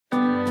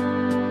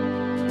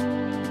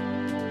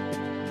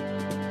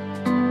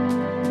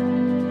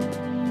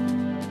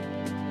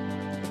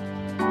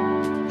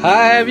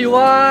Hi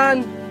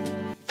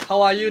everyone,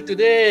 how are you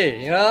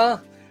today?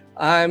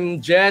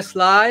 I'm Jess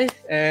Lai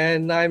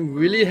and I'm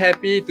really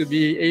happy to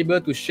be able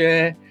to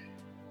share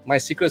my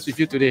secrets with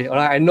you today. All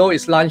right, I know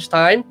it's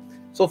lunchtime,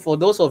 so for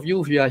those of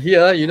you who are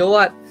here, you know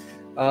what?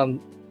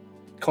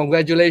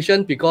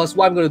 Congratulations, because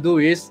what I'm going to do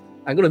is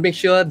I'm going to make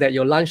sure that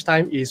your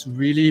lunchtime is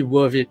really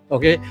worth it.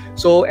 Okay,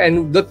 so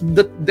and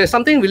there's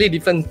something really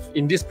different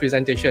in this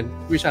presentation,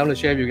 which I want to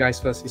share with you guys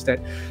first, is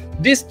that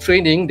this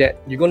training that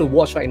you're going to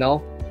watch right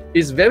now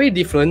is very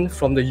different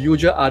from the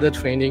usual other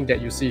training that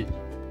you see.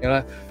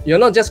 You're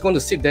not just going to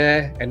sit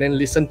there and then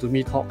listen to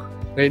me talk.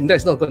 Okay?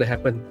 That's not going to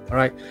happen. All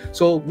right.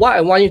 So what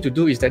I want you to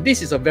do is that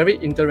this is a very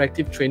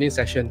interactive training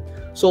session.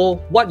 So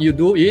what you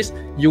do is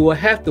you will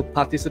have to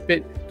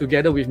participate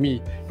together with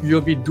me.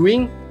 You'll be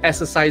doing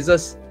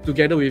exercises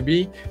together with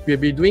me. We'll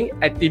be doing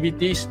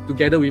activities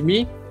together with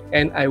me.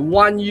 And I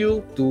want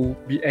you to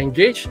be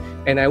engaged,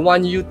 and I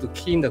want you to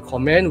key in the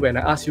comment when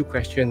I ask you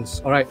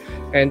questions. All right.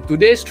 And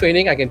today's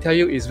training, I can tell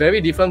you, is very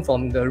different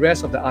from the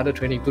rest of the other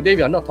training. Today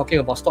we are not talking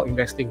about stock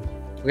investing.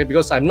 Okay,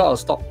 because I'm not a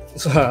stock,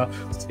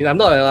 I'm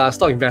not a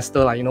stock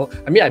investor. I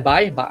mean, I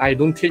buy, but I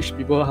don't teach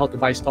people how to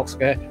buy stocks.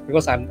 Okay,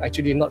 because I'm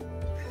actually not.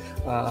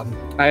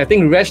 I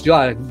think Resh, you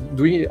are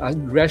doing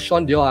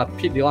Sean, you are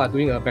Pete, you are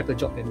doing a better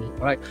job than me.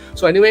 All right.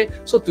 So anyway,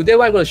 so today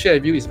what I'm going to share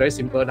with you is very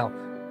simple now.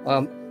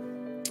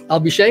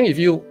 I'll be sharing with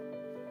you,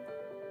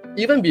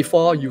 even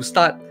before you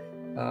start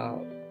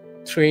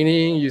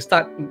training, you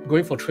start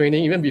going for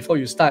training, even before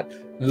you start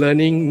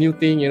learning new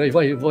things,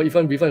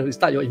 even before you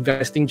start your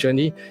investing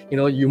journey,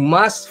 you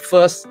must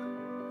first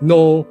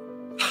know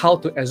how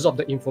to absorb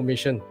the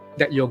information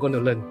that you're going to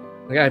learn.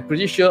 Okay, I'm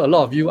pretty sure a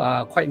lot of you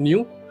are quite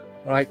new,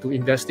 right, to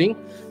investing.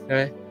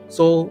 Okay,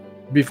 so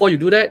before you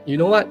do that, you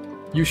know what?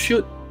 You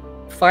should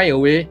find a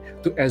way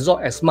to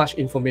absorb as much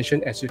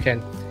information as you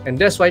can. And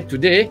that's why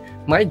today,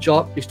 my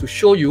job is to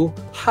show you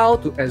how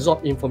to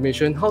absorb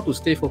information, how to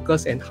stay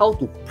focused, and how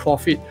to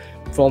profit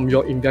from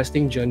your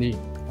investing journey.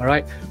 All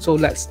right, so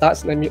let's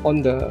start. Let me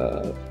on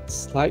the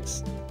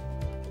slides.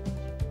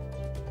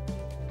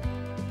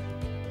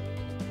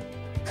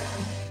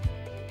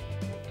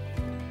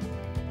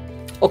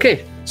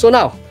 Okay, so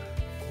now,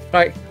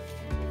 right,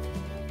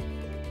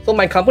 so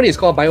my company is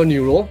called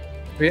BioNeuro.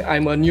 Okay,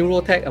 I'm a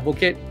neurotech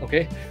advocate.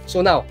 Okay,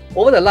 so now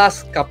over the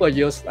last couple of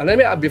years, and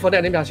before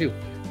that, let me ask you.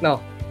 Now,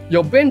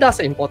 your brain does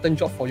an important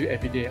job for you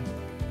every day,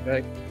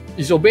 right?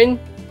 Is your brain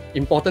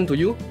important to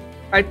you?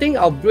 I think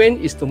our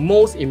brain is the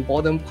most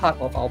important part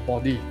of our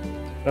body,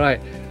 right?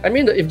 I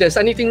mean, if there's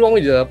anything wrong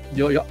with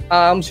your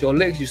arms, your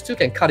legs, you still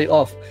can cut it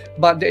off.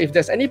 But if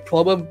there's any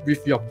problem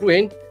with your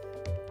brain,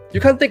 you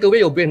can't take away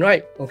your brain,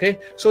 right? Okay,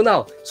 so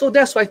now, so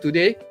that's why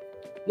today,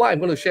 what I'm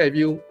going to share with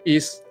you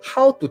is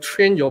how to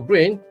train your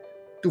brain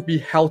to be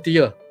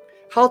healthier,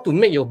 how to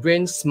make your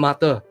brain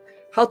smarter,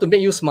 how to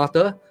make you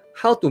smarter,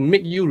 how to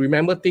make you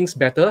remember things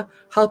better,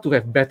 how to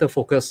have better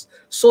focus,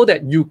 so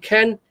that you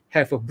can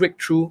have a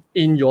breakthrough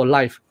in your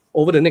life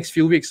over the next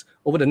few weeks,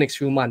 over the next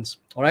few months.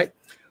 All right.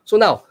 So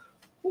now,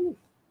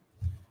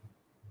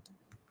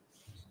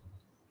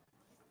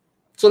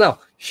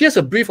 here's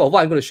a brief of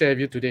what I'm going to share with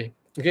you today.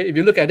 Okay, if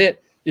you look at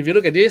it, if you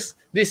look at this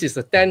is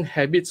the 10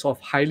 habits of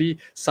highly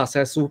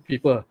successful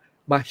people.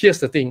 But here's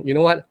the thing, you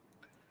know what?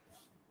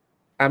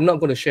 I'm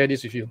not going to share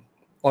this with you.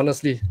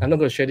 Honestly, I'm not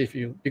going to share this with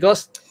you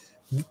because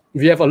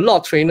we have a lot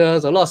of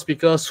trainers, a lot of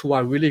speakers who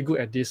are really good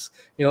at this,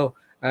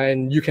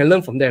 and you can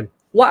learn from them.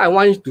 What I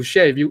want you to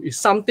share with you is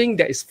something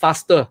that is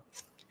faster,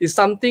 is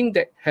something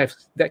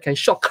that can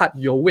shortcut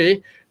your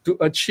way to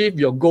achieve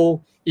your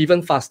goal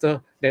even faster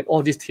than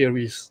all these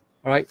theories.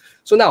 All right.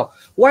 So now,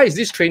 why is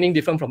this training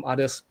different from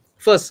others?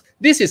 First,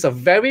 this is a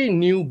very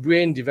new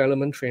brain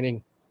development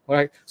training. All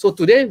right. So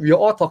today we are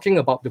all talking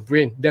about the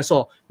brain. That's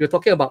all. We're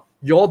talking about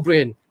your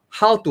brain,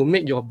 how to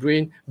make your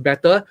brain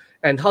better,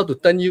 and how to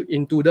turn you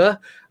into the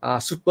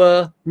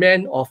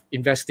Superman of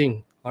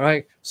investing. All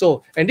right.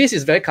 So, and this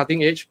is very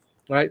cutting edge,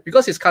 right?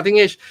 Because it's cutting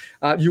edge,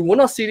 you will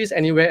not see this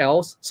anywhere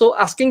else. So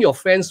asking your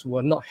friends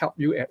will not help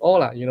you at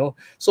all,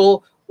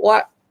 So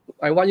what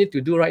I want you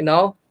to do right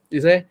now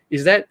is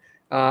that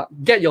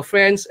get your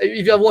friends.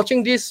 If you're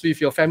watching this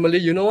with your family,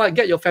 you know what?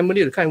 Get your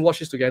family to come and watch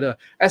this together,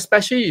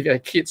 especially if you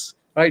have kids.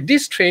 Right,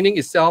 this training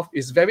itself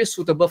is very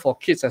suitable for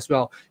kids as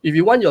well. If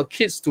you want your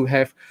kids to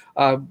have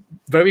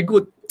very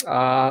good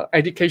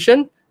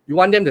education, you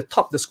want them to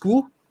top the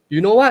school,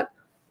 you know what?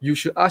 You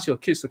should ask your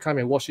kids to come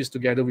and watch this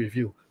together with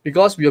you,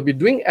 because we'll be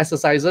doing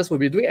exercises, we'll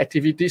be doing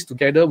activities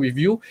together with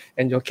you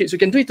and your kids. You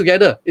can do it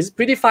together. It's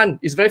pretty fun.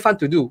 It's very fun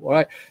to do. All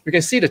right. You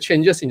can see the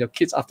changes in your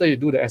kids after you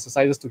do the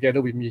exercises together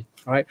with me.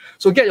 All right.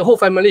 So get your whole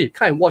family,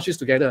 come and watch this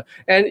together.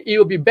 And it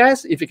will be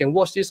best if you can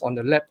watch this on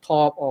the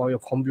laptop or your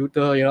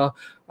computer,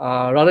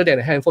 rather than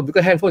a handphone,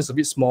 because handphone is a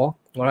bit small.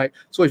 All right.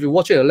 So if you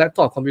watch it on a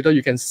laptop or computer,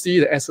 you can see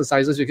the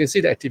exercises, you can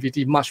see the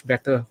activity much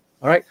better.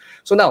 All right.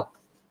 So now,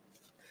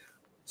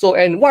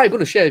 and what I'm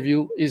going to share with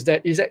you is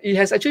that it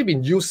has actually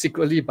been used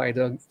secretly by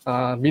the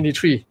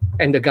military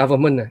and the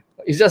government.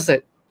 It's just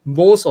that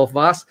Most of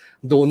us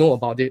don't know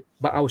about it,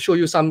 but I'll show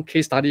you some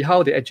case study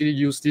how they actually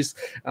use this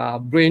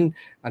brain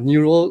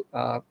neural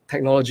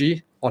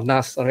technology on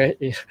us. All right,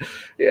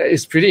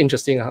 it's pretty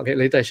interesting. Okay,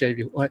 later I share with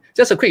you. All right,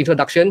 just a quick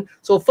introduction.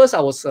 So first, I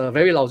was a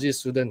very lousy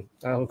student,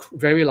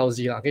 very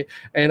lousy. Okay,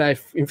 and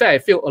in fact, I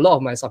failed a lot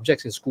of my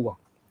subjects in school.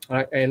 All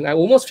right, and I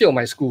almost failed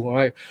my school. All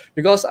right,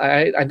 because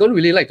I don't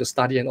really like to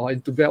study and all.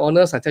 And to be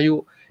honest, I tell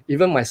you,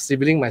 even my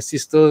sibling, my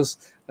sisters,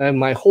 and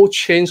my whole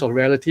chain of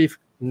relative,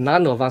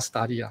 none of us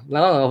study.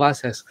 None of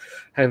us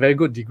have very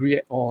good degree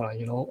at all,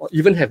 you know, or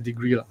even have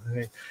degree.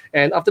 Okay?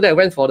 And after that, I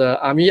went for the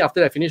army.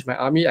 After I finished my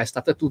army, I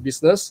started 2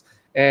 business,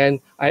 and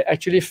I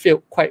actually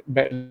failed quite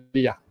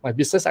badly. My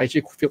business I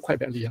actually failed quite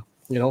badly.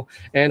 You know,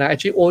 and I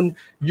actually own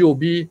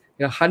UOB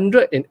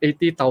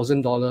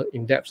 $180,000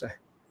 in debts.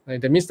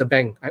 Right? That means the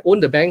bank. I own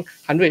the bank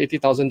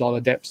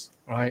 $180,000 debts.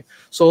 Right.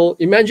 So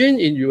imagine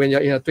when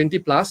you're in a 20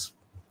 plus,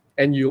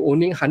 and you're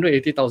owning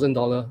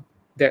 $180,000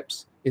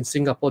 debts in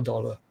Singapore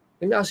dollar.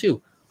 Let me ask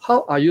you,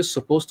 how are you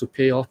supposed to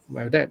pay off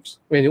my debts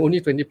when you're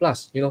only 20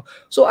 plus? You know,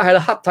 so I had a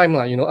hard time,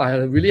 you know, I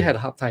really had a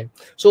hard time.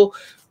 So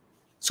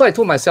I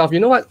told myself, you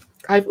know what?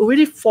 I've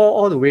already fall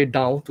all the way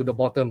down to the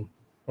bottom.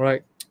 All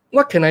right,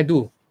 what can I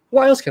do?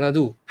 What else can I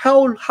do?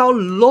 How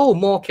low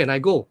more can I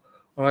go?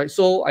 All right,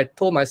 so I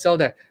told myself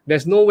that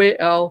there's no way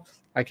else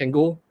I can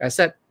go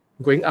except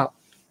going up.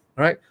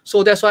 All right,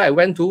 so that's why I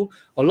went to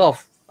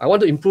I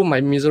want to improve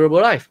my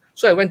miserable life.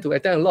 So I went to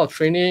attend a lot of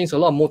trainings, a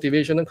lot of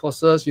motivational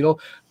courses, you know,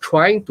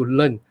 trying to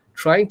learn,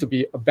 trying to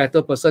be a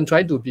better person,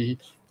 trying to be,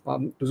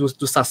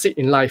 to succeed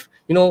in life,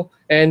 you know.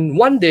 And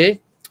one day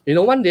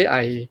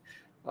I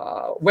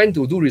went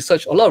to do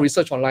research, a lot of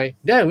research online.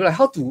 Then I realized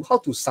how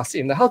to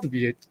succeed, how to be,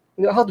 you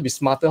know, how to be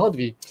smarter, how to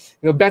be,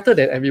 you know, better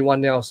than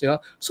everyone else, you know.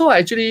 So I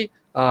actually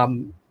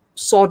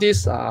saw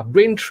this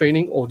brain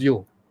training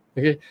audio.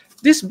 Okay,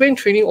 this brain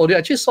training audio, I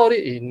actually saw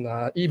it in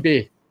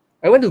eBay.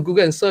 I went to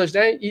Google and search,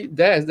 then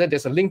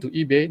there's a link to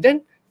eBay.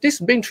 Then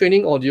this brain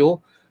training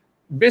audio,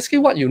 basically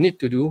what you need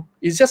to do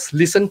is just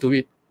listen to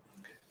it.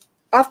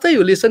 After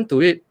you listen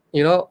to it,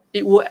 you know,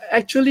 it will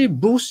actually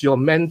boost your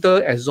mental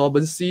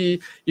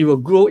absorbency. It will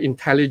grow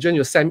intelligent.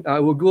 It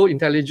will grow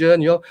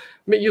intelligent, you know,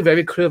 make you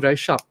very clear, very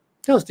sharp.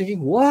 Then I was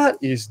thinking, what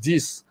is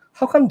this?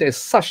 How come there's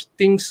such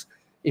things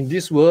in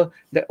this world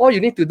that all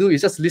you need to do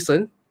is just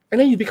listen and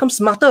then you become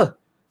smarter,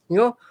 you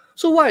know?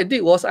 So what I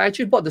did was I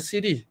actually bought the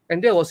CD,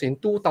 and that was in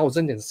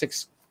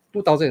 2006.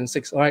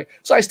 All right.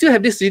 So I still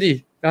have this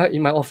CD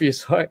in my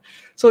office. All right.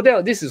 So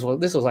this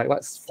was like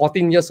what,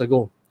 14 years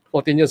ago.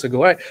 14 years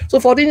ago, right?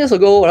 So 14 years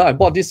ago, I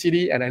bought this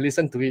CD and I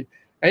listened to it.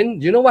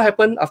 And you know what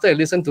happened after I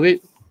listened to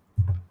it?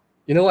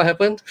 You know what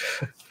happened?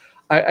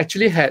 I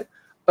actually had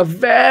a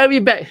very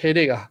bad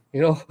headache.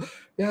 You know,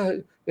 yeah.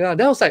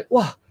 Then I was like,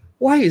 wow,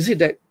 why is it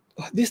that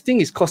this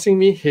thing is causing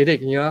me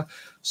headache? Yeah.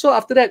 So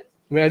after that,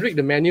 when I read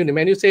the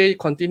menu say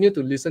continue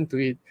to listen to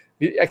it.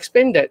 It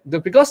explained that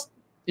because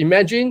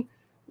imagine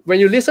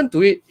when you listen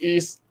to it,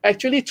 is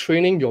actually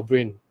training your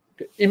brain.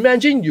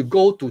 Imagine you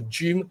go to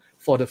gym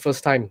for the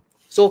first time.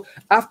 So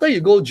after you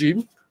go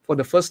gym for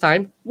the first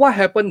time, what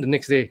happened the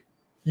next day?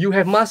 You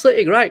have muscle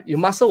ache, right? Your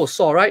muscle was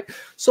sore, right?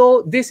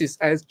 So this is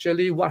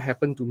actually what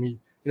happened to me.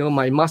 You know,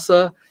 my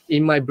muscle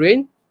in my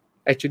brain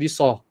actually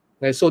sore.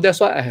 Right? So that's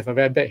why I have a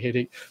very bad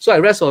headache. So I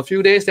rest for a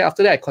few days. Then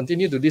after that, I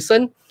continue to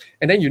listen.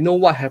 And then you know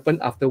what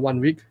happened after 1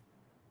 week?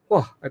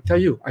 Wow, I tell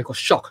you, I got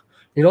shocked.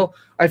 You know,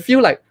 I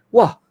feel like,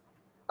 wow,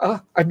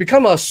 I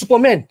become a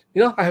Superman.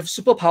 You know, I have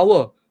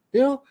superpower.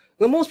 You know,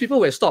 most people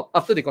will stop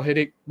after they got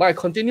headache. But I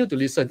continue to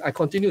listen.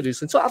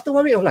 So after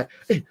 1 week, I'm like,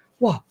 hey,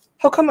 wow,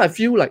 how come I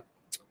feel like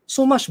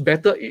so much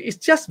better? It's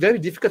just very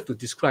difficult to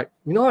describe.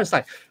 You know, it's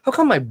like, how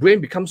come my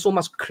brain becomes so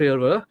much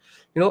clearer?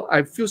 You know,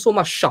 I feel so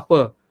much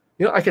sharper.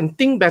 You know, I can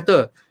think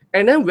better.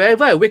 And then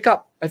wherever I wake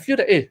up, I feel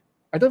that, hey,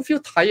 I don't feel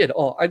tired at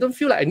all. I don't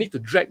feel like I need to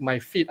drag my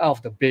feet out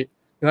of the bed.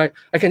 Right?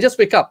 I can just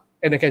wake up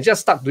and I can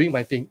just start doing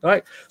my thing. All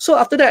right. So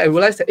after that, I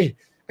realized that, hey,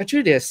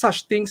 actually there are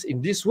such things in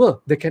this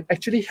world that can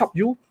actually help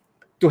you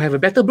to have a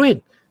better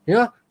brain, you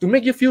know, to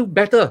make you feel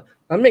better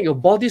and make your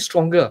body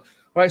stronger.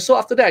 Right, so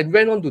after that, I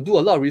went on to do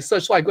a lot of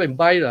research. So I go and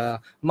buy the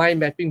mind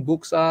mapping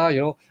books,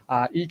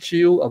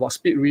 EQ, about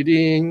speed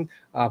reading,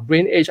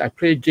 brain age. I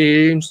play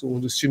games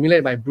to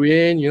stimulate my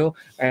brain, you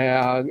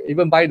know,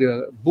 even buy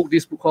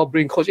this book called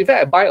Brain Coach. In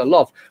fact, I buy a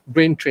lot of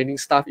brain training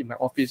stuff in my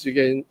office.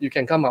 You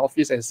can come to my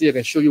office and see. I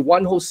can show you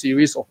one whole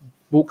series of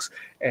books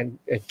and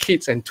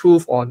kits and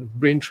tools on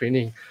brain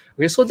training.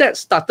 Okay, so that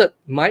started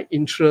my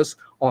interest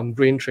on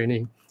brain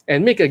training.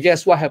 And make a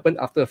guess what happened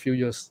after a few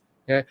years.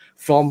 Okay?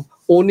 From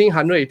owning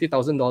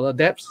 $180,000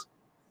 debts,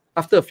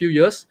 after a few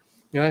years,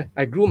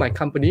 I grew my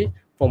company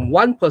from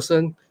 1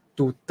 person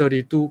to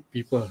 32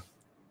 people.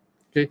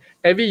 Okay,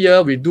 every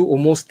year we do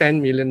almost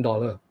 $10 million.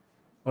 All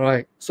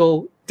right,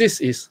 so this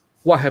is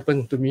what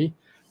happened to me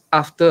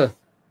after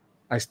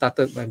I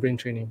started my brain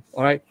training.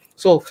 All right,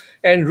 so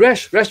and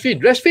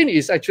Rashfin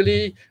is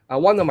actually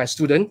one of my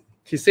students.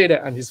 He said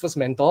that I'm his first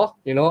mentor.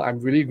 You know, I'm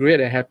really great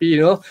and happy.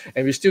 You know,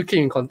 and we still keep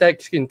in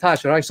contact, keep in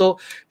touch. Right. So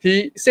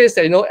he says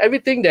that, you know,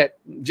 everything that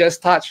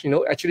just touched, you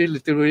know, actually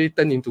literally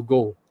turned into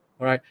gold.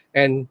 All right.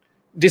 And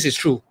this is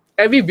true.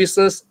 Every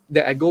business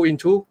that I go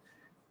into,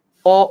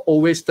 all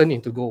always turn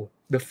into gold.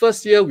 The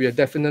first year we will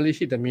definitely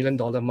hit the $1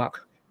 million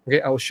mark. Okay,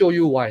 I will show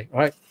you why. All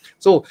right.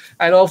 So,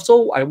 and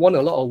also I won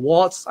a lot of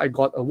awards. I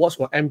got awards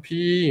for MP,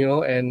 you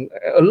know, and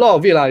a lot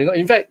of it, you know.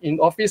 In fact, in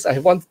office I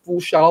have one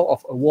full shelf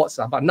of awards,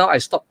 but now I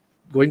stopped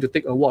going to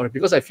take award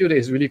because I feel that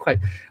it's really quite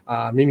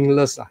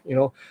meaningless, you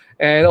know.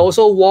 And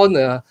also won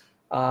a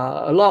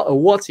lot of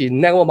awards in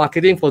network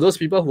marketing. For those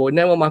people who are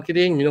network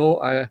marketing, you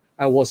know,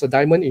 I was a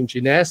diamond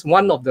engineer,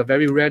 one of the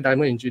very rare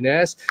diamond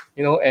engineers,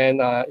 you know,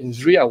 and in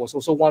Zuri, I was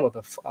also one of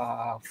the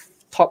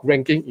top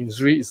ranking in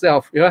Zuri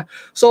itself. Yeah.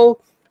 So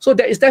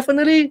there is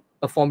definitely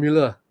a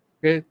formula,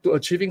 okay, to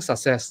achieving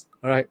success.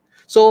 All right.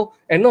 So,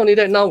 and not only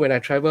that, now when I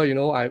travel, you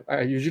know,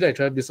 I usually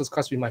travel business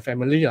class with my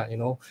family, you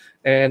know,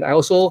 and I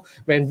also,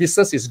 when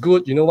business is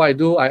good, you know what I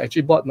do? I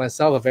actually bought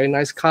myself a very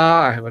nice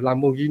car. I have a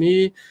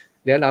Lamborghini.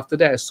 Then after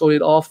that, I sold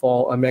it off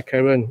for a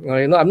McLaren.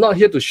 You know, I'm not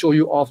here to show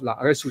you off,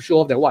 to show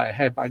off that what I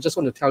have, but I just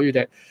want to tell you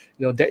that,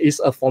 you know, there is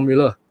a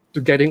formula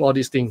to getting all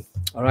these things.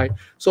 All right.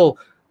 So,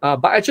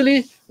 but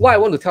actually, what I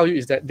want to tell you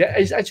is that there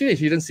is actually a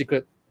hidden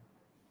secret.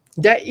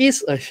 There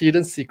is a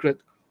hidden secret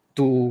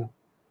to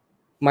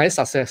my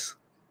success,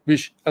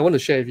 which I want to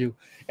share with you.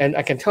 And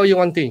I can tell you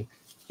one thing,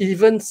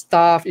 even my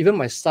staff,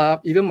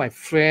 even my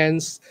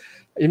friends,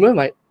 even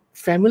my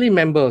family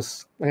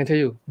members, I can tell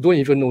you, don't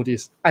even know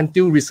this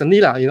until recently,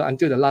 you know,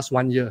 until the last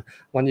 1 year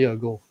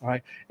ago. All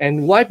right.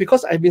 And why?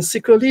 Because I've been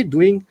secretly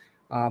doing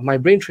my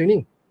brain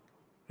training.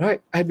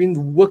 Right. I've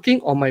been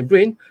working on my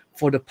brain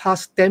for the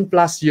past 10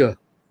 plus years,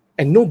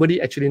 and nobody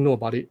actually know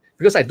about it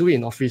because I do it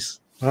in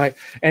office. All right.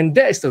 And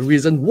that is the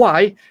reason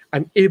why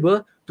I'm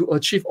able to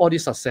achieve all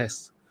this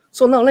success.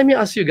 So now let me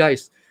ask you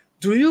guys,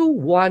 do you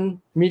want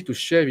me to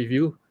share with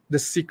you the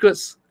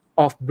secrets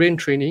of brain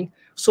training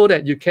so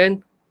that you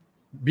can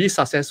be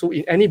successful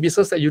in any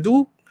business that you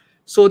do,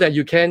 so that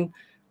you can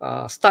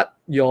start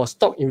your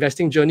stock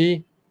investing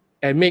journey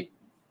and make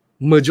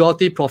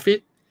majority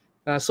profit,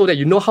 so that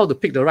you know how to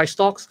pick the right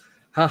stocks,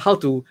 how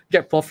to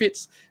get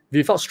profits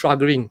without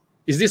struggling?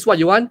 Is this what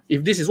you want?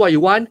 If this is what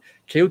you want,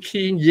 can you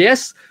key in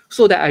yes,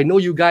 so that I know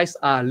you guys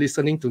are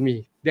listening to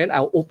me? Then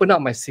I'll open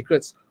up my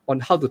secrets on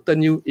how to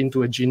turn you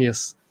into a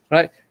genius,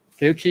 right?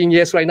 Can you key in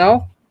yes right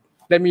now?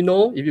 Let me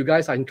know if you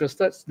guys are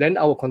interested, then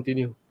I will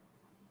continue.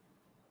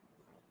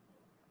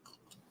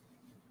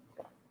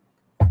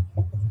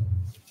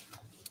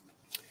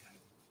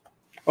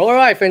 All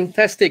right,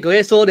 fantastic.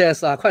 Okay, so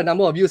there's quite a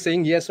number of you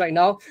saying yes right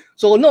now.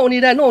 So not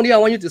only that, not only I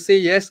want you to say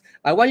yes,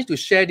 I want you to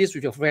share this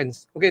with your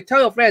friends. Okay, tell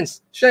your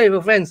friends, share with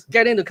your friends,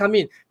 get them to come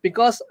in,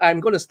 because I'm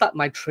going to start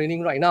my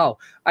training right now.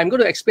 I'm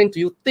going to explain to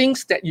you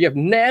things that you have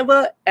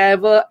never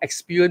ever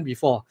experienced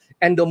before.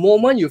 And the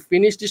moment you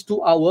finish this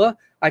 2 hours,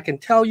 I can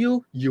tell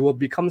you, you will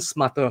become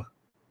smarter.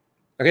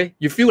 Okay,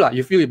 you feel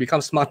you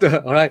become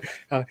smarter. All right.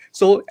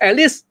 So at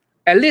least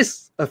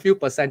a few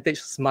percentage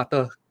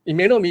smarter. It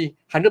may not be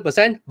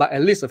 100%, but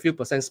at least a few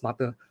percent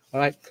smarter. All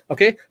right.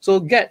 Okay. So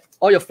get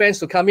all your friends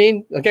to come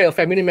in, get your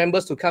family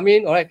members to come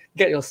in. All right.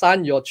 Get your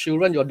son, your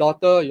children, your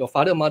daughter, your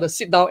father, mother,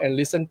 sit down and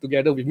listen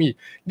together with me.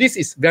 This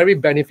is very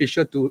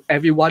beneficial to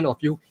every one of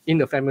you in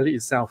the family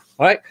itself.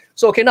 All right.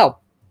 So, okay, now,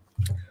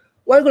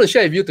 what I'm going to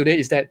share with you today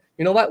is that,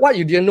 you know what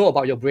you didn't know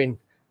about your brain.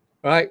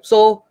 All right.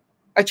 So,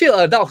 actually,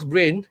 an adult's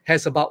brain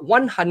has about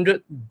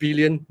 100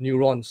 billion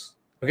neurons.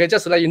 Okay.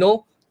 Just to let you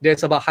know,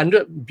 there's about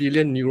 100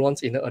 billion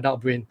neurons in the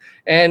adult brain.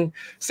 And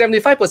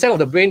 75% of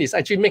the brain is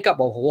actually made up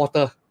of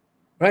water,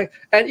 right?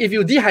 And if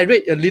you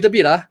dehydrate a little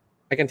bit, I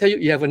can tell you,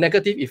 you have a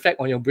negative effect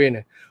on your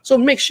brain. So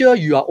make sure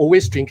you are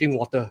always drinking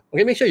water.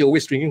 Okay, make sure you're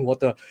always drinking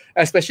water,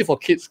 especially for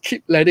kids.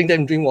 Keep letting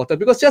them drink water,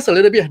 because just a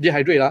little bit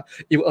dehydrated,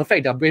 it will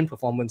affect their brain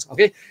performance.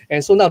 Okay,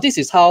 and so now this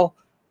is how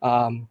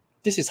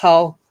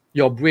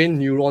your brain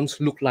neurons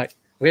look like.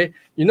 Okay,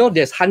 you know,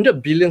 there's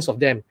 100 billions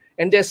of them,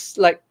 and there's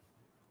like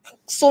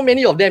so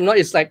many of them.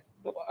 It's like,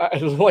 I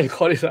don't know what you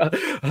call it.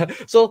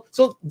 So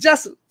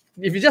just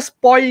if you just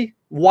spoil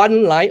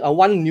one line or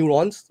one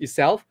neurons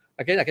itself,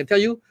 okay, I can tell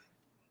you,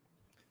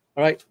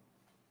 all right,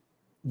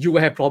 you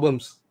will have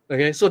problems.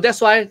 Okay, so that's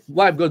why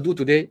what I'm going to do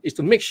today is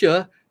to make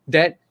sure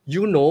that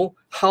you know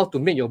how to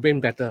make your brain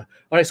better.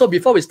 All right, so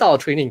before we start our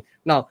training,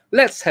 now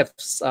let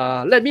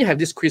me have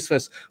this quiz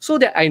first, so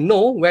that I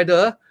know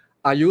whether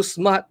are you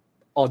smart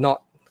or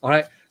not. All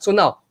right, so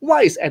now,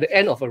 what is at the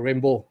end of a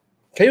rainbow?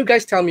 Can you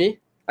guys tell me?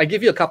 I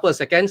give you a couple of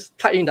seconds,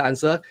 type in the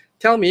answer.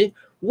 Tell me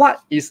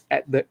what is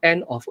at the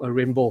end of a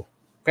rainbow.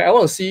 Okay, I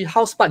want to see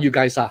how smart you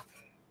guys are.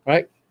 All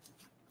right,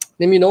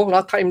 let me know.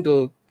 Now type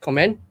into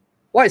comment.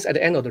 What is at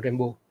the end of the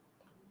rainbow?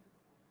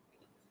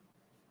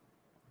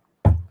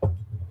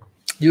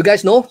 You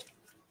guys know?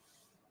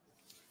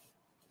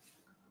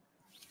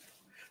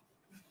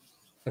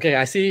 Okay,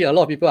 I see a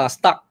lot of people are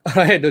stuck.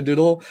 Right? They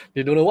don't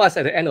know what's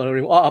at the end of the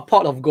rainbow. Oh, a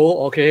pot of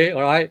gold. Okay,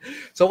 all right.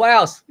 So what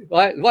else?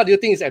 What do you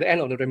think is at the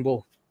end of the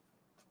rainbow?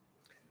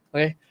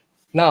 Okay,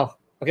 now,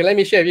 okay, let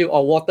me share with you.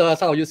 Or water,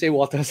 some of you say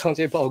water, some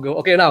say pot of gold.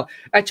 Okay, now,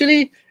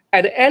 actually,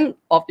 at the end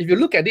of, if you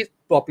look at it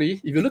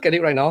properly, if you look at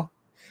it right now,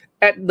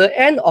 at the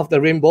end of the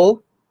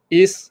rainbow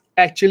is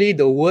actually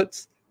the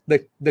words,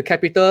 the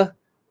capital,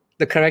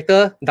 the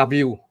character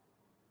W.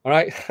 All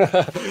right.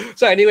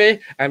 So anyway,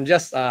 I'm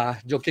just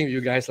joking with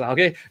you guys.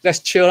 Okay, let's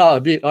chill out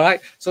a bit. All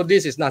right. So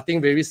this is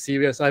nothing very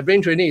serious.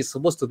 Brain training is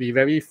supposed to be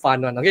very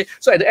fun one. Okay.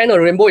 So at the end of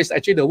the rainbow is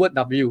actually the word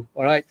W.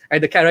 All right.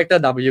 And the character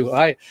W. All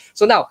right.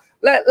 So now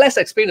let's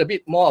explain a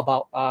bit more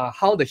about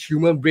how the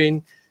human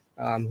brain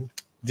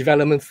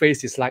development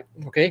phase is like.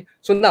 Okay.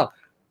 So now,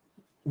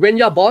 when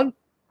you're born,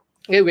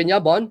 okay, when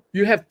you're born,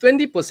 you have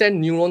 20%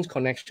 neurons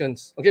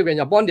connections. Okay, when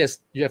you're born,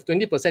 you have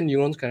 20%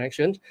 neurons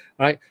connections.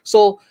 Right.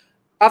 So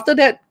after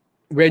that,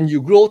 when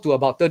you grow to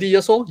about 30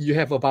 years old, you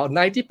have about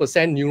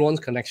 90% neurons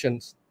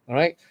connections. All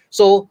right.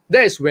 So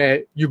that is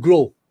where you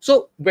grow.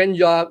 So when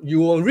you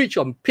will reach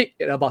your peak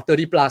at about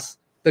 30 plus.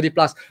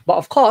 But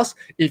of course,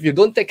 if you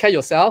don't take care of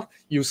yourself,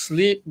 you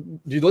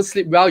don't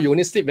sleep well, you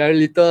only sleep very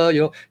little,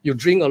 you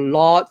drink a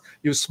lot,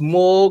 you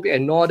smoke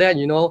and all that,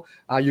 you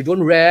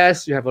don't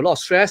rest, you have a lot of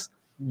stress,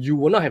 you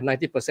will not have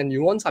 90%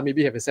 neurons, or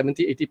maybe have a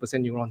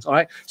 70-80% neurons. All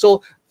right.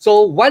 So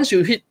once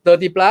you hit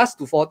 30 plus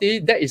to 40,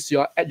 that is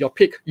at your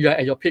peak. You are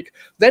at your peak.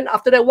 Then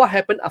after that, what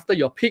happened after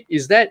your peak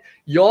is that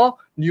your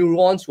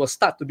neurons will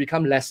start to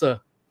become lesser.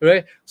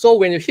 Right. So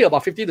when you hit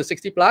about 50 to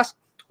 60 plus,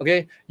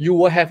 okay, you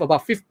will have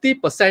about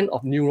 50%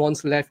 of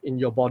neurons left in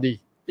your body,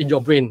 in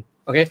your brain.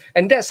 Okay,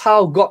 and that's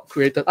how God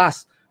created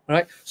us. All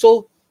right.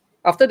 So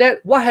after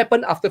that, what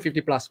happened after 50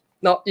 plus?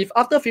 Now, if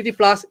after 50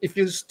 plus, if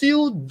you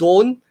still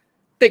don't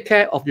take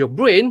care of your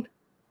brain,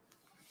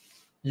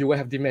 you will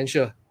have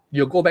dementia.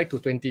 You'll go back to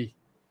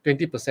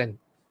 20%.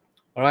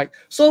 All right.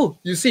 So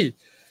you see,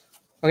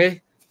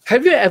 okay,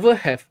 have you ever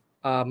have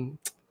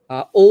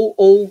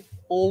old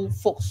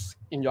folks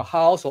in your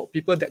house or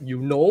people that you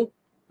know,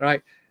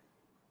 right?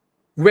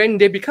 When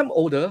they become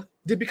older,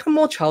 they become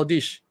more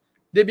childish.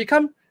 They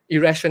become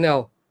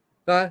irrational.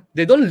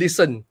 They don't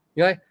listen.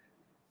 Right?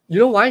 You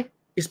know why?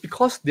 It's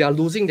because they are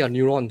losing their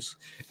neurons.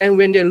 And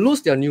when they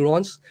lose their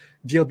neurons,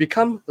 they'll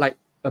become like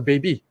a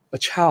baby, a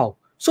child.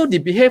 So they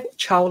behave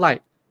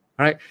childlike.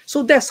 Right?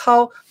 So that's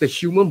how the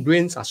human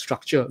brains are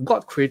structured.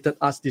 God created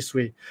us this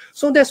way.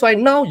 So that's why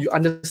now you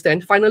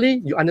understand,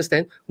 finally you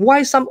understand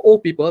why some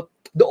old people,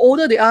 the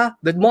older they are,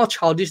 the more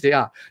childish they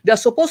are. They are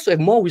supposed to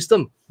have more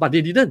wisdom, but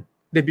they didn't.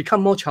 They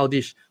become more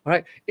childish. All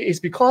right? It is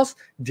because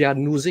they are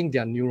losing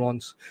their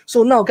neurons.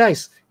 So now,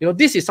 guys,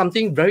 this is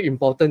something very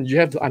important you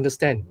have to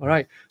understand. All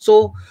right?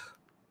 So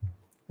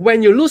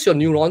when you lose your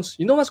neurons,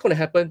 you know what's going to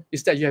happen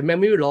is that you have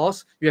memory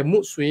loss, you have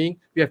mood swing,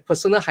 you have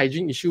personal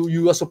hygiene issue.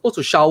 You are supposed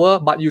to shower,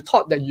 but you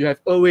thought that you have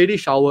already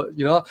showered,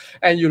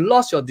 and you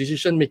lost your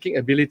decision-making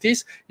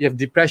abilities. You have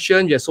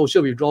depression, you have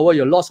social withdrawal,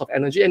 your loss of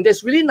energy, and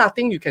there's really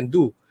nothing you can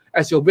do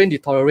as your brain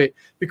deteriorates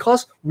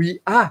because we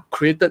are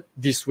created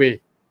this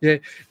way. Yeah,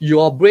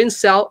 your brain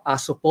cells are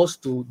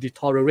supposed to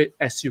deteriorate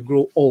as you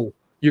grow old.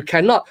 You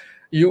cannot,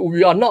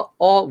 we are not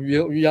all,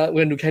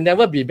 we can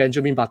never be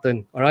Benjamin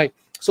Button. All right.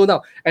 So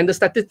now, and the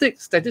statistic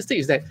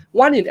is that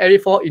 1 in every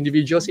 4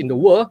 individuals in the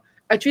world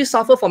actually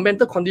suffer from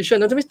mental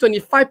condition. That means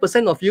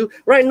 25% of you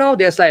right now.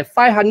 There's like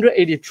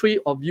 583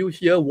 of you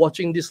here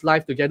watching this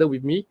live together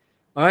with me.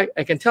 All right,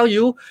 I can tell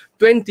you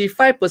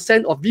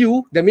 25% of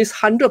you, that means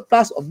 100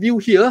 plus of you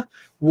here,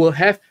 will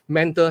have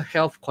mental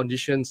health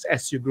conditions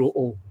as you grow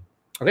old.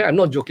 Okay, I'm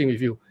not joking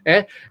with you.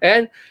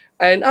 And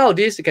out of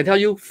this, I can tell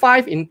you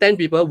 5 in 10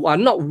 people who are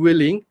not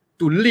willing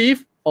to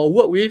live or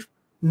work with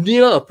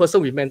near a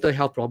person with mental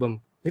health problem.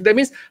 That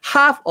means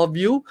half of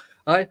you,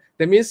 that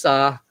means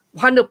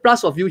 100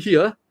 plus of you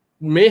here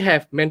may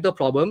have mental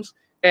problems,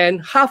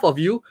 and half of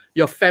you,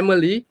 your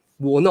family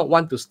will not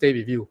want to stay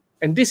with you.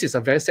 And this is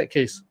a very sad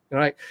case, all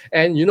right?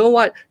 And you know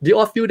what? They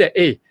all feel that,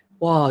 hey,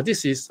 wow,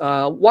 this is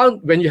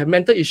when you have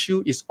mental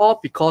issue, it's all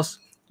because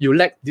you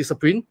lack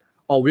discipline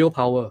or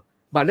willpower.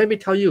 But let me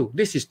tell you,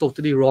 this is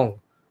totally wrong.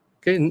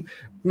 Okay,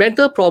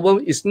 mental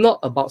problem is not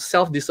about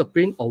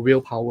self-discipline or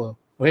willpower.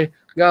 Okay,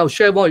 I'll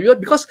share more with you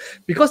because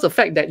the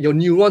fact that your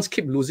neurons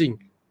keep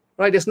losing,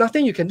 right? There's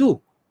nothing you can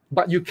do,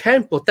 but you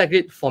can protect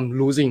it from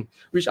losing,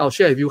 which I'll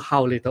share with you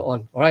how later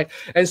on. All right,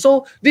 and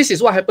so this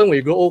is what happened when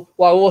you grow old.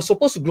 Well, we're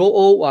supposed to grow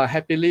old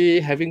happily,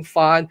 having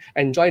fun,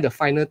 enjoy the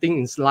final thing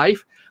in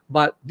life,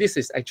 but this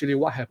is actually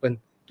what happened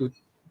to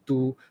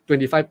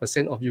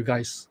 25% of you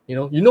guys.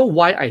 You know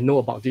why I know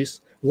about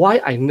this?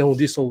 Why I know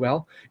this so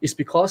well is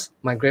because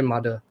my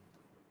grandmother.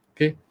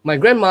 Okay, my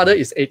grandmother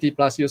is 80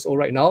 plus years old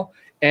right now,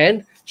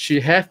 and she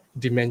has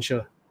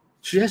dementia.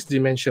 She has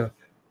dementia,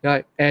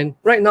 right? And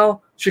right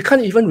now she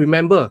can't even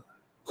remember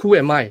who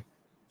am I.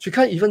 She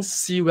can't even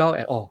see well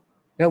at all.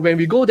 Now, when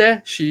we go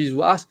there, she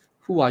will ask,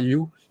 "Who are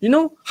you?" You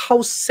know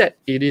how sad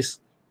it is,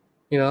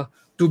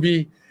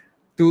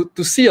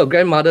 to see your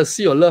grandmother,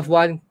 see your loved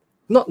one,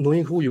 not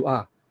knowing who you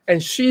are.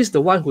 And she's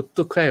the one who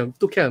took care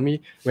of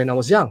me when I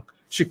was young.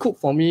 She cooked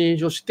for me,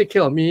 she take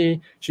care of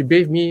me, she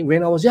bathed me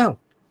when I was young.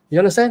 You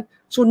understand?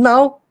 So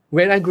now,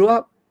 when I grow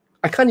up,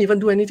 I can't even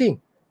do anything.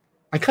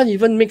 I can't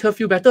even make her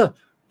feel better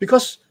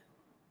because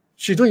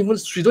she don't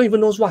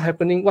even knows what's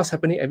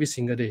happening every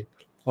single day.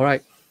 All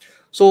right.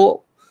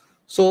 So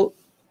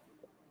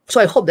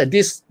I hope that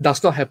this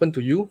does not happen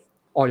to you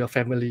or your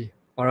family.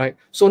 All right.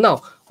 So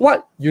now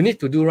what you need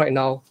to do right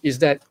now is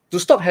that to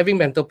stop having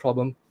mental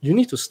problem, you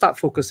need to start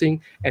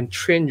focusing and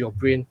train your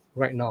brain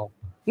right now.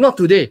 Not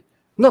today,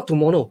 not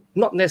tomorrow,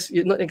 not next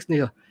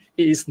year.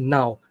 It is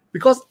now.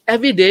 Because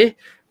every day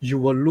you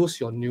will lose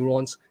your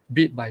neurons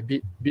bit by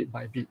bit.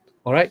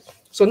 All right.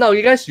 So now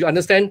you guys, you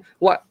understand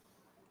what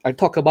I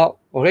talk about.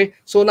 Okay.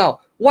 So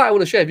now what I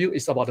want to share with you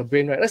is about the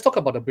brain, right? Let's talk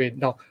about the brain.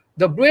 Now,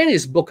 the brain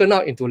is broken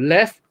out into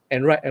left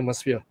and right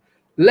hemisphere.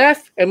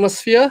 Left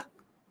hemisphere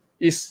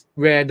is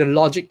where the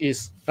logic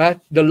is.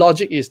 The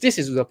logic is, this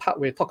is the part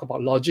where we talk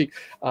about logic,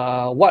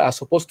 what I'm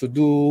supposed to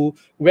do,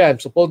 where I'm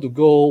supposed to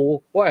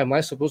go, what am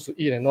I supposed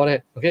to eat and all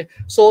that. Okay.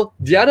 So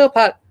the other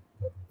part,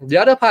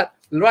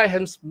 right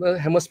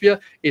hemisphere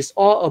is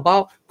all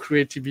about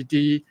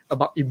creativity,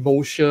 about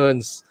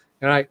emotions.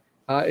 All right.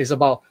 It's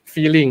about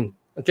feeling.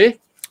 Okay.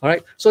 All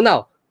right. So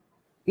now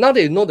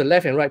that you know the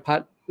left and right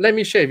part, let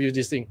me share with you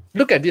this thing.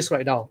 Look at this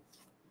right now.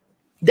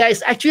 There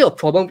is actually a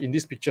problem in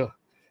this picture.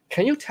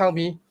 Can you tell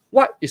me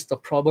what is the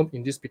problem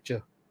in this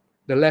picture?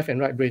 The left and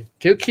right brain.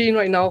 Can you key in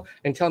right now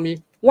and tell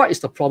me what is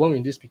the problem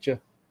in this picture?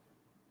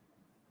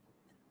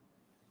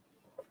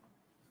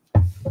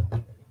 All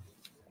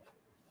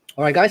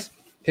right, guys.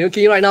 Can you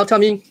key in right now? Tell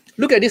me,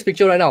 look at this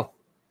picture right now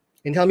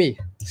and tell me,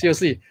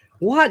 seriously,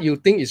 what you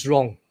think is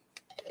wrong?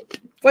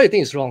 What do you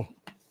think is wrong?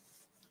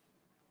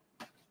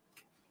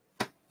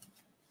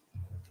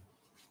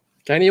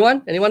 Can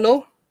anyone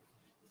know?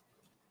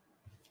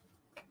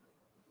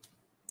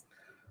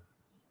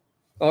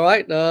 All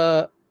right,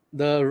 the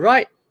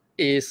right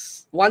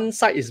is, one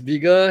side is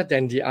bigger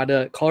than the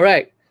other,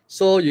 correct?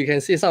 So you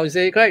can see some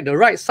say, correct, the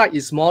right side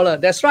is smaller.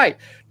 That's right.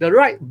 The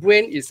right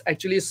brain is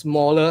actually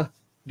smaller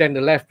than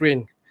the left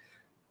brain.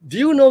 Do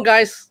you know,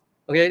 guys?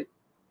 Okay,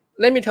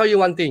 let me tell you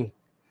one thing.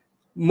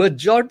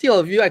 Majority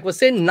of you, I would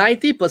say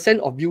 90%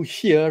 of you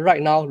here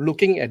right now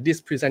looking at this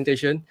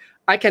presentation,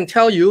 I can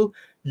tell you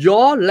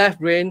your left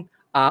brain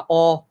are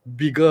all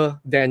bigger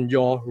than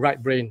your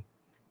right brain.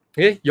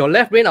 Okay, your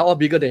left brain are all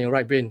bigger than your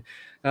right brain.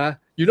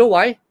 You know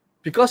why?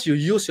 Because you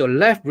use your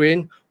left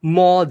brain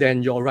more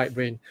than your right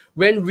brain.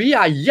 When we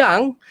are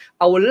young,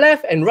 our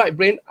left and right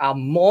brain are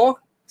more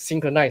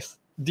synchronized.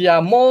 They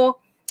are more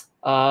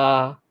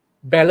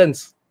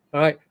balanced.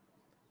 All right.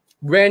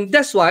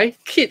 That's why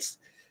kids,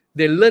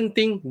 they learn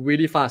things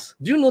really fast.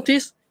 Do you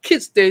notice?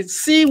 Kids, they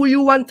see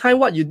you one time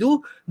what you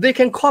do, they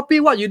can copy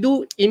what you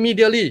do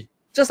immediately.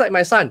 Just like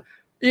my son.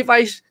 If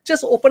I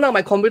just open up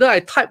my computer, I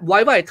type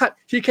whatever I type,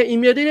 he can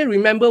immediately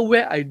remember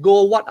where I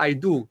go, what I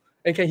do,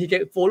 and he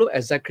can follow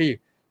exactly.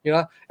 You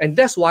know, and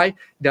that's why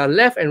their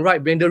left and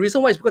right brain. The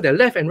reason why is because their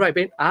left and right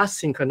brain are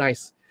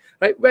synchronized.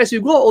 Right? Whereas you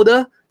grow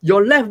older,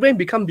 your left brain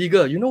become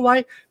bigger. You know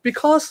why?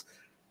 Because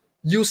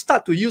you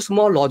start to use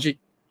more logic.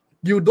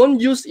 You don't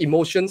use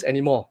emotions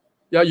anymore.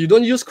 Yeah, you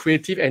don't use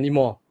creative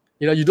anymore.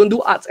 You know, you don't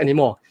do arts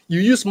anymore. You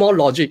use more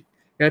logic.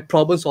 Okay?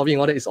 Problem solving,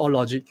 all that is all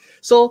logic.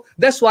 So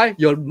that's why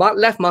your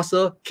left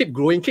muscle keep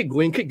growing.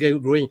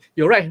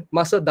 Your right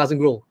muscle doesn't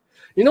grow.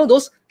 You know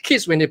those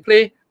kids when they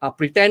play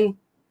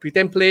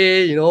pretend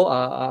play, you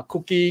know,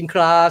 cooking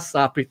class,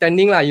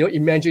 pretending like, you know,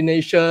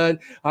 imagination,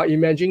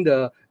 imagine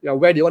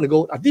where they want to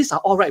go. These are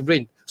all right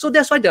brain. So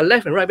that's why the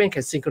left and right brain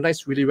can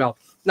synchronize really well.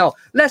 Now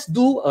let's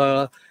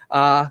do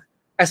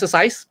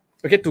exercise,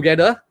 okay,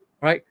 together,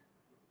 right?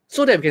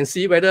 So that we can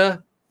see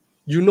whether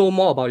you know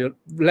more about your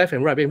left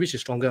and right brain, which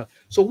is stronger.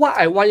 So what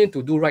I want you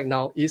to do right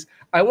now is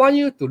I want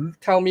you to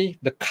tell me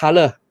the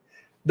color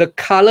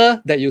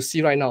that you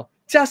see right now.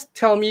 Just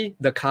tell me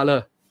the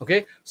color,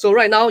 okay? So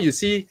right now you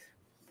see,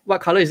 what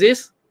color is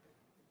this?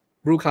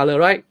 Blue color,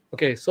 right?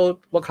 Okay, so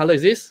what color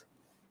is this?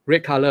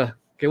 Red color.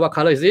 Okay, what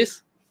color is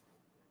this?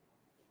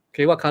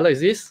 Okay, what color is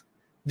this?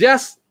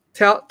 Just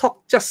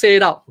say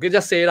it out. Okay,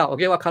 just say it out.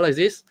 Okay, what color is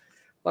this?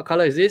 What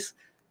color is this?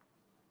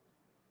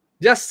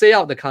 Just say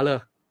out the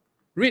color.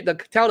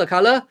 Tell the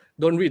color,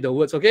 don't read the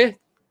words, okay?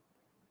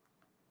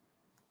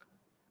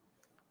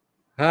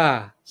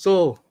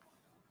 So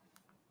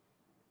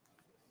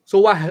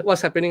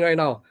what's happening right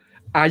now?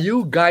 Are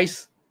you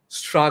guys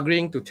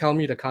struggling to tell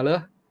me the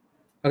color?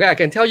 Okay, I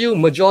can tell you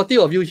majority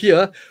of you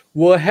here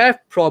will have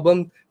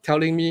problem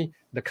telling me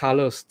the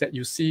colors that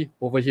you see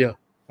over here.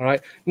 All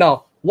right.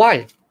 Now,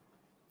 why?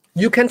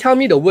 You can tell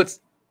me the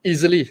words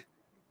easily,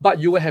 but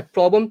you will have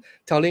problem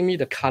telling me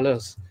the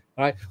colors.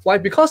 All right. Why?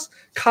 Because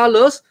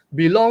colors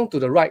belong to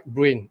the right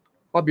brain.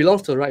 What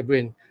belongs to the right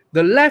brain?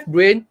 The left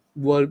brain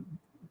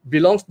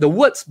the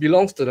words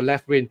belongs to the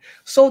left brain.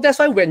 So that's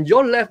why when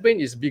your left brain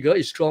is bigger,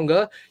 is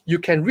stronger, you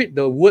can read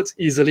the words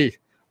easily.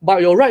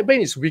 But your right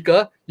brain is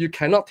weaker, you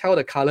cannot tell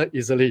the color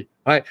easily.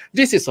 Right?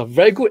 This is a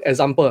very good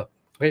example,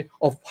 okay,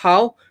 of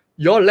how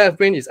your left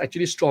brain is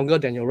actually stronger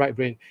than your right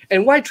brain.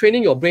 And why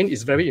training your brain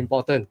is very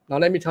important. Now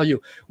let me tell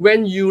you,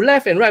 when your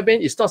left and right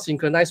brain is not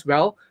synchronized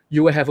well,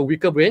 you will have a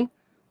weaker brain.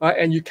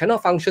 and you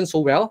cannot function so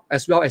well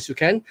as you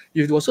can.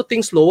 You also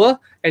think slower,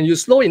 and you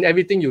slow in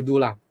everything you do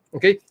lah.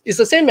 Okay, it's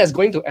the same as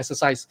going to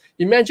exercise.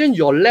 Imagine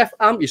your left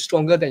arm is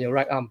stronger than your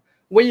right arm.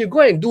 When you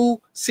go and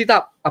do sit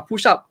up, a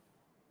push up,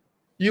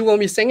 you will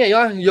be saying,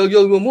 you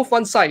will move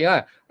one side,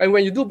 and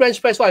when you do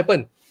bench press, what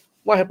happened?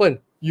 What happened?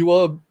 You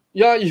will,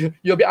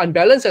 you'll be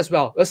unbalanced as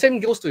well. The same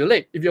goes to your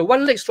leg. If you're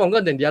one leg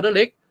stronger than the other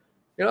leg,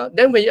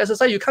 then when you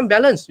exercise, you can't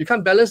balance. You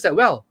can't balance that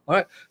well. All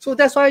right. So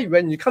that's why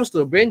when it comes to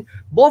the brain,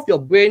 both your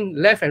brain,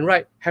 left and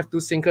right, have to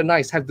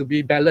synchronize, have to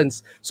be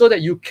balanced, so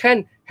that you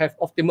can have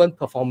optimum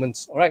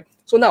performance. All right.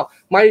 So now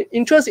my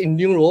interest in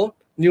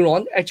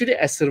neuron actually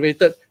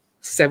accelerated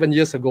 7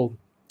 years ago.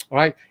 All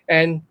right.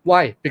 And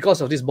why?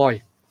 Because of this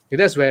boy.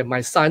 That's where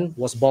my son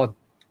was born.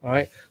 All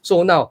right.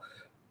 So now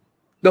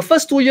the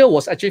first 2 years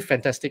was actually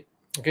fantastic.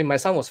 Okay, my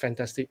son was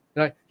fantastic.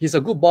 Right, he's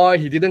a good boy.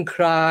 He didn't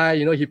cry.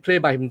 He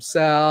played by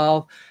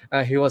himself.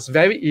 He was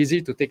very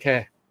easy to take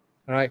care.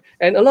 All right,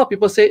 and a lot of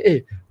people say,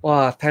 "Hey,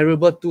 wow,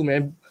 terrible too,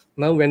 man."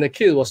 Now, when the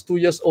kid was 2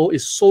 years old,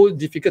 it's so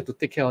difficult to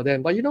take care of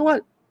them. But you know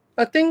what?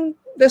 I think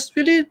there's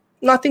really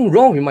nothing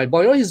wrong with my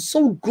boy. He's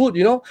so good.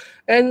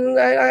 And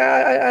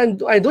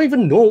I don't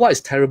even know what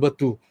is terrible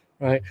too.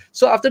 Right.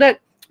 So after that,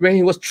 when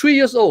he was 3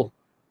 years old,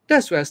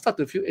 that's where I start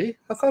to feel,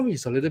 how come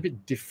he's a little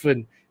bit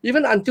different?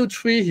 Even until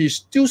 3,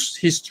 he's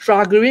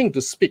struggling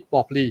to speak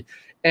properly.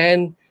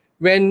 And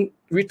when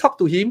we talk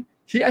to him,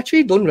 he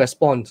actually don't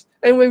respond.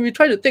 And when we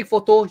try to take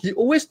photo, he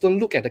always don't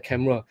look at the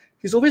camera.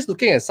 He's always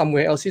looking at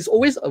somewhere else. He's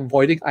always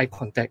avoiding eye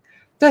contact.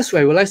 That's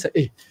where I realized that,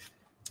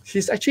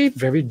 he's actually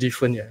very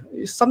different. Yeah,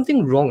 is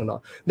something wrong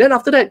now. Then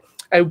after that,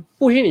 I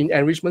put him in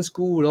enrichment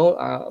school,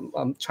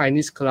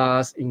 Chinese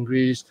class,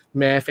 English,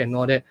 math, and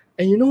all that.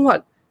 And you know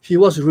what? He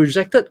was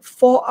rejected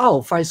 4 out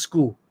of 5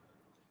 school.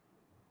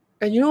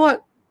 And you know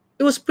what?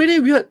 It was pretty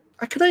weird.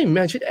 I cannot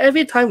imagine.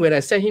 Every time when I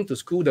sent him to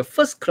school, the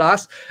first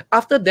class,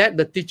 after that,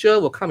 the teacher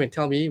will come and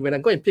tell me, when I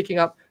go and pick him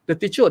up, the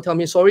teacher will tell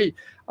me, sorry,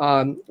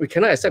 we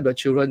cannot accept the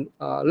children.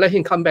 Let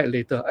him come back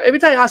later. Every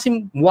time I ask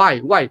him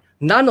why,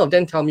 none of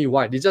them tell me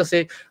why. They just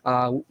say,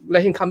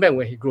 let him come back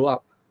when he grow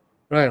up.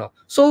 Right?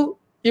 So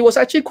he was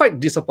actually quite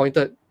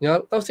disappointed. I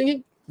was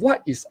thinking,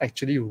 what is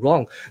actually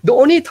wrong? The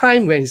only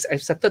time when he's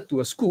accepted to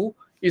a school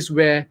is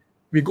where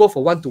we go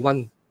for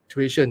one-to-one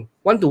tuition,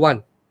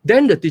 one-to-one.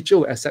 Then the teacher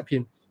will accept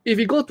him. If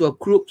he go to a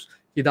group,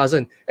 he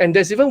doesn't. And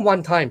there's even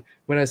one time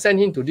when I sent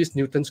him to this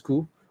Newton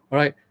school, all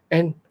right,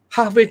 and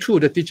halfway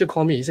through, the teacher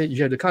called me. He said,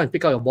 you have to come and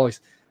pick up your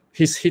boys.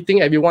 He's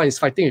hitting everyone, he's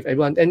fighting with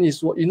everyone. And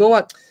you know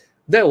what?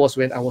 That was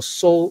when I was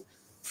so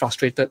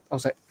frustrated. I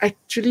was like,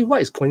 actually,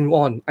 what is going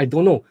on? I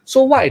don't know.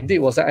 So what I did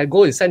was that I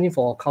go and send him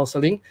for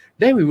counseling.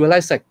 Then we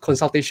realized that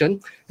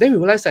consultation. Then we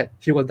realized that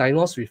he was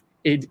diagnosed with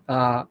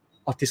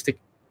autistic.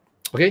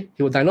 Okay,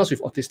 he was diagnosed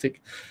with autistic.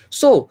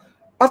 So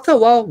after a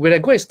while, when I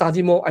go and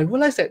study more, I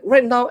realized that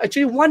right now,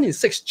 actually 1 in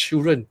 6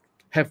 children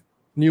have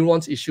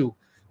neurons issue.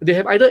 They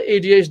have either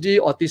ADHD,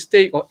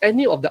 autistic, or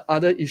any of the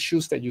other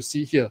issues that you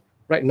see here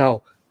right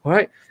now. All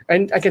right,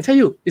 and I can tell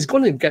you, it's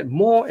going to get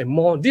more and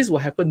more. This will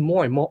happen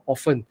more and more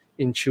often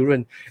in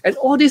children. And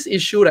all these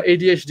issues like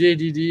ADHD,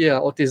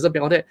 ADD, autism,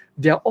 and all that,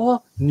 they are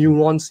all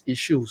neurons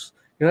issues.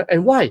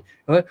 And why?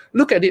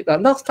 Look at it.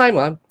 Last time,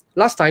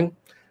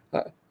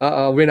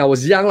 when I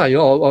was young,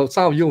 or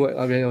some of you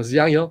when I was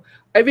young,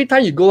 every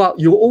time you go out,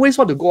 you always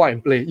want to go out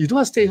and play. You don't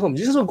want to stay home.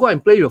 You just want to go out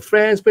and play with your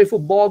friends, play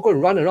football, go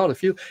and run around the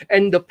field.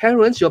 And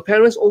your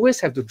parents always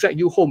have to drag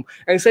you home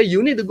and say,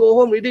 you need to go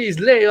home already. It's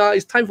late.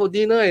 It's time for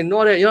dinner and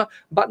all that.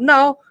 But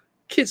now,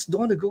 kids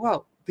don't want to go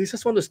out. They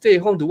just want to stay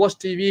at home to watch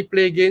TV,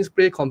 play games,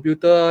 play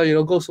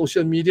computer, go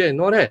social media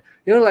and all that.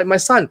 Like my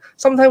son,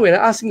 sometimes when I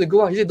ask him to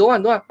go out, he said,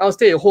 don't want, I'll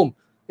stay at home.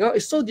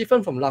 It's so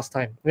different from last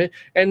time. Okay?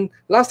 And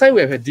last time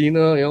we had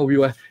dinner, we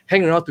were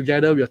hanging around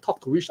together, we were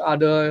talk to each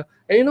other.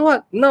 And you know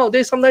what?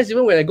 Nowadays, sometimes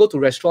even when I go to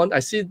restaurant, I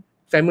see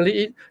family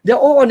eat, they're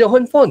all on their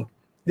handphone.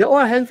 They're all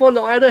on handphone,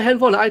 or either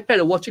handphone or iPad,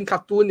 or watching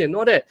cartoon and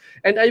all that.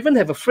 And I even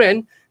have a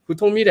friend who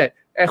told me that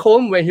at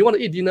home, when he want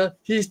to eat dinner,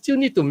 he still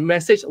need to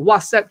message,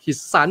 WhatsApp his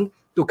son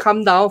to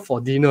come down for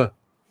dinner.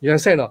 You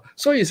understand?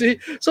 So you see,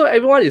 so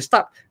everyone is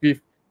stuck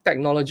with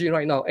technology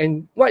right now.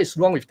 And what is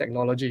wrong with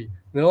technology?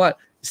 You know what?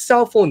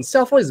 Cell phone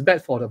is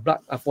bad for the blood,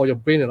 for your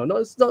brain. No,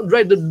 it's not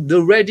right.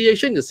 The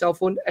radiation in the cell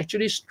phone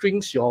actually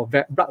strings your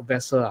blood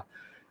vessel.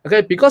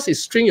 Okay, because it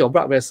strings your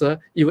blood vessel,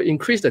 it will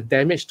increase the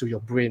damage to your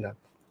brain.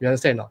 You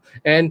understand?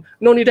 And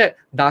not only that,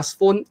 does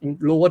phone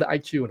lower the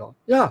IQ?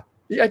 Yeah,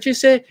 it actually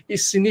say it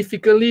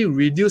significantly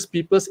reduce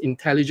people's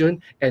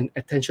intelligence and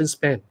attention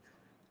span.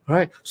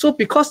 Right? So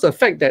because the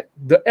fact that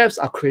the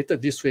apps are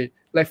created this way,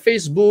 like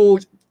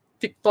Facebook,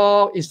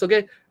 TikTok,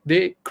 Instagram,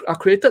 they are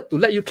created to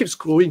let you keep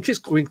scrolling, keep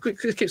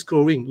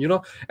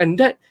scrolling, and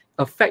that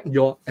affect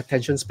your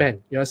attention span.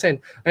 You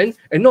understand? And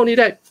not only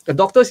that, the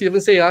doctors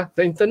even say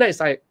the internet is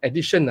like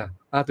addiction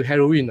to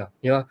heroin.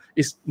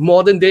 It's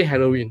modern day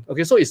heroin.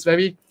 Okay, so it's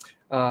very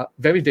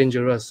very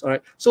dangerous. All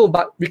right. So,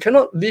 but we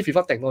cannot live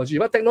without technology.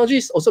 But technology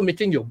is also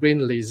making your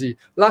brain lazy.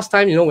 Last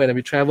time, when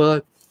we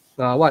travel,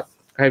 I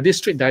have these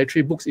strict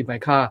dietary books in my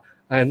car.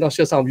 I'm not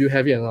sure some of you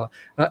have it or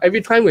not.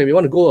 Every time when we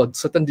want to go a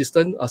certain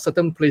distance,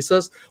 certain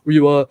places, we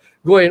will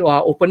go and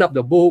open up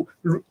the book,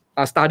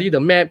 study the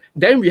map.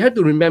 Then we have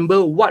to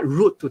remember what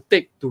route to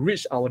take to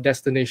reach our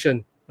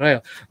destination,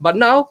 right? But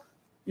now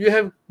you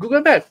have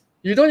Google Map.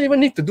 You don't even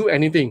need to do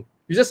anything.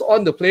 You just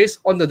on the place,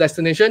 on the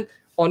destination,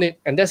 on it,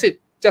 and that's it.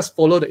 Just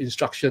follow the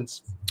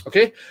instructions.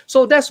 Okay,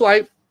 so that's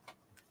why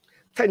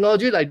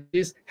technology like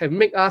this have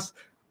make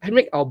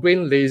our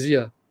brain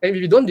lazier. And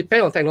if you don't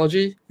depend on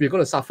technology, we're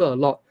going to suffer a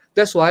lot.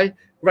 That's why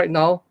right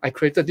now I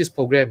created this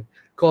program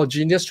called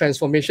Genius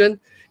Transformation,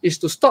 is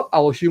to stop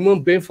our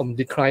human brain from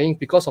declining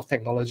because of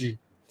technology.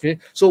 Okay,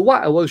 so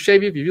what I will share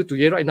with you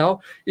today right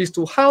now is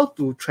to how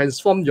to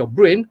transform your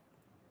brain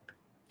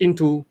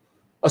into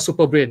a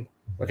super brain.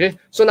 Okay,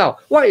 so now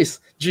what is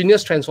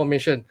Genius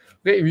Transformation?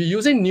 Okay, we're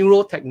using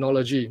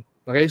neurotechnology.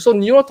 Okay, so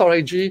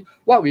neurotechnology,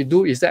 what we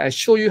do is that I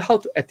show you how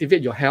to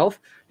activate your health,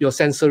 your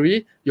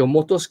sensory, your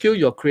motor skill,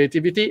 your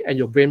creativity, and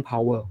your brain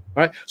power.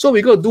 Right? So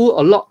we're going to do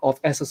a lot of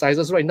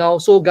exercises right now.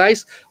 So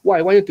guys, what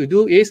I want you to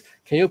do is,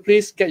 can you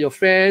please get your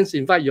friends,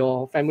 invite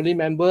your family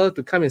member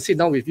to come and sit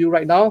down with you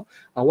right now?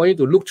 I want you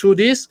to look through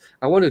this.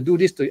 I want to do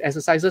these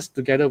exercises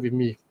together with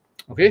me.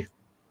 Okay?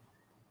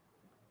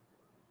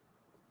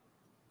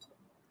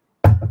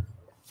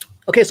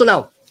 Okay, so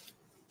now,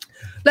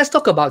 let's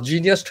talk about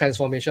genius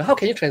transformation. How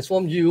can you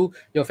transform you,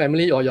 your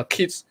family, or your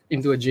kids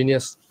into a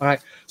genius? All right.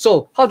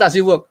 So how does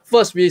it work?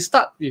 First, we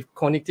start with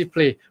cognitive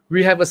play.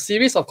 We have a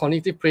series of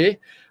cognitive play,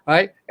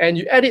 right? And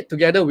you add it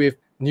together with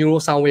neural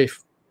sound wave.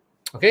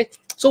 Okay.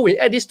 So we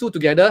add these two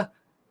together,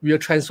 we will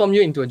transform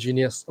you into a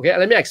genius. Okay.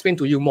 Let me explain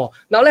to you more.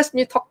 Now let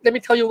me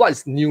tell you what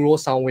is neural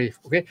sound wave.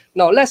 Okay.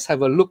 Now let's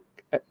have a look,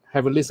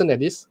 have a listen at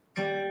this.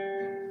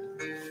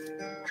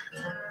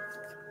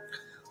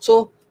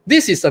 So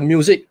this is the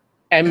music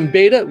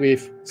embedded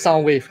with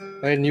sound wave,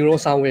 right? Neural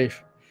sound wave.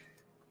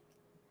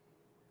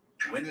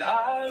 When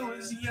I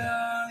was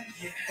young,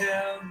 you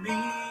held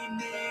me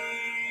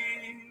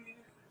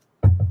near.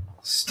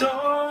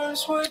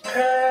 Storms would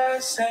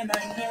pass and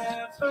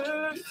I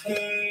never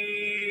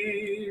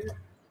feared.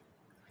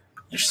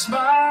 Your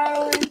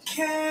smile and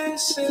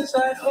kisses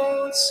I'd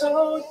hold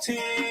so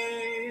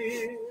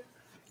dear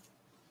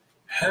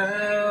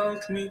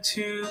helped me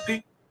to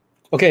be.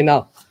 Okay,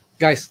 now,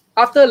 guys,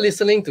 after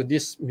listening to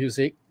this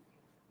music,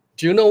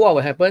 do you know what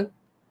will happen?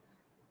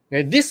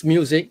 Okay, this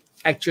music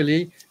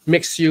actually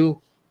makes you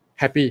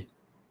happy.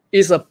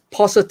 It's a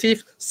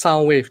positive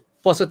sound wave,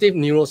 positive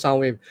neural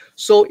sound wave.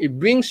 So it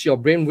brings your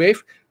brain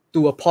wave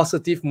to a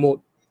positive mode,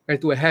 right,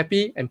 to a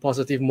happy and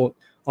positive mode.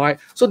 All right.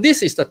 So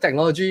this is the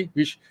technology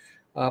which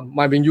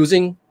I've been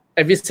using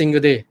every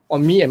single day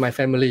on me and my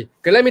family.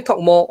 Okay, let me talk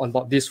more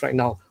about this right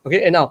now.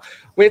 Okay, and now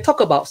when you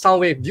talk about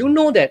sound wave, do you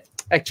know that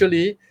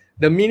actually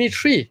the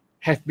military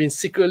have been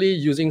secretly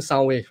using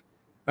sound wave?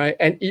 Right?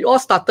 And it all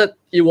started,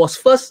 it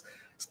first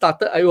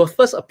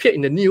appeared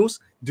in the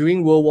news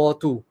during World War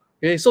II.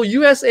 Okay, so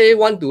USA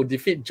want to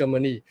defeat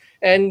Germany.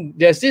 And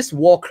there's this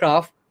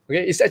warcraft,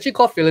 okay, it's actually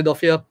called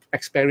Philadelphia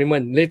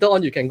Experiment. Later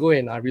on, you can go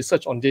and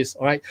research on this,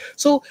 all right?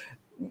 So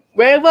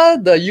wherever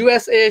the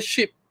USA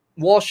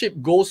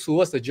warship goes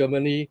towards the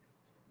Germany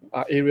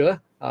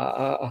area,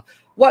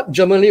 what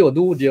Germany will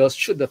do, they'll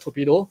shoot the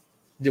torpedo,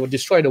 they will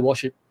destroy the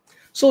warship.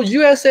 So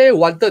USA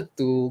wanted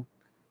to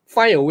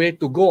find a way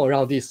to go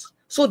around this.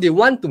 So they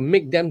want to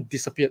make them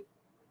disappear.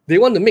 They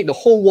want to make the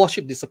whole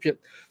warship disappear.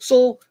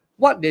 So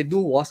what they do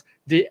was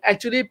they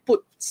actually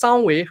put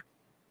sound wave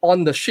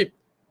on the ship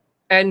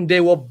and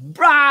they will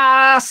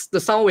blast the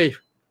sound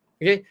wave.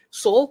 Okay,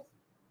 so,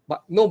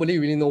 but nobody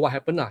really know what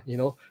happened, you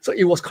know. So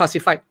it was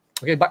classified.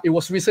 Okay, but it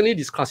was recently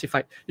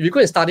declassified. If you go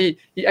and study,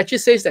 it actually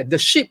says that the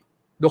ship,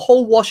 the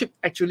whole warship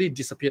actually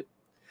disappeared.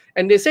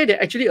 And they say they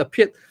actually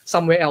appeared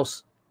somewhere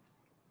else,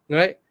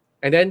 right?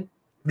 And then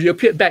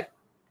reappeared back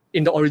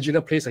in the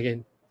original place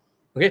again.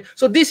 Okay,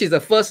 so this is the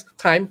first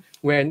time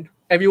when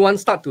everyone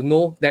start to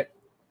know that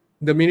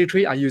the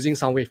military are using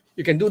sound wave.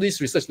 You can do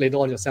this research later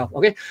on yourself.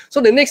 Okay,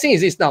 so the next thing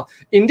is this. Now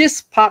in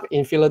this park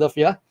in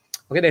Philadelphia,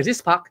 okay, there's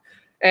this park,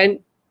 and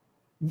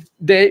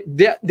they're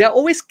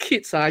always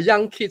kids,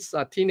 young kids,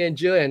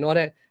 teenager and all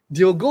that.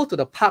 They'll go to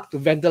the park to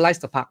vandalize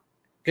the park.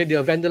 Okay,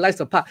 they'll vandalize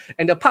the park,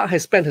 and the park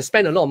has spent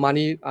a lot of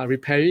money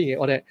repairing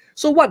and all that.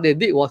 So what they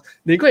did was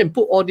they go and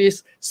put all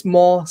these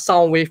small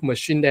sound wave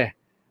machine there.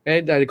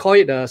 Okay, they call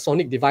it a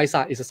sonic device.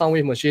 It's a sound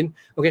wave machine.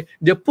 Okay,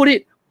 they put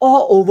it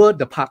all over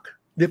the park.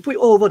 They put it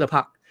all over the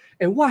park.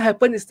 And what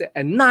happened is that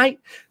at night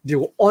they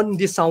will on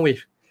this sound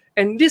wave,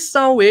 and this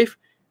sound wave,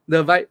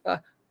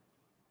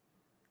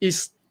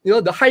 is, you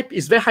know, the hype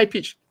is very high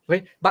pitched.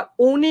 Okay, but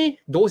only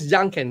those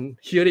young can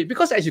hear it,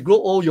 because as you grow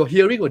old, your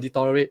hearing will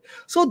deteriorate.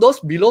 So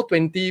those below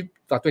 20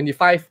 or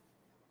 25,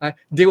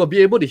 they will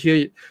be able to hear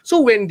it.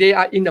 So when they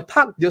are in the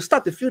park, they'll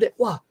start to feel that,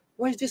 wow,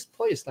 why is this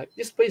place like,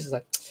 this place is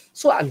like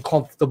so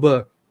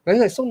uncomfortable.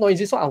 It's like so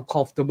noisy, so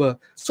uncomfortable.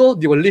 So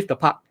they will leave the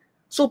park.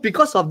 So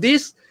because of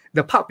this,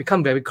 the park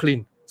become very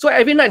clean. So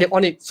every night they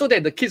on it so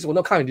that the kids will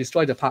not come and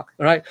destroy the park.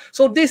 All right.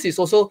 So this is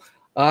also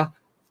a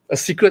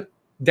secret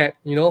that,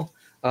 you know,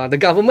 the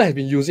government has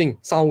been using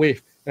sound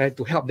wave, right,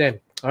 to help them.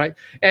 All right,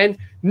 and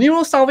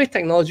neuro sound wave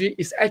technology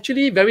is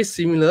actually very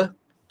similar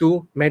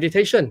to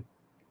meditation,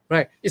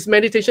 right? Is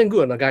meditation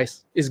good or not,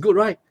 guys? It's good,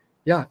 right?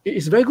 Yeah, it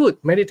is very good.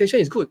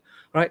 Meditation is good,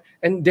 right?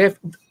 And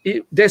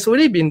there's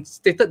already been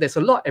stated there's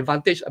a lot of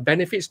advantage,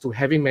 benefits to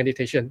having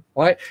meditation,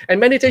 right? And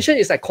meditation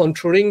is like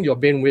controlling your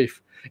brain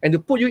wave and to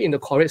put you in the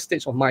correct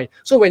state of mind.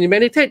 So when you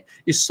meditate,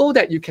 it's so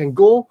that you can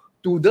go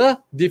to the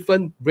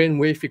different brain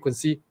wave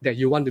frequency that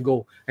you want to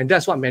go. And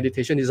that's what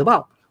meditation is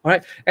about, all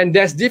right? And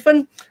there's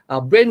different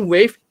brain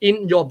wave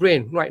in your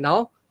brain right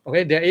now,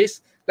 okay? There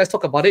is, let's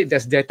talk about it.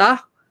 There's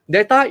data.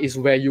 Data is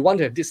where you want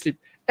to have deep sleep.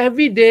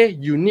 Every day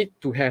you need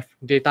to have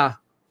data.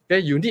 Okay,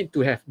 you need to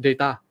have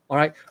data. All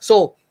right.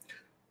 So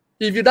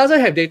if you doesn't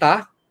have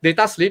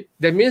data sleep,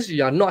 that means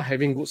you are not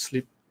having good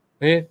sleep.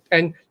 Okay?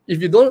 And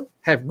if you don't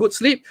have good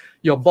sleep,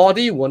 your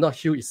body will not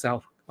heal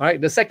itself. All right.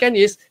 The second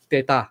is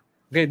data.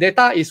 Okay,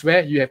 data is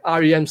where you have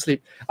REM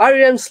sleep.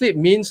 REM sleep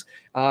means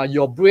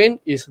your brain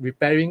is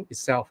repairing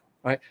itself.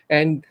 Right.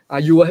 And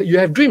you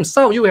have dreams.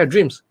 Some of you have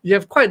dreams. You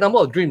have quite a number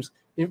of dreams.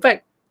 In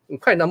fact,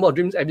 quite a number of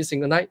dreams every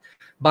single night.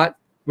 But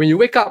when you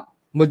wake up,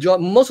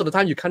 most of the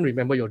time you can't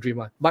remember your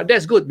dream. But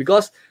that's good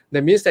because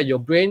that means that your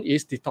brain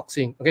is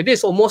detoxing. Okay,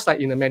 this is almost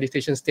like in a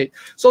meditation state.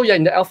 So you're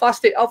in the alpha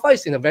state. Alpha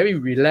is in a very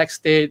relaxed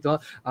state,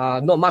 not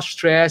much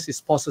stress, it's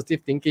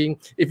positive thinking.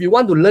 If you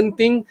want to learn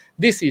things,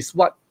 this is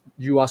what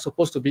you are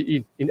supposed to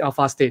be in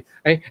alpha state.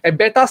 Okay? And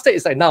beta state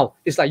is like now.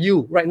 It's like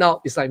you right now.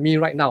 It's like me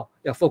right now.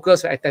 You're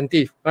focused, you're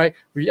attentive, right?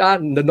 We are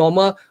in the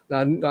normal,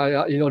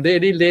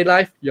 daily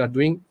life. You're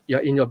in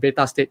your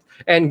beta state.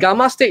 And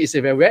gamma state is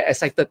very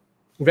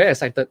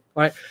excited,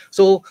 right?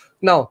 So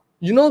now,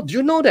 do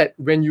you know that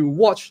when you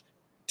watch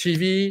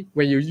TV,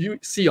 when you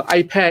see your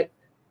iPad,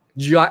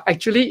 you are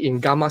actually in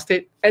gamma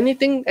state.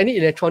 Any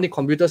electronic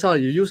computers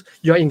you use,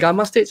 you are in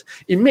gamma states.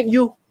 It makes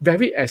you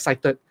very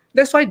excited.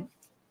 That's why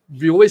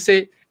we always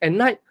say at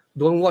night,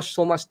 don't watch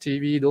so much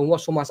TV, don't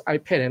watch so much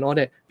iPad and all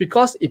that,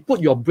 because it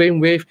put your brain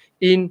wave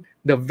in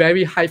the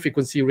very high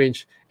frequency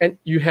range and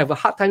you have a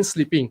hard time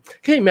sleeping.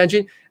 Can you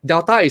imagine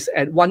delta is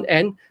at one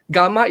end,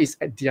 gamma is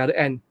at the other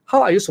end?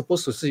 How are you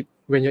supposed to sleep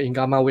when you're in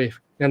gamma wave?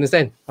 You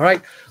understand? All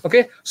right.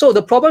 Okay. So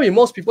the problem with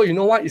most people, you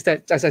know what, is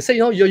that, as I said,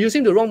 you're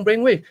using the wrong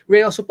brain wave. When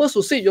you're supposed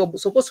to sleep, you're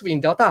supposed to be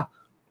in delta.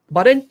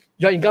 But then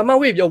you're in gamma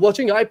wave, you're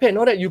watching your iPad and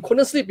all that, you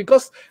couldn't sleep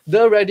because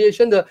the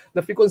radiation, the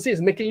frequency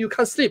is making you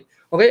can't sleep.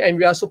 Okay, and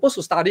we are supposed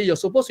to study, you're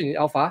supposed to be in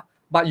alpha,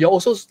 but you're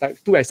also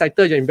like too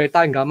excited, you're in beta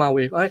and gamma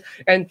wave. Right?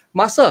 And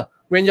muscle,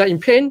 when you're in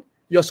pain,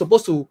 you're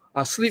supposed to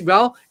sleep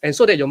well, and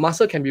so that your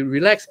muscle can be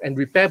relaxed and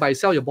repair by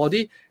itself your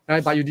body.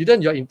 Right? But you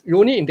didn't, you're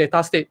only in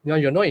theta state,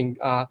 you're not in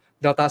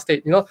delta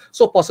state,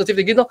 So positive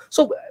thinking.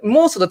 So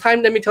most of the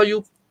time, let me tell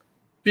you,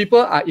 people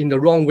are in the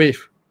wrong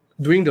wave,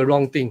 doing the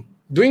wrong thing.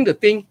 Doing the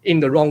thing in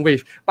the wrong way.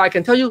 But I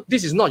can tell you,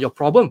 this is not your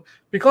problem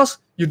because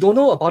you don't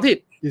know about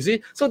it, you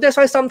see. So that's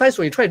why sometimes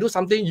when you try to do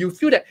something, you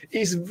feel that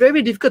it's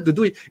very difficult to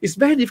do it. It's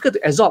very difficult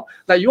to absorb.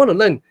 Like you want to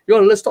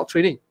learn stock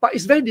trading, but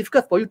it's very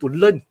difficult for you to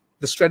learn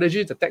the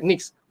strategy, the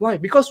techniques. Why?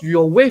 Because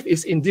your wave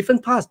is in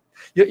different parts.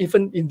 You're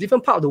even in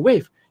different part of the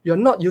wave. You're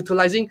not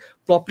utilizing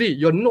properly.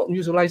 You're not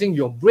utilizing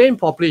your brain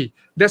properly.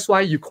 That's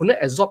why you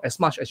cannot absorb as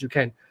much as you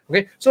can.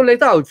 Okay. So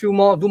later I'll do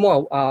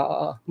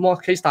more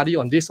case study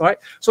on this. All right.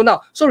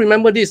 So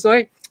remember this.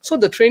 Right. So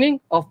the training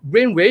of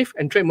brain wave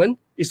entrainment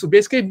is to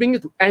basically bring you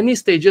to any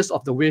stages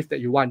of the wave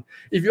that you want.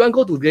 If you want to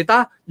go to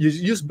theta, you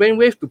use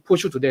brainwave to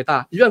push you to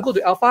theta. If you want to go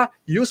to alpha,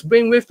 you use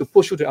brainwave to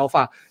push you to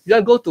alpha. If you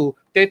want to go to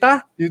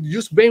theta, you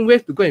use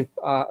brainwave to go and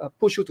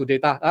push you to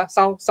theta.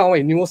 Sound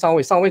wave, neuro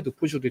sound wave to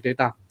push you to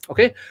theta.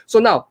 Okay, so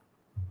now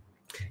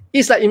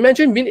it's like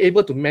imagine being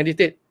able to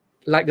meditate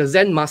like a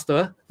Zen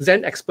master,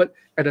 Zen expert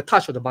at the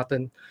touch of the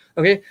button.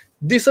 Okay,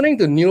 listening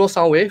to neuro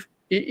sound wave,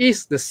 it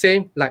is the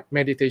same like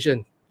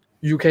meditation.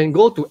 You can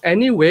go to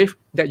any wave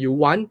that you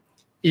want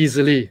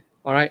easily.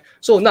 All right.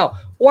 So now,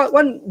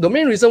 the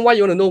main reason why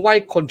you want to know why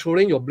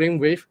controlling your brain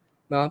wave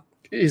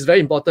is very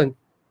important,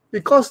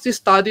 because this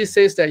study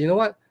says that, you know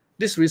what,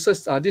 this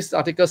research, this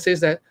article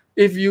says that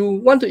if you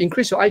want to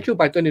increase your IQ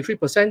by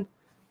 23%,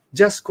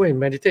 just go and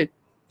meditate.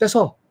 That's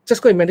all.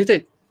 Just go and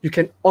meditate. You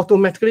can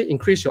automatically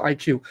increase your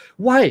IQ.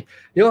 Why?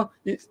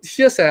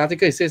 Here's an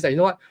article. It says that, you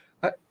know what,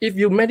 if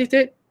you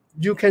meditate,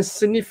 you can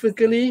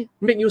significantly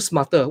make you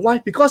smarter. Why?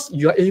 Because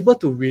you are able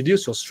to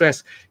reduce your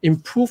stress,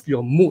 improve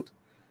your mood,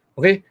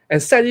 okay,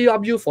 and set you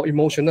up for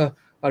emotional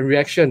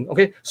reaction.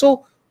 Okay,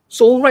 so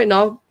right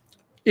now,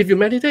 if you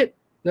meditate,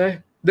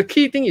 the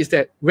key thing is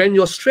that when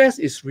your stress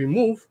is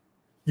removed,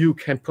 you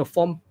can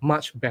perform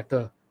much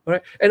better. All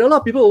right, and a lot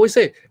of people always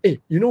say, hey,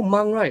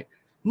 monk, right?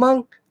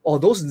 Monk or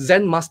those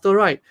Zen master,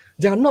 right?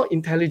 They are not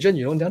intelligent.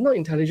 They are not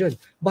intelligent.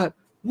 But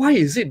why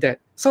is it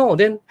that some of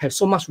them have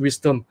so much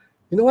wisdom?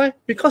 You know why?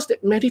 Because they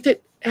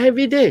meditate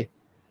every day.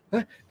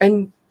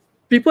 And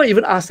people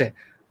even ask that,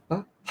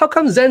 how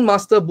come Zen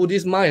master,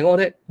 Buddhist monk and all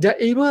that,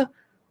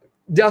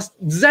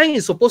 Zen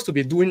is supposed to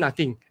be doing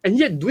nothing. And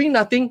yet doing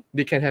nothing,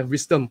 they can have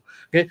wisdom.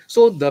 Okay,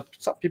 so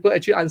some people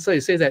actually answer,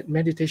 it says that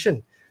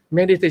meditation.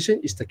 meditation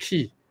is the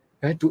key,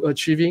 right, to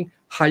achieving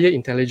higher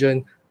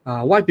intelligence.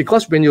 Why?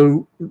 Because when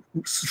your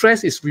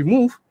stress is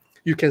removed,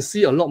 you can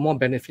see a lot more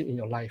benefit in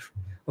your life.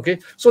 Okay,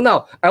 so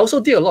now I also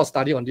did a lot of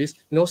study on this,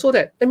 so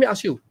that let me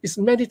ask you, is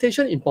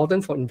meditation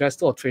important for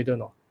investor or trader or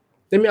not?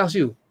 Let me ask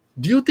you,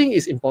 do you think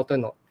it's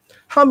important or not?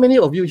 How many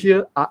of you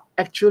here are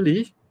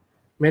actually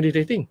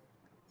meditating?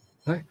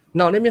 Right?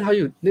 Now let me tell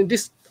you,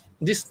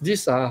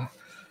 this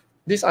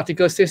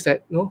article says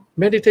that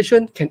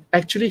meditation can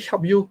actually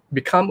help you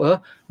become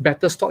a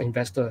better stock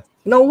investor.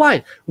 Now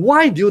why?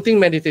 Why do you think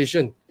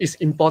meditation is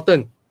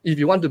important if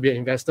you want to be an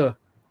investor?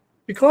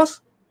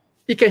 Because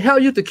it can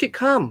help you to keep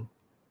calm.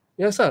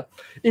 Yes, sir.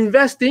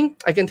 Investing,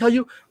 I can tell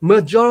you,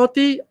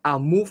 majority are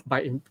moved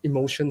by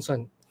emotions.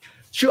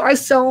 Should I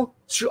sell?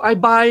 Should I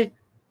buy?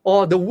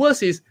 Or the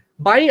worst is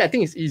buying, I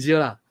think it's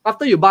easier.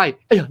 After you buy,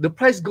 the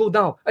price go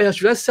down.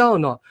 Should I sell or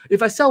not?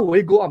 If I sell, will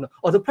it go up?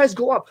 Or the price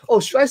go up?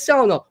 Or should I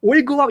sell or not? Will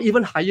it go up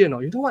even higher? You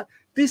know what?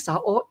 These are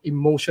all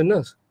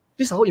emotional.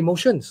 These are all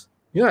emotions.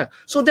 Yeah.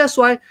 So that's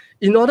why,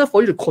 in order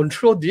for you to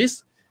control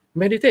this,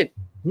 meditate.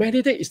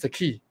 Meditate is the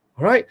key.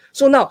 All right.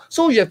 So now,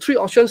 you have 3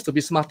 options to be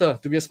smarter,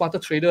 to be a smarter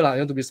trader,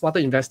 to be a smarter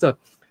investor.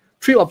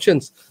 3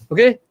 options.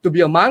 Okay. To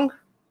be a monk,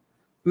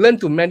 learn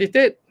to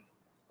meditate,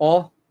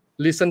 or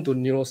listen to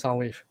neural sound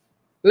wave.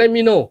 Let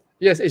me know.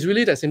 Yes, it's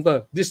really that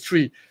simple. These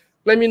 3.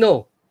 Let me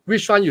know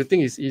which one you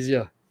think is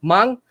easier.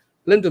 Monk,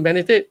 learn to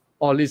meditate,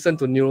 or listen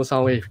to neural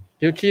sound wave.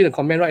 Can you key in the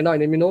comment right now and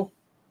let me know?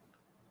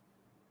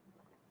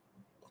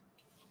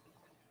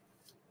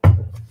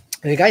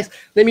 Hey guys,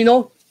 let me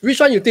know which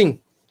one you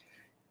think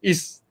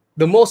is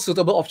the most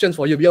suitable option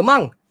for you. Be a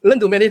monk, learn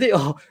to meditate,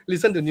 or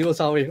listen to neural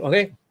sound wave.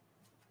 Okay.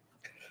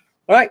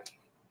 All right.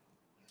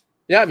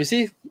 Yeah, you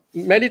see,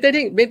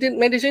 meditation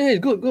is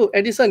good.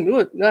 Edison,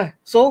 good.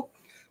 So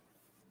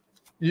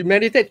you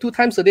meditate 2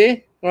 times a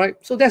day, right?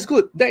 So that's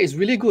good. That is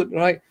really good,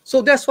 right?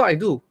 So that's what I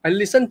do. I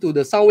listen to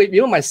the sound wave.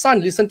 My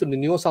son listens to the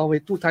neural sound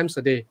wave 2 times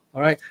a day,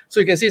 all right? So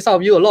you can see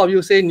a lot of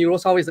you say neural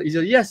sound wave is the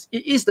easiest. Yes,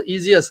 it is the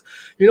easiest.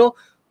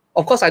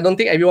 Of course, I don't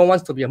think everyone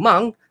wants to be a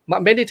monk,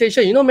 but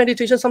meditation,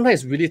 meditation sometimes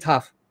is really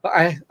tough. But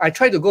I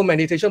try to go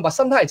meditation, but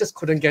sometimes I just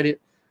couldn't get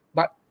it.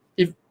 But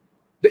if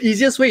the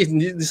easiest way is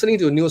listening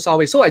to a neural sound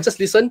wave, so I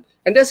just listen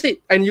and that's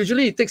it. And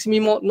usually it takes me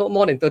not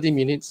more than 30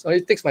 minutes. Or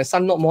it takes my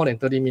son not more than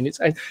 30 minutes.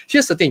 And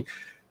here's the thing,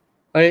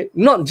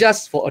 not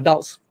just for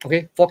adults,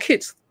 okay, for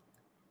kids.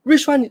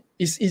 Which one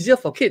is easier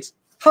for kids?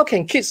 How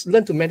can kids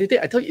learn to meditate?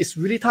 I tell you, it's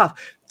really tough.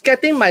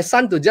 Getting my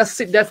son to just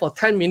sit there for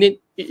 10 minutes,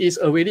 it is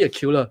already a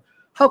killer.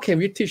 How can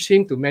we teach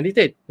him to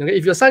meditate? Okay,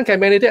 if your son can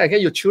meditate, okay,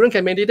 your children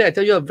can meditate, I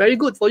tell you, very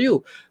good for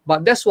you.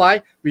 But that's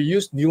why we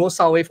use neural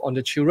sound wave on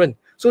the children,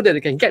 so that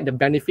they can get the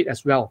benefit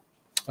as well.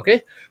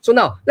 Okay, so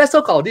now let's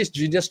talk about this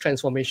genius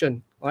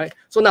transformation. All right,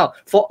 so now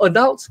for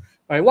adults,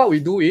 all right, what we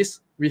do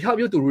is we help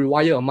you to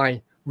rewire your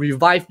mind,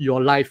 revive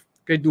your life,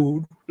 okay,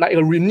 to like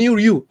renew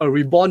you, a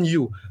reborn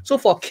you. So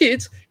for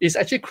kids, it's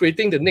actually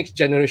creating the next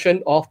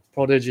generation of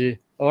prodigy.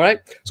 All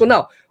right, so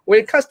now when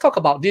we talk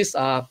about this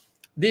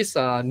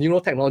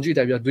neural technology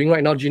that we are doing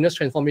right now, genius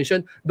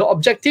transformation, the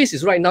objective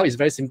is right now is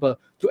very simple: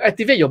 to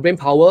activate your brain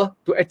power,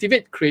 to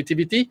activate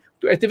creativity,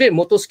 to activate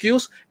motor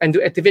skills, and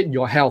to activate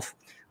your health,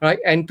 right?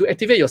 And to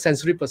activate your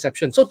sensory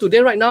perception. So today,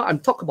 right now, I'm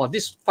talking about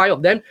these 5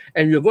 of them,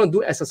 and we're going to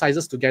do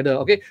exercises together,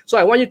 okay? So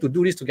I want you to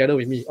do this together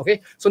with me,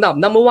 okay? So now,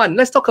 number 1,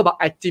 let's talk about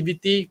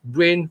activity,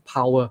 brain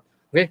power,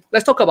 okay?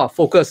 Let's talk about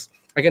focus.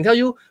 I can tell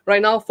you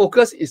right now,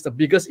 focus is the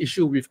biggest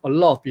issue with a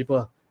lot of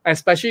people,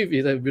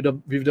 especially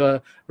with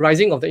the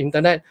rising of the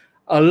internet.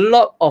 A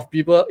lot of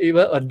people,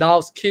 even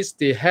adults, kids,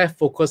 they have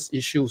focus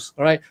issues.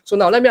 All right. So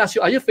now let me ask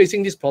you, are you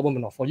facing this problem or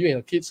not? For you and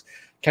your kids,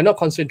 cannot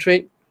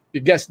concentrate, you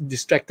get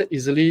distracted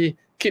easily,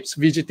 keeps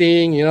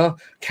fidgeting,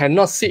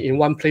 cannot sit in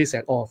one place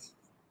at all.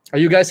 Are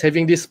you guys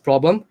having this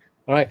problem?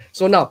 All right.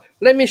 So now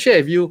let me share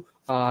with you.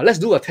 Let's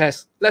do a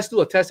test. Let's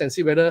do a test and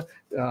see whether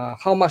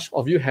how much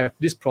of you have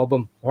this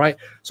problem. All right.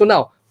 So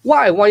now what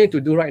I want you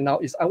to do right now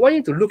is I want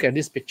you to look at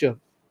this picture.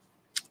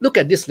 Look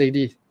at this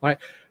lady, all right?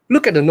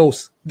 Look at the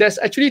nose. There's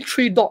actually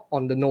 3 dots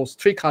on the nose,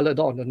 3 colored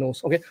dots on the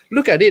nose, okay?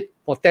 Look at it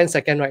for 10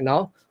 seconds right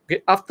now,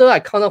 okay? After I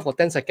count out for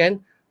 10 seconds,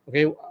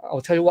 okay,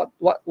 I'll tell you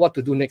what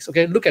to do next,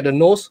 okay? Look at the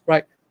nose,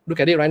 right? Look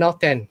at it right now,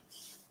 10,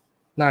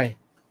 9,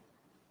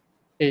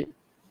 8,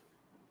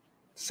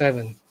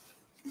 7,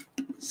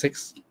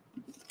 6,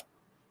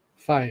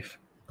 5,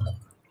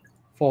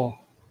 4,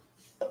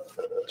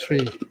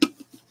 3,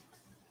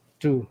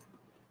 2,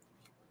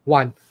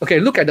 1. Okay,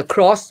 look at the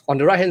cross on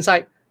the right-hand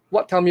side.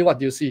 Tell me what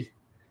do you see?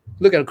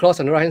 Look at the cross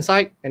on the right-hand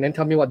side and then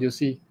tell me what do you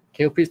see.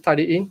 Can you please type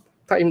it in?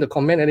 Type in the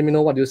comment and let me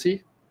know what you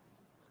see.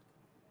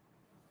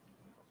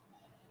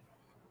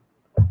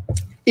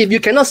 If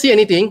you cannot see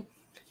anything,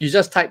 you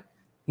just type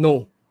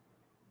no.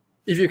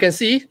 If you can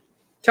see,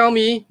 tell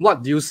me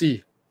what do you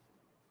see.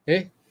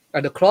 Okay,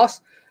 at the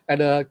cross, on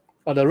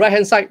the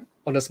right-hand side,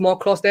 on the small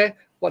cross there,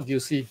 what do you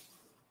see?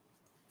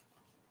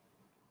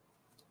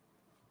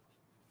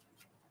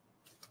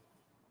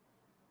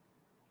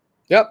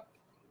 Yep.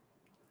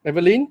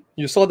 Evelyn,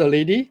 you saw the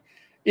lady.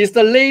 Is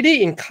the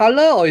lady in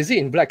color or is it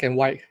in black and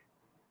white?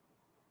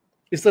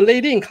 Is the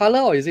lady in color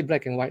or is it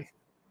black and white,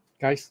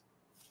 guys?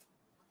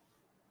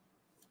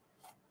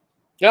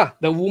 Yeah,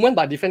 the woman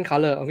but different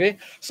color, okay?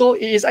 So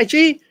it is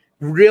actually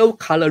real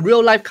color,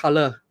 real life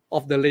color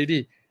of the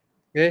lady,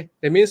 okay?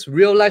 That means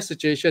real life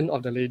situation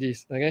of the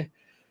ladies, okay?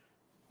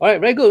 All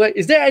right, very good, right?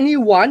 Is there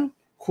anyone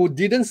who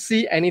didn't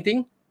see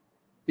anything?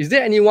 Is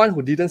there anyone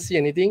who didn't see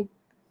anything?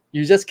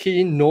 You just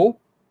key in no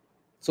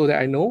so that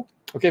I know.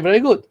 Okay, very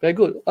good, very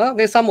good.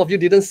 Okay, some of you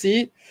didn't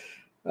see it.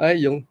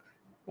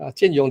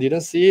 Jian Yong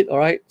didn't see it, all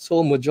right?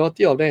 So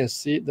majority of them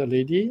see it, the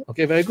lady.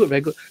 Okay, very good,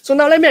 very good. So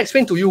now let me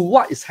explain to you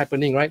what is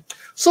happening, right?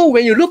 So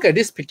when you look at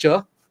this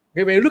picture,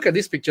 okay, when you look at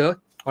this picture,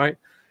 all right,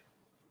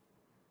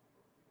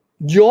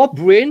 your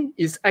brain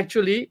is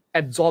actually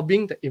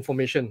absorbing the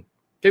information.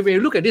 Okay, when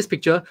you look at this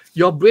picture,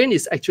 your brain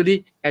is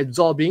actually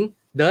absorbing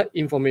the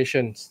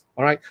information,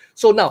 all right?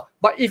 So now,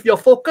 but if your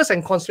focus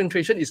and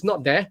concentration is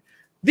not there,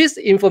 this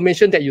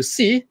information that you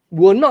see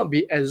will not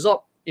be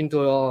absorbed into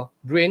your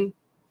brain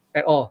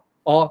at all,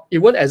 or it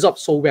won't absorb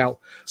so well.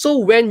 So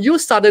when you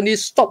suddenly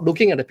stop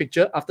looking at the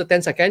picture after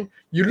 10 seconds,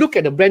 you look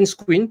at the brain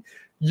screen,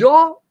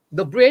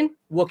 the brain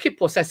will keep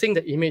processing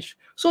the image.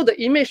 So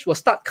the image will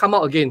start come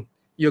out again.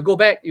 You go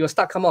back, you'll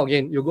start come out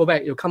again. You go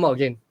back, you'll come out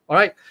again. All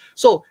right.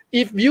 So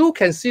if you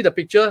can see the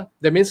picture,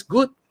 that means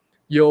good.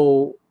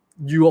 You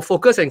will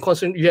focus and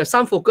concentrate. You have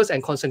some focus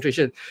and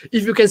concentration.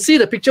 If you can see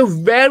the picture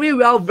very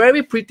well,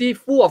 very pretty,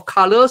 full of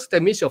colors,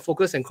 that means your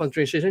focus and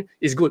concentration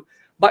is good.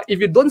 But if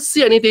you don't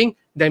see anything,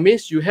 that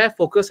means you have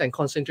focus and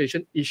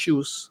concentration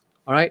issues.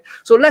 All right.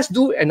 So let's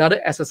do another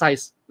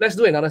exercise. Let's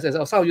do another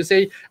exercise. Some of you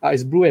say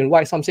it's blue and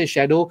white. Some say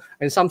shadow,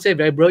 and some say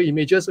very blurry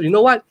images. So you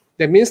know what?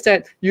 That means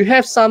that you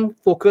have some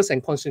focus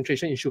and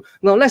concentration issue.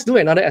 Now let's do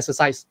another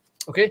exercise.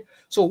 Okay.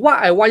 So what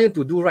I want you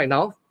to do right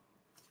now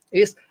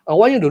is I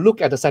want you to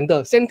look at the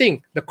center. Same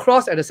thing, the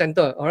cross at the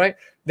center. All right.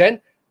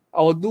 Then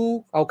I'll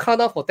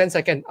count out for 10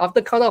 seconds.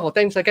 After count out for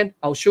 10 seconds,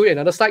 I'll show you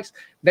another slides.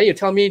 Then you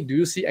tell me, do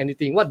you see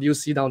anything? What do you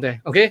see down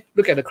there? Okay,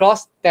 look at the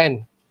cross.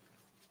 10,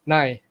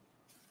 9,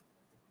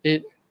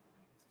 8,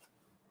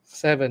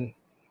 7,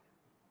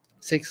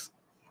 6,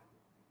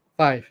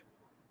 5,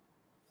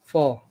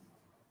 4,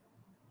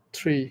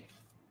 3,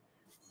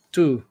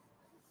 2,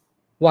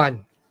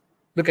 1.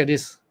 Look at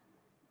this.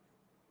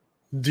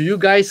 Do you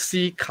guys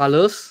see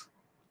colors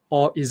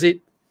or is it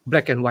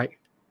black and white?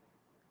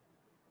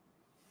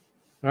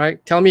 All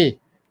right, tell me,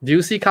 do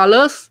you see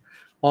colors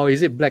or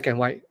is it black and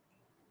white?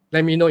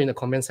 Let me know in the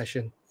comment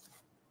section.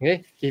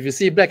 Okay, if you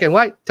see black and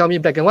white, tell me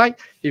black and white.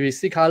 If you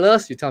see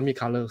colors, you tell me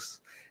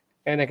colors.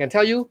 And I can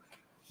tell you,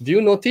 do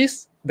you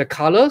notice the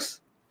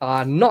colors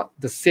are not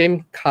the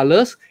same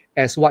colors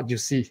as what you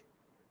see?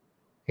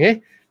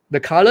 Okay, the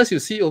colors you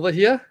see over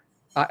here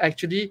are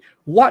actually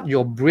what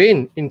your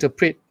brain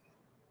interprets.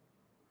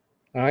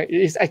 All right,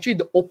 it is actually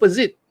the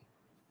opposite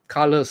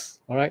colors.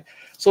 All right,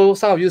 so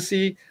some of you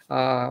see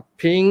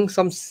pink,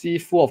 some see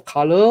full of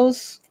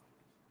colors,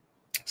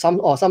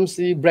 some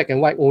see black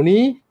and white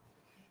only.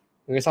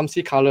 Okay, some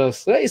see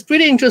colors. It's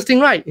pretty interesting,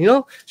 right? You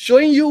know,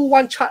 showing you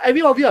one chart.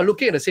 Every of you are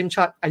looking at the same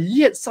chart, and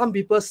yet some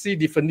people see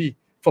differently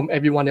from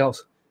everyone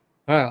else.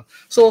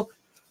 So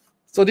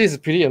this is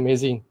pretty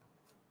amazing.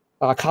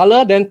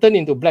 Color then turn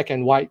into black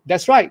and white.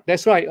 That's right.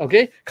 That's right.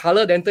 Okay,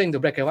 color then turn into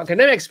black and white. Can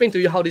I explain to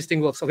you how this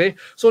thing works? Okay,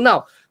 so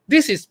now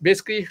this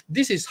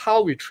is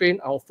how we train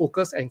our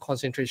focus and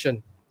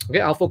concentration.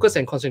 Okay, our focus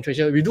and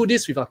concentration. We do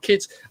this with our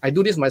kids. I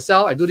do this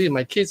myself. I do this with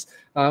my kids,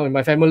 with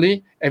my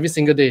family every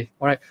single day.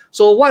 All right.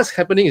 So what's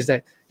happening is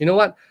that, you know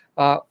what?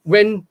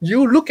 When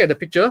you look at the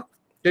picture,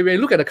 when you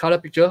look at the color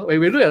picture, all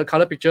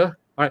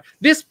right,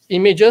 these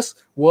images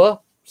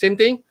will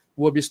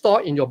be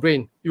stored in your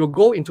brain. It will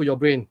go into your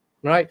brain.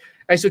 Right?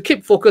 As you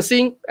keep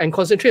focusing and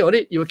concentrate on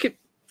it, you will keep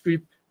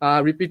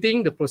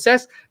repeating the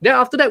process. Then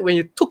after that, when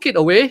you took it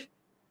away,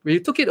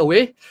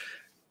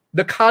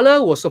 the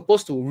color was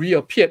supposed to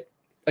reappear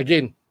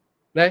again.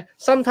 Right?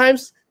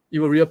 Sometimes it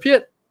will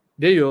reappear,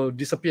 then you'll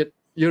disappear.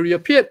 You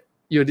reappear,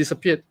 you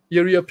disappear.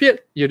 You reappear,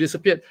 you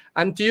disappear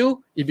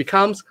until it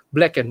becomes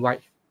black and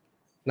white.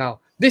 Now,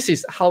 this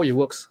is how it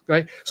works,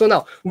 right? So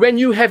now, when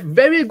you have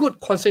very good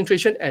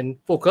concentration and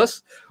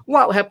focus,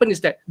 what will happen is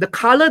that the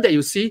color that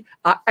you see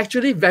are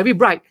actually very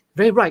bright,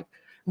 very bright.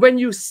 When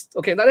you,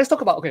 okay, now let's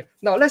talk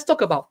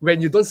about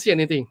when you don't see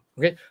anything,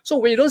 okay? So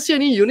when you don't see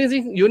any, you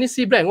only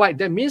see black and white.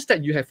 That means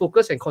that you have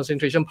focus and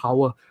concentration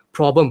power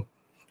problem,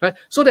 right?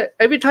 So that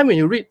every time when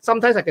you read,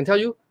 sometimes I can tell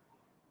you,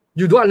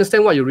 you don't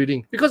understand what you're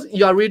reading because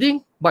you are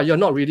reading, but you're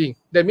not reading.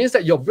 That means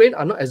that your brain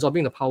are not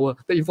absorbing the power,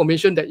 the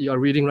information that you are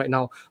reading right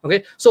now.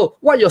 Okay, so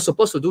what you're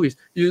supposed to do is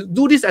you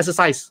do this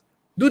exercise.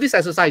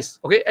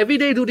 Okay, every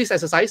day do this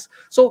exercise.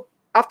 So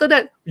after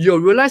that, you'll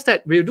realize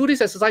that when you do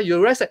this exercise, you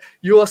realize that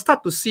you will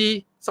start to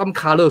see some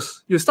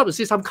colors. You start to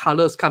see some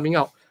colors coming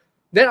out.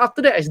 Then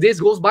after that, as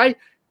days goes by,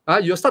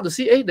 you'll start to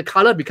see, the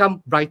color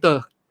become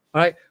brighter.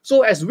 All right.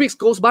 So as weeks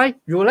goes by,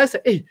 you realize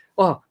that,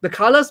 the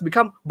colors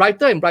become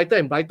brighter and brighter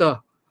and brighter.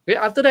 Okay,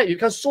 after that, it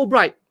becomes so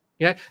bright,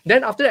 Yeah.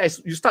 Then after that, as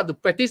you start to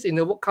practice in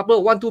a couple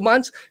of 1-2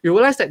 months, you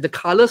realize that the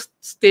colors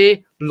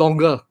stay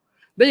longer.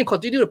 Then you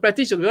continue to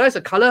practice, you realize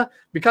the color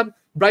become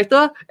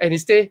brighter and it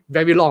stay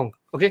very long.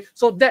 Okay,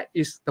 so that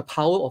is the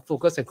power of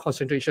focus and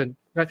concentration.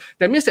 Right?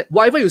 That means that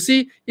whatever you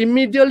see,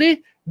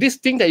 immediately this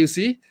thing that you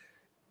see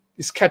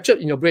is captured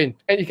in your brain,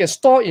 and you can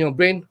store in your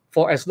brain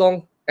for as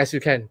long as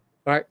you can.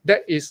 Right?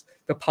 That is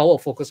the power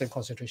of focus and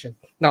concentration.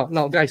 Now,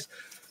 guys,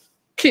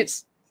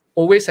 kids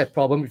always have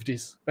problem with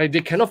this. Right?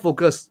 They cannot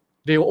focus.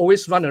 They will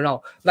always run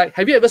around. Like,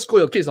 have you ever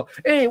scolded your kids?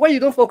 Hey, why you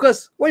don't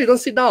focus? Why you don't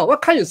sit down? Why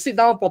can't you sit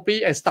down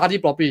properly and study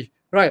properly?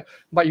 Right?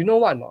 But you know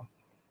what? No?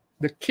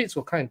 The kids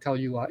will kind of tell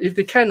you, if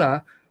they can,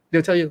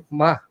 they'll tell you,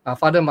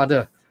 father,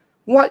 mother,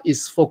 what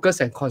is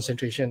focus and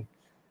concentration?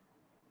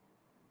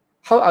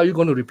 How are you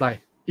going to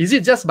reply? Is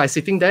it just by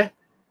sitting there?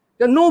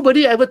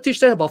 Nobody ever teach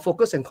them about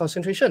focus and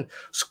concentration.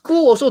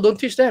 School also don't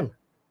teach them.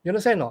 You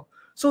understand? No?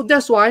 So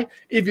that's why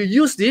if you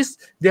use this,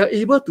 they're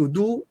able to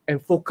do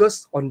and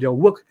focus on their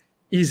work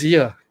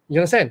easier. You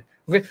understand?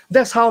 Okay,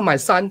 that's how my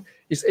son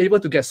is able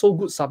to get so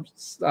good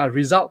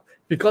result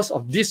because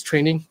of this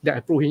training that I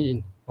put him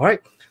in. All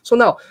right. So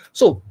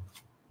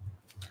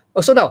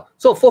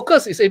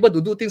focus is able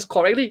to do things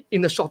correctly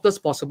in the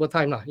shortest possible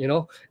time, you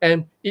know,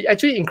 and it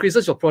actually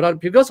increases your product.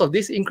 Because of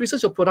this,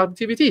 increases your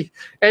productivity.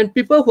 And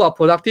people who are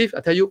productive,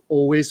 I tell you,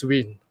 always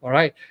win. All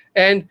right.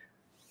 And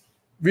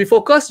with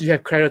focus, you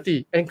have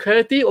clarity, and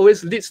clarity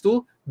always leads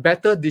to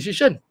better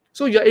decision.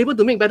 So you're able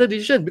to make better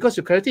decisions because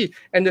you're clarity.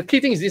 And the key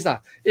thing is this,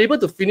 able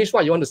to finish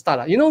what you want to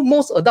start. You know,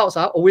 most adults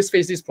always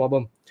face this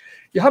problem.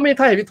 How many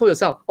times have you told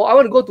yourself, I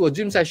want to go to a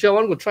gym session, I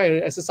want to try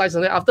and exercise,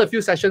 and then after a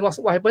few sessions,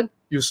 what happened?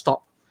 You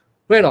stop.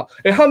 Right? Not?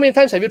 And how many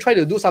times have you tried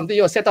to do something,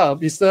 you set up a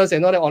business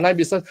and all that online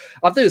business,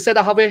 after you set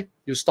up halfway,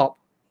 you stop.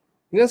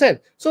 You understand?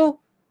 So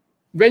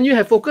when you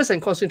have focus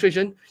and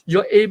concentration,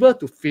 you're able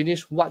to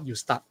finish what you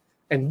start.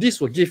 And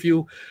this will give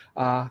you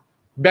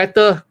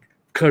better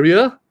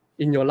career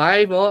in your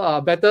life, or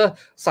better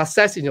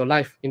success in your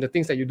life, in the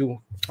things that you do.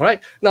 All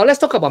right. Now let's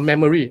talk about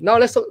memory. Now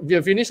we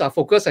have finished our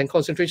focus and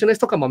concentration. Let's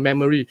talk about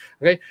memory.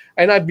 Okay.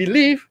 And I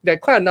believe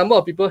that quite a number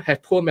of people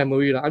have poor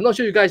memory. I'm not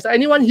sure you guys,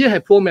 anyone here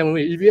have poor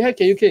memory? If you have,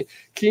 can you key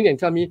in and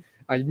tell me,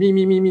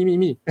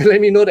 me. Let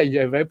me know that you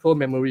have very poor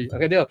memory.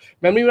 Okay.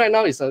 Memory right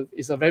now is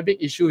a very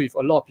big issue with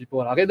a lot of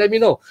people. Okay. Let me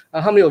know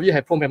how many of you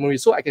have poor memory,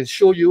 so I can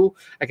show you,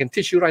 I can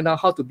teach you right now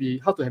how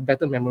to have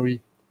better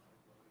memory.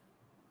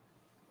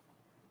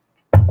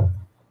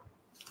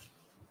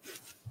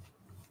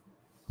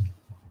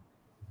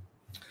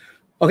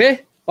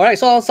 Okay, all right,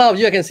 so some of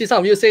you, I can see some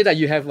of you say that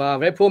you have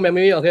very poor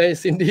memory. Okay,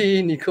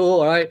 Cindy,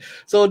 Nicole, all right.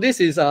 So this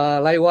is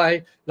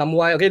likewise, number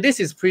one. Okay, this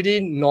is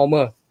pretty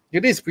normal. Okay,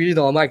 this is pretty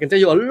normal. I can tell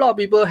you a lot of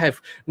people have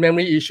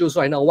memory issues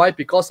right now. Why?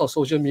 Because of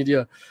social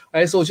media.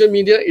 Right? Social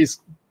media is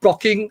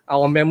blocking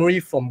our memory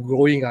from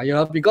growing, you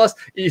know, because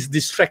it is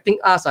distracting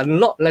us and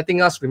not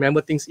letting us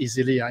remember things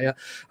easily. Yeah.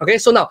 Okay,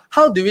 so now,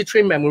 how do we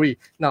train memory?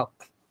 Now.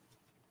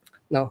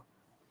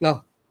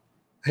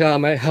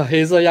 Yeah,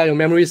 Hazel, yeah, your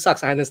memory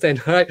sucks, I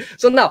understand, right?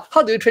 So now,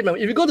 how do you train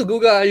memory? If you go to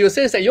Google, you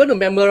say that you want to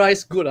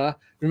memorize good,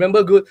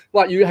 remember good,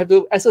 what you have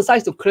to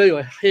exercise to clear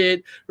your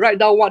head, write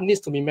down what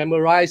needs to be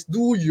memorized,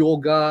 do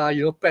yoga,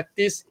 you know,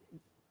 practice,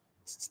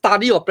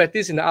 study or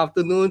practice in the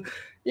afternoon.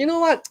 You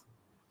know what?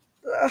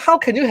 How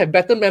can you have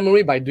better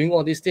memory by doing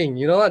all these things?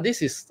 You know what?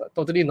 This is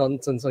totally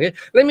nonsense, okay?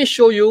 Let me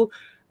show you,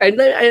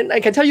 and I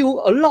can tell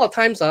you a lot of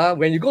times,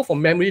 when you go for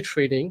memory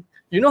training,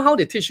 you know how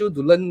they teach you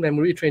to learn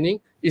memory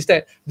training is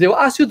that they will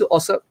ask you to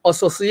also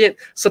associate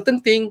certain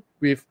thing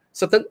with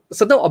certain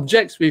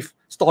objects with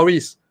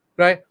stories,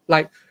 right?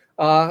 Like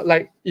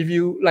if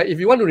you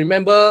want to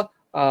remember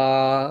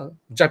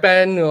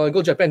Japan, or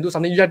go Japan, do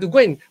something, you have to go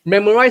and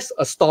memorize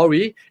a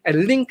story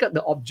and link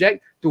the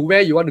object to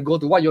where you want to go,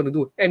 to what you want to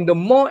do. And the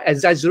more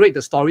exaggerate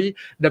the story,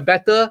 the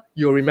better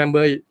you'll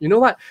remember it. You know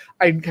what?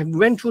 I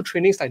went through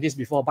trainings like this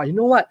before, but you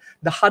know what?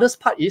 The hardest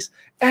part is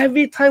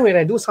every time when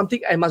I do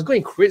something, I must go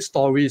and create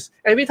stories.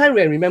 Every time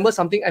when I remember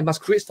something, I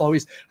must create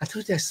stories. I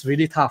thought that's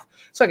really tough.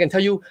 So I can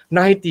tell you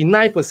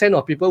 99%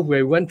 of people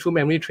who went through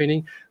memory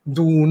training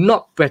do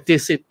not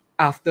practice it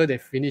after they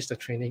finish the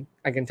training,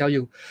 I can tell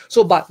you.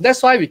 So, but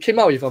that's why we came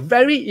out with a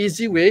very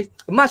easy way,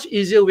 a much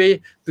easier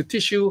way to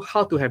teach you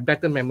how to have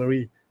better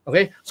memory.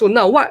 Okay, so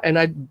now what, and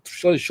I'm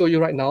going to show you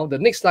right now, the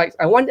next slide,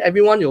 I want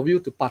everyone of you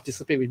to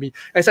participate with me.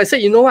 As I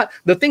said, you know what,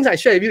 the things I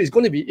share with you is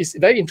going to be, it's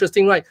very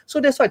interesting, right?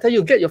 So that's why I tell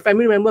you, get your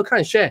family member,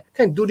 kind of share,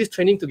 kind of do this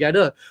training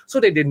together so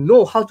that they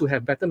know how to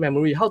have better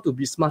memory, how to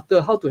be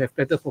smarter, how to have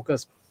better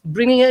focus.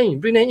 Bring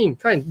them in,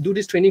 kind of do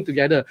this training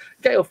together.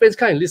 Get your friends,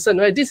 kind of listen,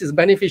 right? This is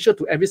beneficial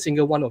to every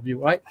single one of you,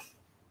 right?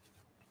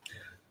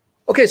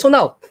 Okay, so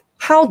now,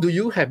 how do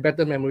you have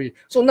better memory?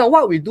 So now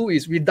what we do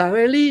is we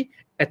directly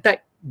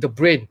attack the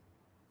brain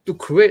to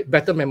create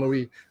better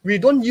memory. We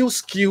don't use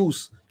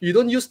skills. You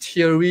don't use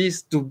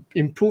theories to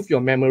improve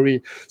your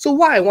memory. So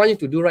what I want you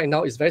to do right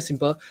now is very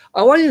simple.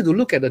 I want you to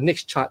look at the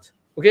next chart.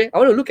 Okay, I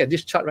want to look at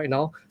this chart right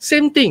now.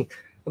 Same thing.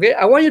 Okay,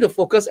 I want you to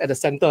focus at the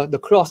center, the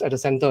cross at the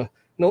center.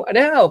 No, and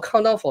then I'll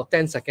count down for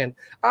 10 seconds.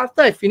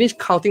 After I finish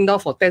counting down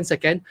for 10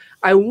 seconds,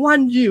 I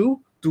want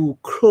you to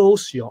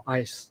close your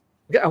eyes.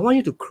 Okay, I want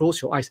you to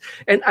close your eyes.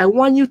 And I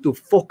want you to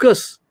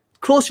focus.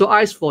 Close your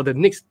eyes for the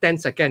next 10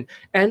 seconds.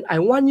 And I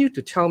want you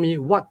to tell me,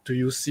 what do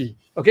you see?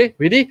 Okay,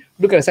 ready?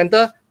 Look at the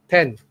center.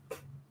 10,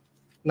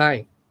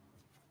 9,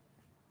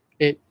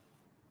 8,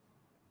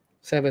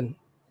 7,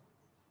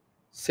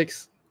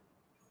 6,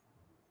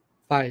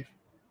 5,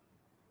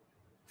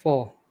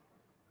 4,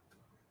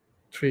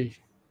 3,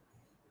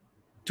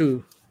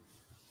 2,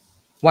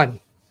 1.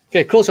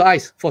 Okay, close your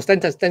eyes for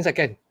 10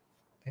 seconds.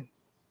 10,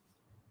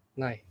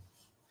 9,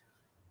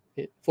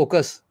 8.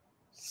 Focus.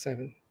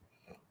 7,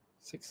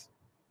 6,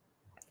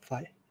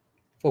 5.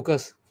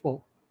 Focus.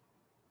 4,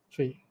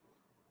 3,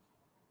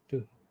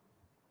 2,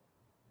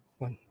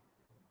 1.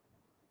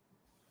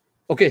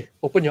 Okay,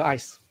 open your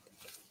eyes.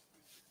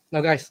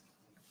 Now, guys,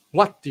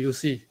 what do you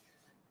see?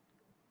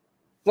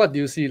 What do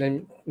you see?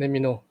 Let me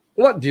know.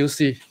 What do you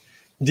see?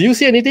 Do you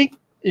see anything?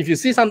 If you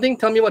see something,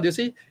 tell me what you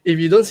see. If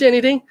you don't see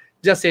anything,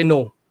 just say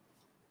no.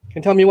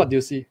 Can tell me what do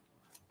you see?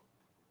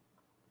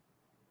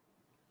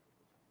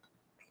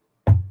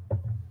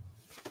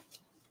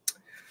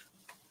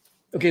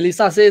 Okay,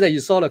 Lisa said that you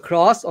saw the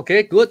cross.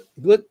 Okay, good,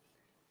 good.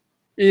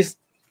 Is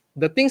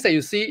the things that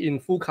you see in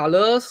full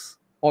colors,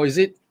 or is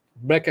it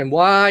black and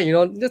white? You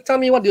know, just tell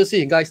me what do you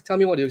see, guys. Tell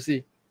me what do you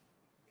see.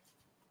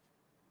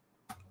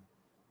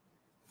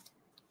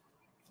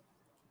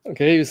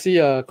 Okay, you see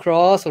a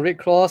cross, a red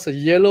cross, a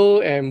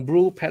yellow and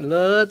blue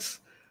petalets.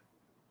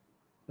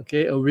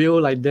 Okay, a wheel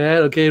like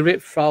that. Okay,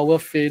 red flower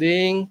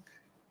fading.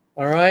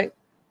 All right,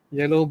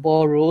 yellow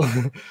ball roll.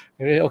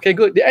 Okay,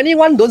 good. Did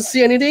anyone don't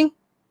see anything?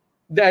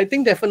 I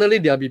think definitely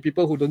there'll be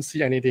people who don't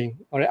see anything.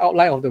 All right,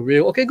 outline of the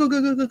wheel. Okay,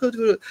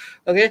 good.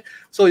 Okay,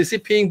 so you see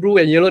pink, blue,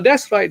 and yellow.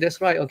 That's right.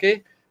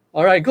 Okay,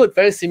 all right, good.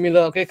 Very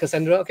similar. Okay,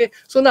 Cassandra. Okay,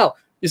 so now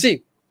you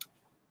see.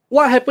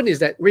 What happened is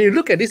that when you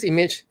look at this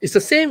image, it's the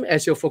same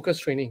as your focus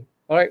training.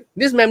 All right,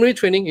 this memory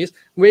training is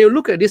when you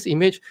look at this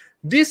image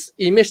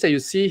that you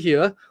see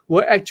here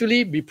will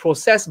actually be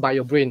processed by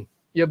your brain.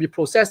 It will be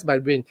processed by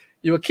the brain.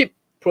 You will keep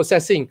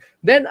processing.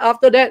 Then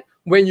after that,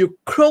 when you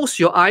close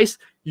your eyes,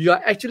 you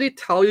are actually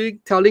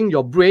telling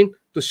your brain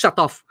to shut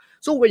off.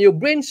 So when your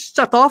brain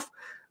shut off,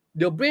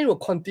 your brain will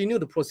continue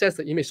to process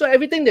the image. So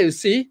everything that you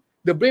see,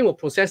 the brain will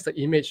process the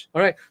image.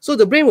 All right. So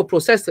the brain will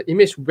process the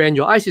image when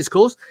your eyes is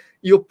closed.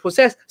 You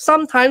process.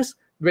 Sometimes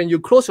when you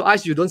close your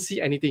eyes, you don't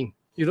see anything.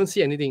 You don't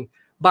see anything.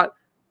 But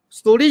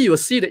slowly you will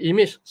see the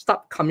image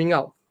start coming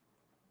out.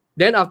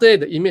 Then after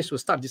that, the image will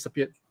start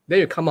disappear. Then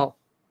you come out.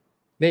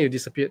 Then you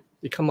disappear.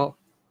 You come out.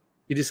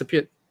 You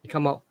disappear. You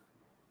come out.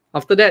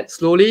 After that,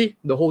 slowly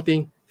the whole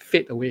thing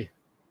fade away.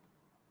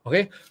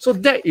 Okay. So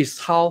that is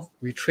how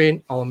we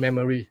train our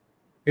memory.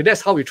 Okay,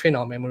 that's how we train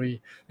our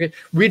memory. Okay,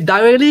 we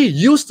directly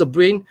use the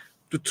brain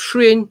to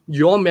train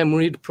your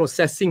memory, the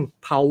processing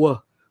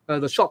power,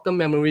 the short-term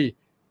memory.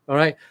 All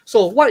right.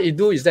 So what you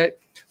do is that,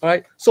 all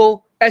right.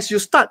 So as you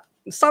start,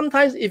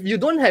 sometimes if you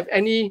don't have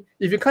any,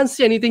 if you can't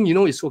see anything, you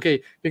know it's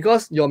okay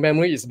because your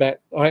memory is bad.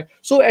 All right.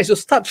 So as you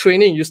start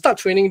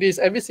training this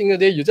every single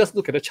day. You just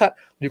look at the chart,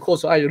 you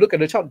close your eye. You look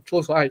at the chart,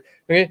 close your eye.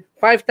 Okay.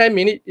 5-10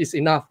 minutes is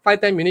enough.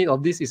 5-10 minutes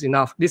of this is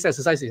enough. This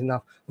exercise is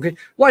enough. Okay.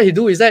 What you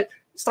do is that.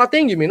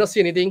 Starting, you may not see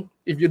anything.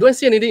 If you don't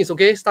see anything, it's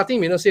okay. Starting,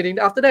 you may not see anything.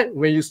 After that,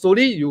 when you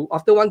slowly,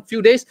 after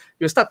few days,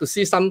 you start to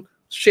see some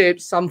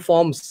shapes, some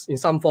forms, in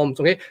some forms,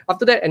 okay?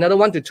 After that, another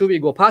 1 to 2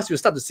 weeks go past, you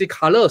start to see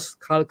colors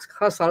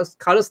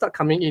start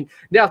coming in.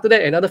 Then after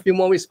that, another few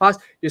more weeks pass,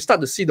 you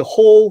start to see the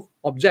whole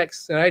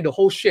objects, right? The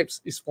whole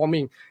shapes is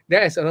forming.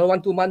 Then as another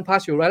 1-2 months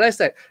pass, you realize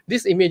that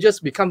these images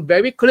become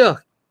very clear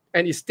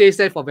and it stays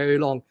there for very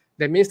long.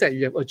 That means that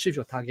you have achieved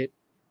your target.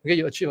 Okay,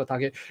 you achieve your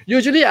target.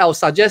 Usually, I will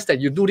suggest that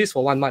you do this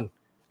for 1 month.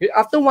 Okay,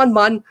 after 1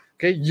 month,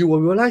 okay, you will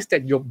realize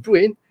that your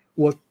brain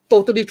will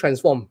totally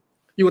transform.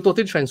 You will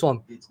totally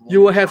transform.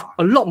 You will have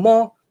a lot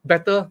more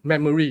better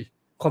memory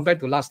compared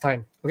to last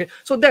time. Okay,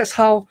 so that's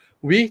how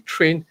we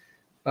train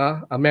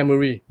a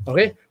memory.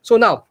 Okay, so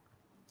now,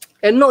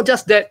 and not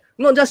just that,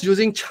 not just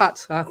using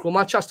charts,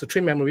 chroma charts to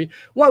train memory.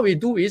 What we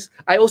do is,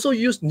 I also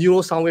use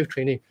neural sound wave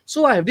training.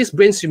 So I have this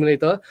brain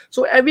simulator.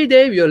 So every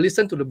day we will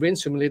listen to the brain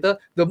simulator.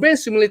 The brain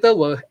simulator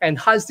will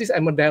enhance this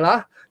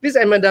amygdala. This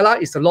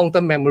amygdala is a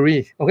long-term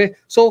memory. Okay,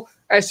 so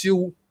as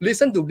you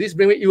listen to this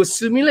brainwave, it will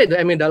simulate the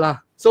amygdala.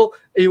 So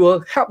it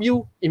will help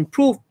you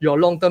improve your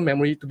long-term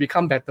memory to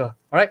become better.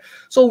 All right.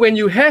 So when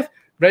you have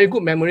very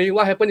good memory,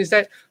 what happens is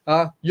that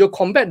you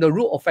combat the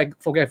root of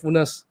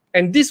forgetfulness.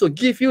 And this will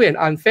give you an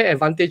unfair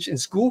advantage in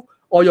school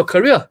or your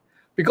career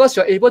because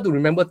you're able to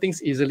remember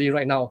things easily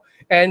right now.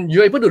 And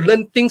you're able to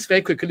learn things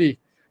very quickly.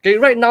 Okay,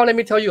 right now, let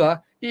me tell you, it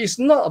is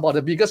not about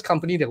the biggest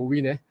company that will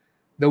win,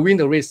 they win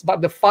the race,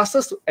 but the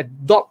fastest to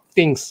adopt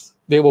things,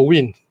 they will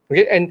win.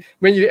 Okay, and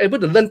when you're able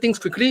to learn things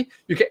quickly,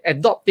 you can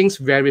adopt things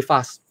very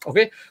fast.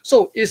 Okay,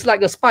 so it's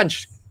like a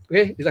sponge.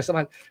 Okay, it's like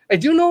sponge.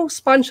 And do you know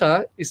sponge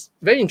is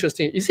very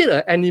interesting. Is it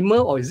an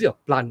animal or is it a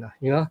plant?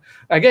 You know,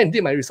 again,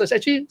 did my research.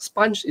 Actually,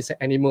 sponge is an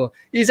animal.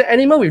 It's an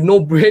animal with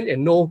no brain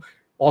and no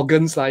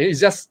organs, like it's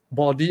just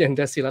body and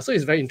that's it. So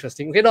it's very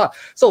interesting. Okay, now,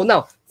 so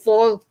now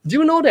do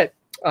you know that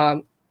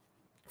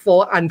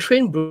for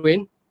untrained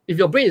brain, if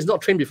your brain is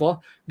not trained before,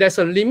 there's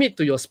a limit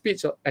to your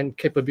speech and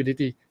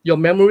capability, your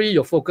memory,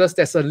 your focus.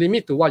 There's a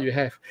limit to what you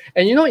have.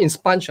 And you know, in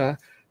sponge,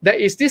 there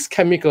is this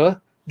chemical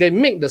that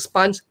make the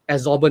sponge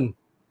absorbent.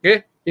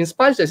 Okay, in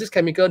sponge, there's this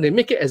chemical, they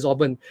make it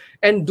absorbent.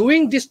 And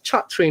doing this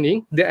chart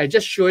training that I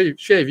just share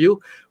with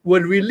you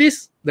will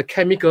release the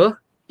chemical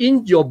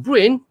in your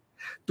brain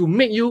to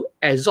make you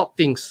absorb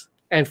things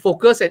and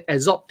focus and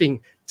absorb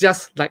things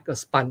just like a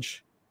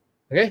sponge.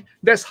 Okay,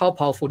 that's how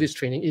powerful this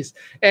training is.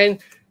 And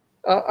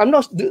I'm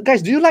not,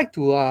 guys, do you like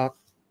to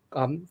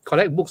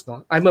collect books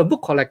now? I'm a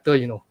book collector,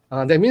 you know.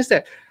 That means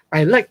that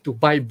I like to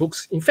buy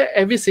books. In fact,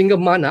 every single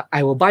month,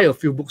 I will buy a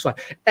few books.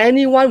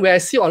 Anyone, where I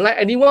see online,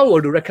 anyone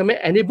will recommend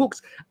any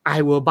books,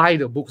 I will buy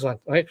the books.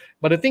 Right?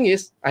 But the thing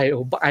is, I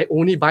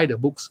only buy the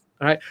books.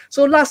 All right.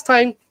 So last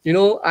time, you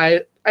know,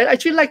 I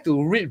actually like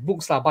to read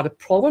books, but the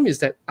problem is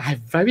that I have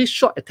very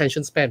short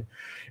attention span.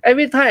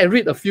 Every time I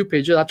read a few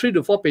pages, 3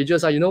 to 4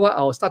 pages, you know what,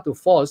 I'll start to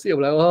fall asleep.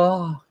 I'm like,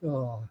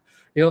 oh.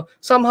 You know,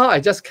 somehow I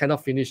just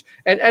cannot finish.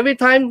 And every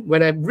time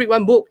when I read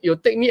one book, it'll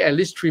take me at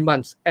least 3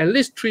 months,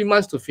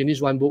 to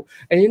finish one book.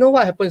 And you know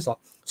what happens?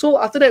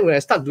 So after that, when I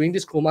start doing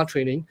this chroma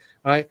training,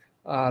 right,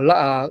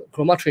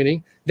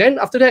 then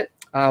after that,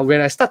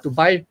 when I start to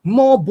buy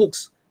more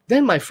books,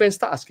 then my friends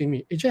start asking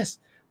me, hey, Jess,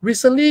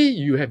 recently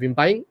you have been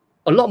buying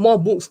a lot more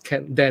books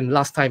than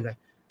last time. Right?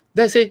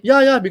 Then I say,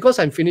 yeah, because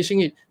I'm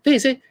finishing it. Then he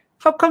say,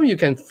 how come you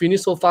can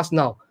finish so fast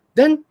now?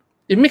 Then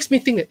it makes me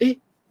think that,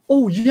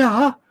 oh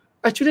yeah,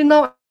 actually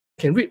now I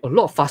can read a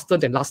lot faster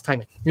than last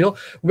time. You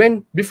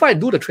know, before I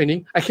do the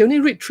training, I can only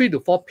read 3 to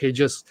 4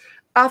 pages.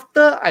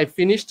 After I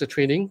finish the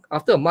training,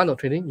 after a month of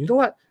training, you know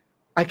what?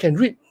 I can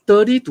read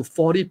 30 to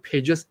 40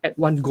 pages at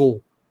one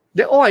go.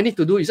 Then all I need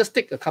to do is just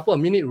take a couple of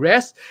minutes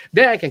rest.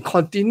 Then I can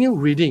continue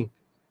reading.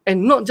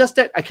 And not just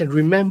that, I can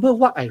remember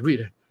what I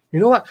read. You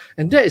know what?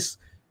 And that is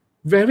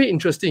very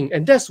interesting.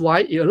 And that's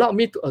why it allowed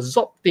me to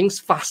absorb things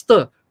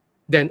faster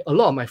than a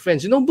lot of my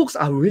friends. You know, books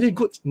are really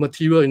good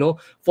material, you know,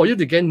 for you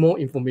to gain more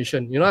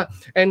information, you know.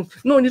 And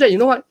not only that, you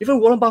know what,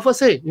 even Warren Buffett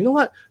say, you know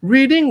what,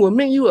 reading will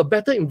make you a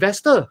better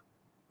investor,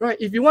 right?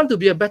 If you want to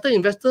be a better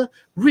investor,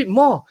 read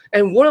more.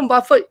 And Warren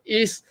Buffett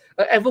is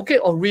an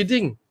advocate of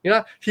reading, you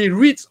know, he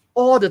reads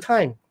all the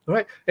time,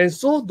 right? And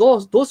so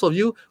those of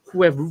you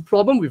who have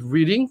problem with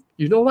reading,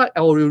 you know what,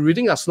 or your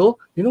reading are slow,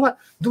 you know what,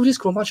 do this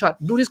chroma chart,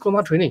 do this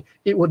chroma training.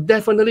 It will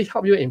definitely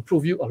help you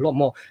improve you a lot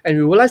more. And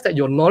you realize that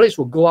your knowledge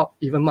will go up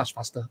even much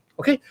faster.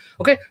 Okay,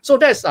 so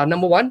that's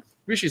number 1,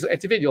 which is to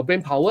activate your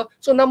brain power.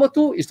 So number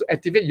 2 is to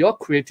activate your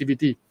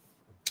creativity.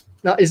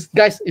 Now,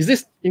 guys, is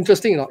this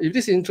interesting? If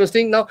this is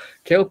interesting, now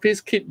can you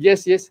please keep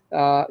yes?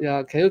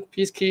 Can you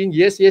please key in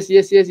yes?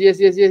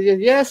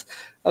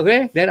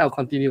 Okay, then I'll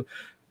continue.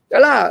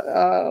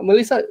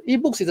 Melissa,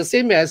 ebooks is the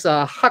same as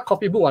a hard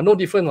copy book, no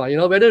different. You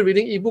know, whether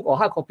reading ebook or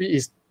hard copy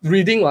is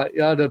reading.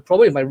 The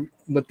problem is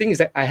the thing is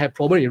that I have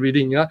problem in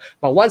reading.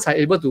 But once I'm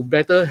able to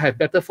have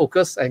better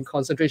focus and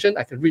concentration,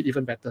 I can read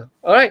even better.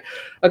 All right.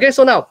 Okay.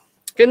 So now,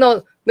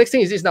 next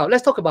thing is this. Now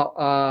let's talk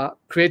about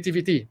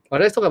creativity.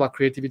 Let's talk about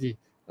creativity.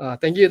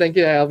 Thank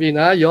you, Alvin.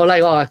 You all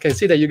like, I can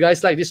see that you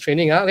guys like this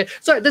training. Okay.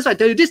 So that's why I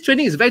tell you, this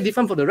training is very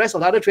different from the rest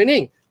of the other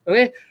training.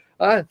 Okay.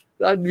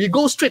 We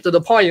go straight to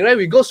the point, right?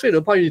 We go straight to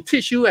the point. We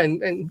teach you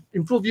and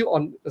improve you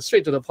on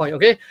straight to the point.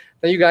 Okay.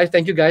 Thank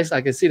you guys.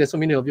 I can see that so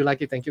many of you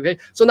like it. Thank you. Okay.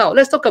 So now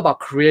let's talk about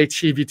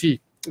creativity.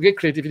 Okay,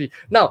 creativity.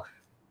 Now,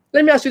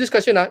 let me ask you this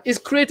question. Is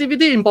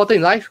creativity important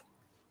in life?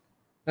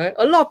 Right?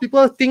 A lot of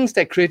people think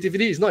that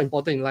creativity is not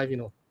important in life, you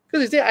know.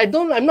 Because they say,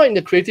 I'm not in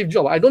the creative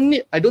job. I don't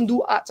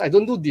do arts, I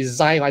don't do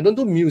design, I don't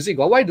do music.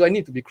 Why do I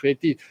need to be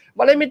creative?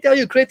 But let me tell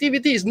you,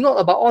 creativity is not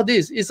about all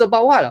this. It's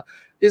about what?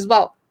 It's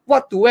about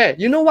what to wear.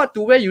 You know what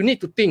to wear, you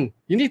need to think.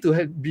 You need to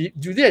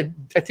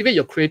activate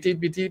your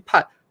creativity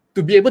part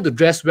to be able to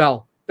dress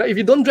well. If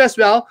you don't dress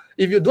well,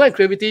 if you don't have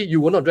creativity,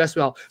 you will not dress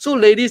well. So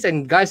ladies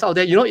and guys out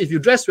there, you know, if you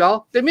dress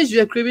well, that means you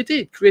have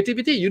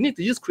creativity. You need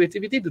to use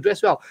creativity to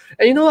dress well.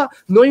 And you know what?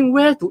 Knowing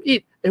where to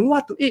eat and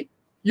what to eat,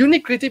 you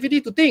need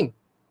creativity to think.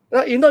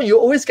 You know, you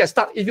always get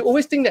stuck. If you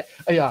always think that,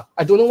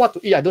 I don't know what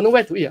to eat, I don't know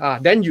where to eat,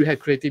 then you have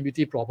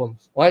creativity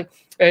problems, right?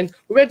 And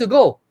where to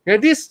go?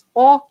 And this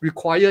all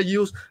require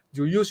you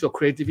to use your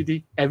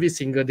creativity every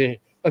single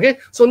day. Okay,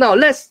 so now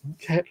let's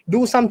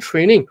do some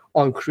training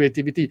on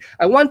creativity.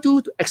 I want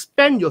you to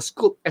expand your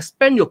scope,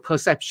 expand your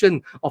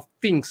perception of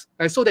things,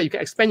 so that you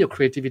can expand your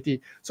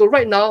creativity. So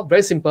right now,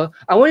 very simple.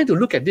 I want you to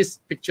look at this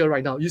picture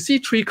right now. You see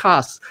 3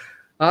 cars,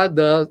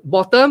 the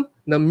bottom,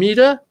 the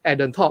middle, and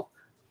the top.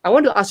 I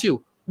want to ask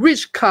you,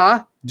 which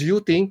car do you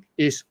think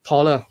is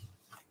taller?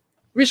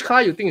 Which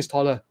car you think is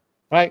taller?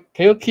 Right?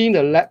 Can you key in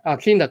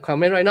the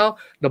comment right now?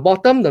 The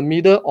bottom, the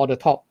middle, or the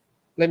top?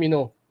 Let me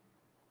know.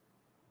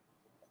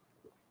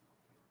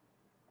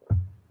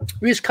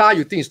 Which car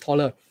you think is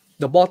taller?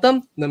 The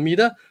bottom, the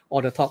middle,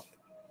 or the top?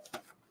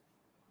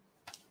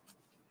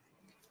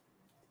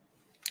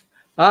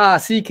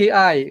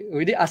 CKI,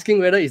 really asking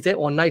whether is there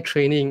online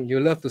training. You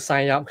love to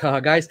sign up,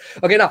 guys.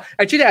 Okay, now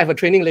actually I have a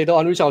training later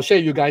on which I'll share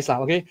you guys,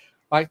 okay?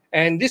 Right,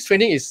 and this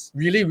training is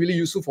really, really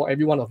useful for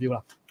every one of you,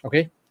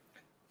 okay?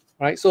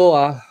 Right, so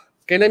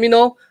okay, let me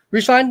know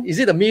which one is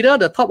it, the middle,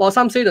 the top, or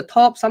some say the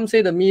top, some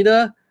say the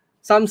middle,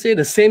 some say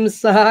the same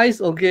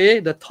size. Okay,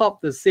 the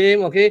top the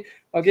same. Okay,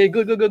 okay,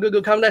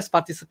 good. Come, let's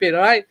participate.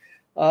 All right.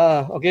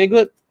 Okay,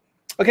 good.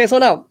 Okay, so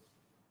now,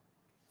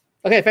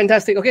 okay,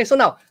 fantastic. Okay, so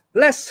now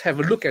let's have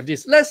a look at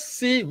this. Let's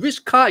see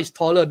which car is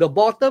taller, the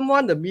bottom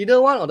one, the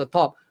middle one, or the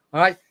top.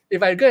 All right.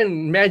 If I go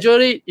and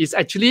measure it, it's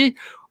actually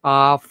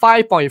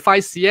 5.5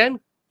 cm.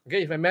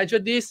 Okay, if I measure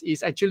this,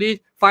 it's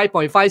actually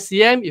 5.5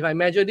 cm. If I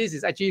measure this,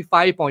 it's actually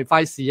 5.5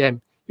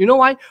 cm. You know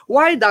why?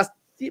 Why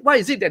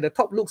is it that the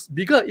top looks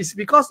bigger? It's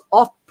because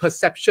of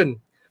perception.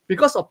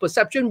 Because of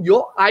perception,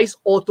 your eyes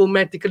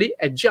automatically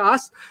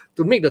adjust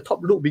to make the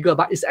top look bigger,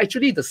 but it's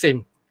actually the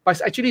same.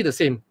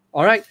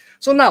 All right.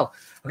 So now,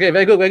 okay,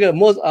 very good.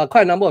 Most,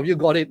 quite a number of you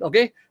got it.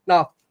 Okay.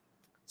 Now,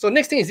 so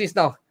next thing is this.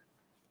 Now,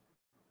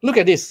 look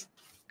at this,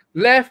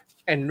 left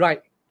and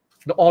right,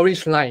 the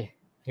orange line.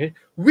 Okay,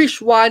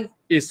 which one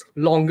is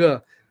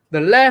longer?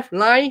 The left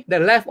line, the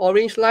left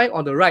orange line,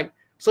 or the right?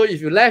 So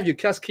if you left, you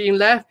just key in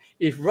left.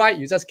 If right,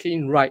 you just key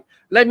in right.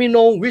 Let me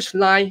know which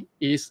line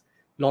is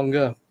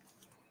longer.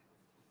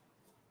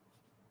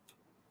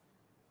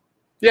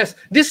 Yes,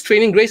 this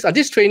training, Grace,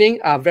 this training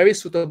are very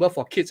suitable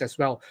for kids as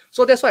well.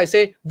 So that's why I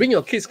say, bring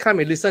your kids, come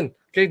and listen.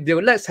 Okay,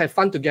 let's have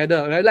fun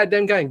together. Right? Let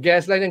them go and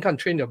guess, let them come and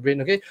train your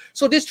brain. Okay,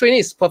 so this training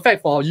is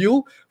perfect for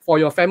you, for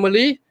your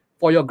family,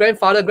 for your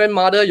grandfather,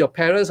 grandmother, your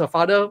parents, or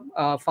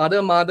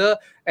father, mother,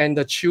 and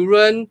the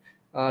children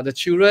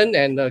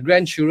and the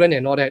grandchildren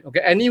and all that.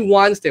 Okay,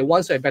 anyone that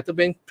wants to have better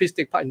brain, please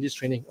take part in this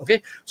training.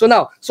 Okay, so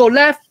now, so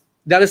left,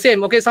 they're the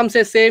same. Okay, some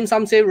say same,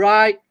 some say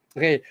right.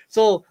 Okay,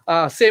 so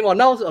same, or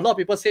now a lot of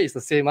people say it's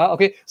the same.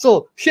 Okay,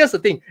 so here's the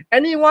thing.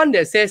 Anyone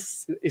that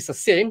says it's the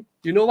same,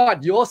 you know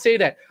what? You all say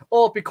that,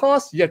 oh,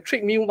 because you have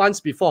tricked me once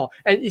before,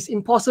 and it's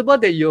impossible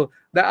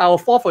that I will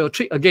fall for your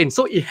trick again.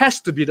 So it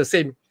has to be the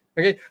same.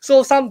 Okay,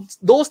 so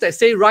those that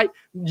say right,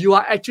 you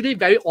are actually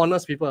very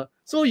honest people.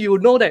 So you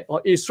know that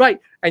it's right,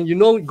 and you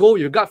know,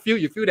 your gut feel,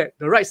 you feel that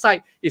the right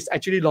side is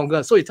actually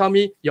longer. So you tell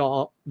me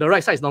the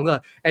right side is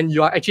longer, and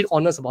you are actually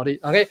honest about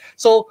it. Okay,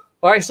 so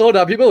all right, so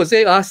the people will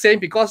say same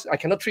because I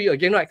cannot treat you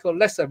again, right? So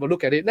let's have a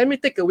look at it. Let me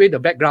take away the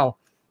background.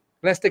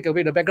 Let's take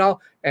away the background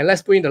and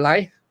let's put in the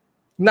line.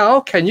 Now,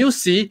 can you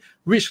see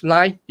which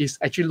line is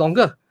actually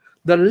longer?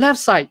 The left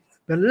side,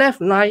 the left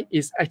line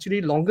is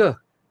actually longer.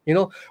 You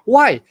know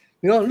why?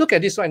 You know, look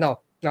at this right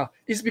now. Now,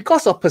 it's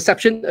because of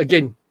perception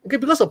again. Okay,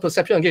 because of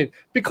perception again.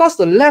 Because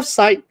the left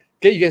side,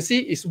 okay, you can see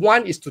is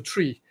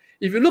 1:3.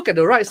 If you look at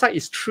the right side,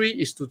 it's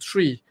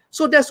 3:3.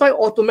 So that's why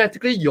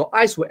automatically your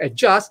eyes will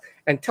adjust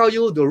and tell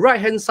you the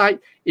right-hand side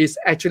is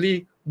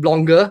actually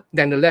longer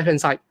than the left-hand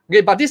side.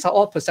 Okay, but these are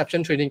all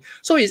perception training.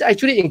 So it's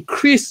actually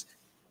increased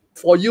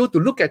for you to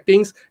look at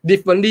things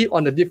differently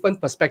on a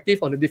different perspective,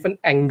 on a different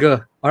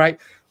angle. All right.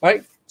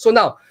 So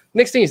now,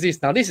 next thing is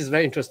this. Now, this is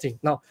very interesting.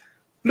 Now,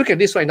 look at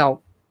this right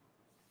now.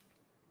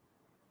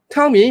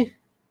 Tell me,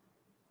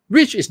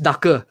 which is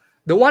darker?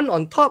 The one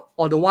on top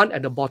or the one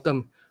at the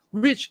bottom?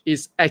 Which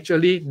is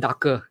actually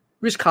darker?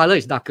 Which color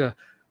is darker?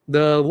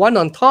 The one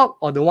on top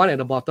or the one at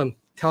the bottom?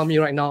 Tell me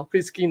right now.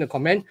 Please key in the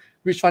comment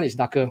which one is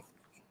darker.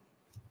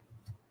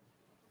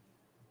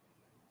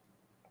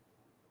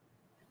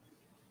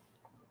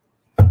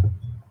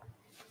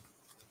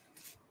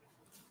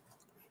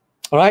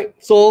 All right.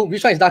 So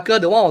which one is darker?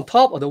 The one on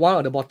top or the one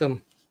at the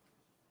bottom?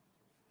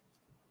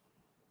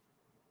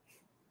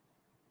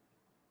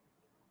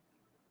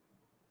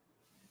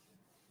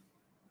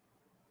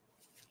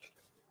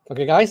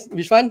 Okay, guys,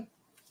 which one?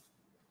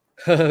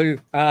 Some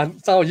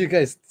of you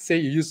guys say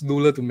you use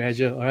ruler to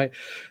measure. All right.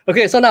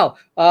 Okay, so now,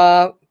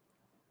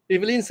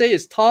 Evelyn say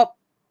it's top.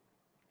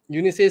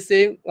 Eunice say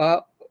same.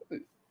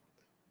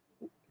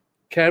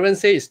 Karen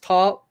say it's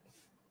top.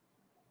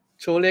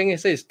 Choling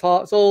say it's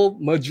top. So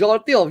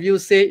majority of you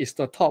say it's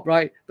the top,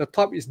 right? The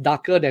top is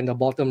darker than the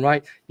bottom,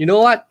 right? You know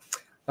what?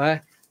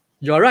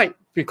 You're right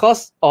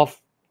because of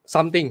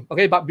something.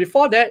 Okay, but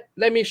before that,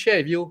 let me share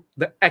with you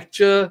the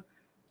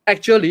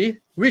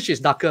actually, which is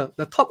darker,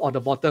 the top or the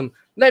bottom?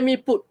 Let me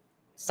put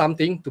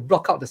something to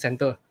block out the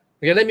center.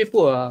 Okay, let me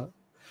put a...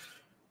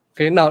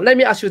 Okay, now let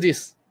me ask you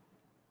this.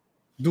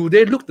 Do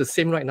they look the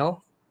same right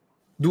now?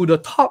 Do the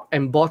top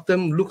and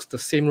bottom look the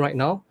same right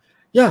now?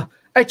 Yeah,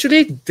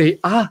 actually, they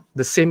are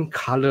the same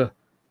color.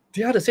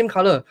 They are the same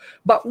color.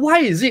 But why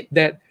is it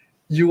that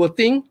you will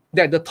think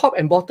that the top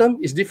and bottom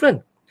is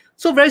different?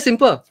 So very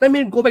simple. Let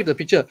me go back to the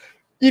picture.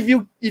 If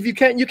you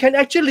can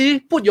actually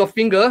put your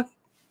finger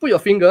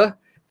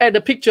at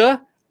the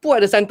picture, put at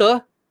the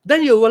center,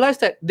 then you realize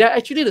that they're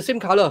actually the same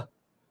color.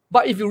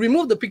 But if you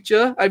remove the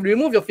picture, I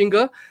remove your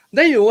finger,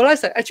 then you realize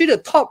that actually the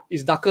top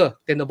is darker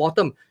than the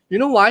bottom. You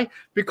know why?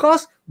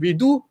 Because we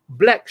do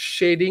black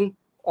shading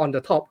on the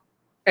top,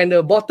 and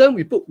the bottom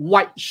we put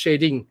white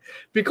shading.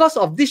 Because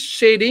of this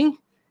shading,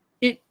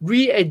 it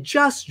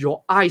readjusts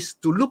your eyes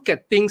to look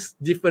at things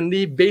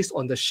differently based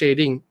on the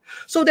shading.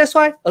 So that's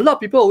why a lot of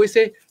people always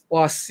say,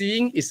 well,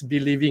 seeing is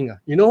believing.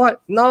 You know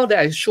what? Now that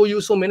I show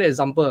you so many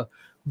examples,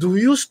 do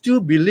you still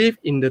believe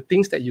in the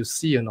things that you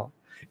see or not?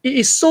 It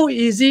is so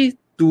easy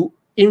to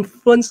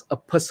influence a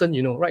person,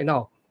 you know, right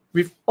now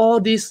with all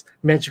this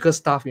magical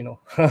stuff, you know.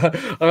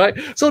 All right.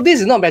 So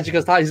this is not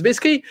magical stuff. It's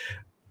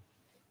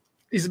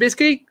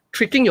basically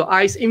tricking your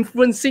eyes,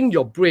 influencing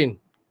your brain,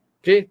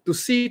 okay, to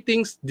see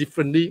things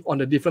differently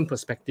on a different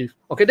perspective.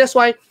 Okay, that's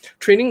why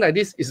training like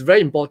this is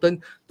very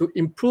important to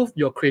improve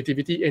your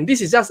creativity. And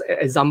this is just an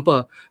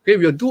example. Okay,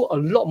 we'll do a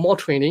lot more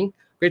training,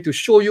 okay, to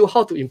show you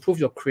how to improve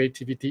your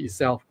creativity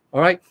itself.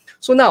 All right.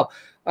 So now,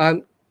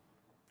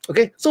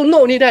 okay, so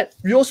not only that,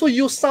 we also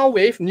use sound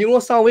wave, neural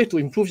sound wave to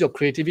improve your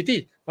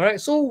creativity. All right.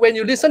 So when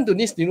you listen to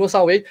this neural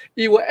sound wave,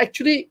 it will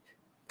actually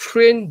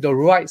train the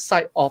right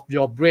side of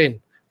your brain.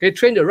 Okay,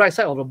 train the right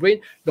side of the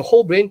brain, the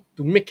whole brain,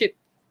 to make it,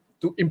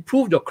 to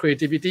improve your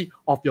creativity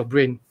of your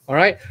brain. All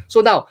right.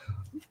 So now,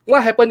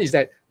 what happened is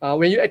that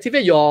when you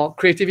activate your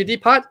creativity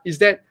part, is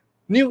that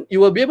you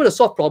will be able to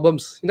solve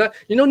problems. You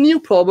know, new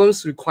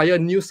problems require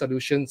new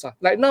solutions.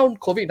 Like now,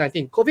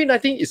 COVID-19.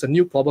 COVID-19 is a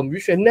new problem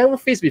which we have never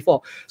faced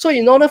before. So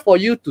in order for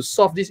you to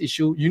solve this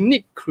issue, you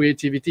need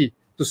creativity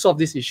to solve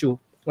this issue.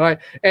 Right?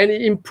 And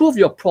it improves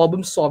your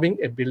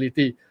problem-solving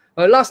ability.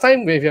 Last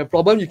time, when you have a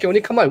problem, you can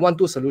only come up with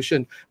 1-2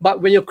 solutions.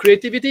 But when your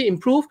creativity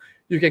improves,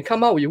 you can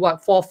come up with 4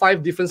 or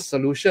 5 different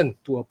solutions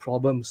to a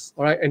problems.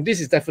 All right, and this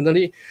is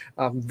definitely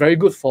very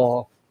good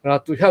for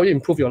to help you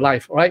improve your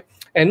life. All right,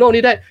 and not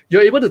only that,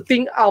 you're able to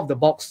think out of the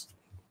box,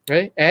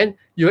 right? And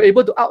you're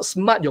able to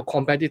outsmart your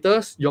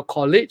competitors, your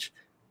colleague,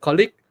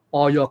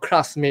 or your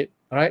classmate.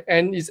 All right,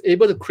 and it's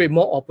able to create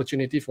more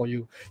opportunity for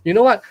you. You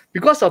know what?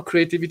 Because of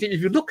creativity,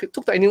 if you talk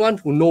to anyone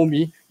who know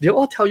me, they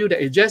all tell you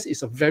that Jess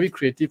is a very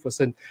creative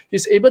person.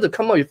 He's able to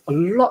come up with a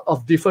lot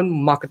of different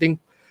marketing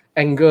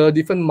angle,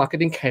 different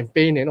marketing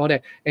campaign and all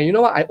that. And you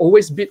know what? I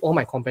always beat all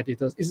my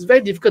competitors. It's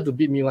very difficult to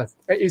beat me once.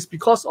 It's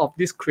because of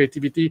this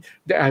creativity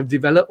that I've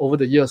developed over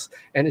the years.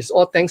 And it's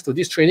all thanks to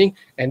this training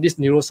and this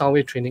neural sound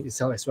wave training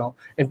itself as well.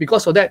 And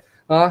because of that,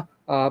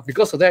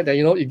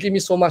 you know, it gives me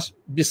so much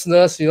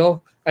business, you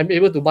know, I'm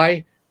able to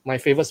buy my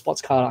favorite sports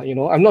car. You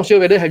know, I'm not sure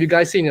whether have you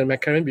guys seen a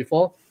McLaren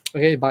before,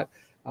 okay, but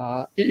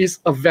it is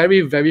a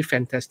very, very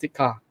fantastic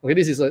car. Okay,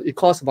 it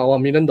costs about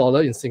 $1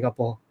 million in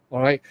Singapore.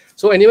 All right.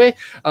 So anyway,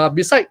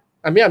 besides,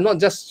 I mean, I'm not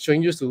just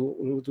showing you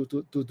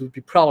to be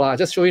proud. I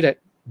just show you that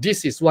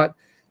this is what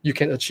you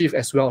can achieve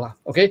as well.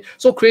 Okay.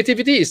 So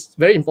creativity is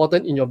very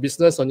important in your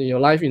business or in your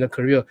life, in your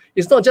career.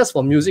 It's not just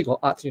for music or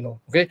art, you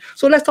know. Okay.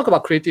 So let's talk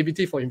about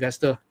creativity for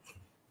investor.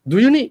 Do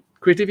you need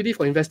creativity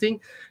for investing?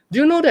 Do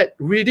you know that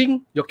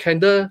reading your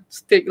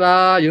candlestick, you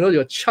know,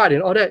 your chart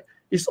and all that,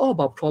 is all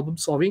about problem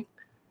solving?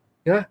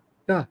 Yeah.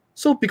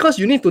 So because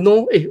you need to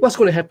know, hey, what's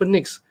going to happen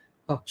next?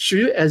 Should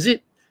you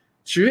exit?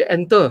 Should you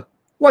enter?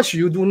 What should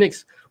you do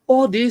next?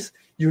 All this,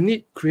 you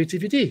need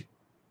creativity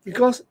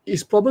because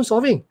it's problem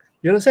solving.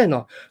 You understand?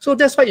 No? So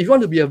that's why if you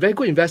want to be a very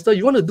good investor,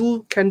 you want to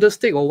do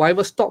candlestick or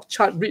whatever stock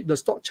chart, read the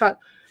stock chart,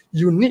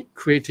 you need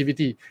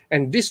creativity.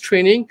 And this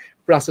training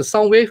plus the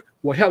sound wave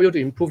will help you to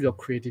improve your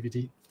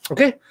creativity.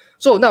 Okay?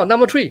 So now,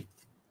 number 3.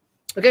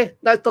 Okay,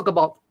 let's talk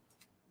about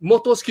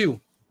motor skill.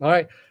 All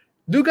right.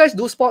 Do you guys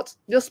do sports?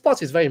 Your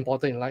sports is very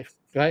important in life,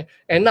 right?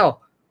 And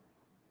now,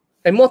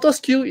 and motor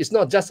skill is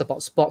not just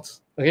about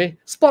sports. Okay,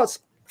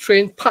 sports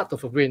train part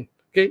of your brain.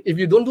 Okay, if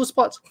you don't do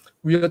sports,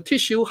 we will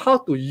teach you how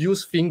to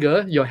use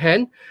your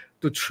hand,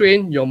 to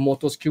train your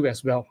motor skill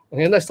as well.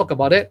 Okay, let's talk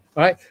about it.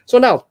 All right. So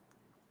now,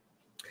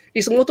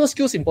 is motor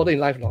skills important in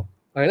life now?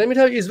 All right, let me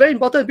tell you, it's very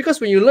important because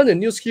when you learn a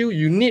new skill,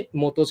 you need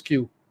motor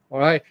skill. All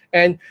right,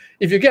 and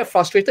if you get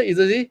frustrated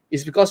easily,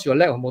 it's because your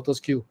lack of motor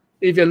skill.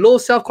 If you're low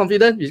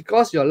self-confidence, it's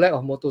because your lack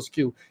of motor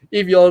skill.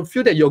 If you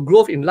feel that your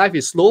growth in life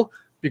is slow,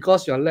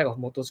 because your lack of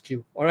motor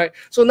skill. All right.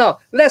 So now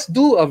let's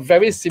do a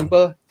very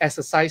simple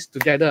exercise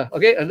together.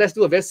 Okay. And let's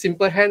do a very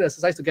simple hand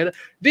exercise together.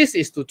 This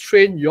is to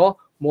train your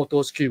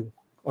motor skill.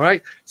 All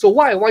right. So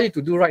what I want you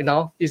to do right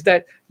now is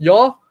that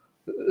your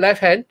left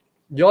hand,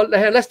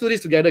 let's do this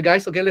together,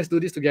 guys. Okay. Let's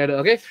do this together.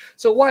 Okay.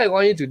 So what I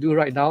want you to do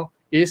right now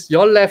is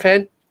your left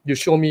hand, you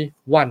show me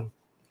 1.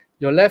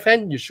 Your left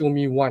hand, you show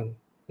me 1.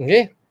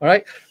 Okay. All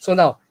right. So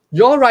now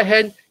your right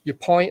hand, you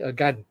point a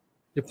gun.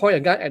 You point a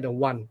gun at the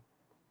 1.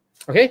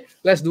 Okay,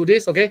 let's do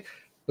this. Okay,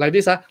 like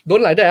this.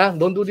 Don't like that.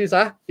 Don't do this.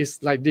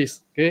 It's like this.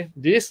 Okay,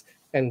 this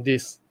and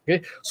this.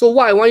 Okay, so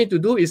what I want you to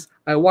do is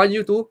I want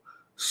you to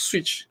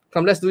switch.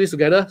 Come, let's do this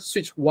together.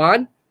 Switch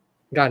 1,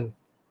 gun.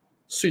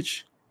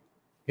 Switch.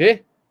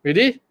 Okay,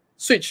 ready?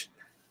 Switch.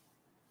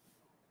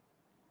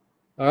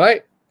 All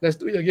right, let's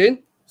do it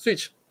again.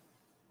 Switch.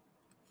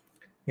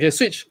 Okay,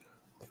 switch.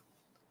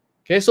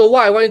 Okay, so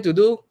what I want you to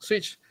do,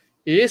 switch,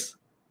 is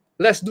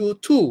let's do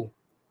 2.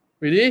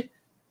 Ready?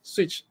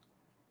 Switch.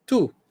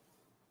 2.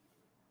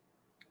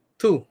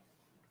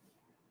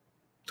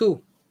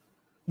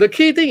 The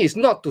key thing is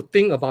not to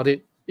think about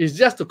it. It's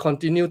just to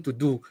continue to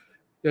do.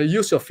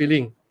 Use your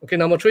feeling. Okay,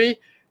 number 3,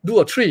 do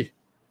a 3.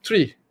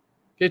 3.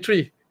 Okay,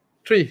 3,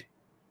 3,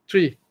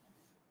 3,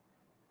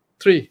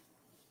 3,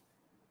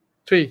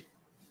 3.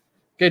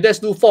 Okay, let's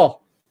do 4,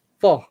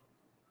 4,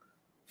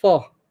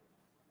 4,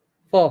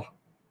 4.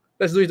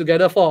 Let's do it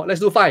together. 4. Let's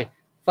do 5,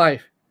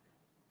 5,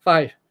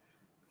 5,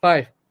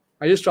 5.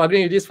 Are you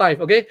struggling with this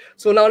 5? Okay,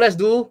 so now let's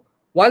do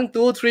 1,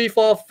 2, 3,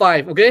 4,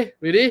 5. Okay,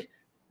 ready?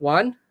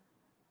 1,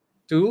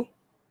 2,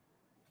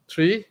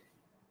 3,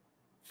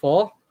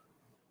 4,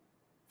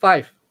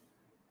 5.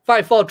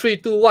 5, 4, 3,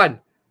 2, 1.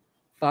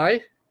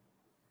 5,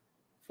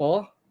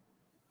 4,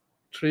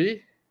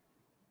 3,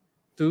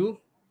 2,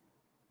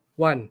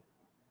 1.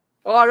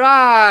 All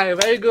right,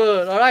 very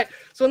good. All right,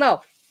 so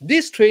now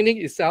this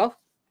training itself,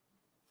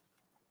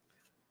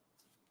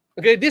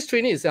 okay, this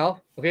training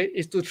itself, okay,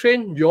 is to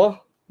train your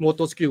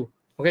motor skill.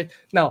 Okay,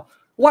 now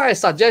what I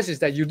suggest is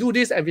that you do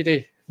this every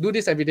day. Do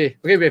this every day.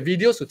 Okay, we have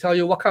videos to tell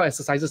you what kind of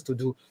exercises to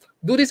do.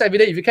 Do this every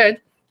day if you can.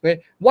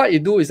 Okay, what you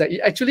do is that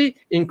it actually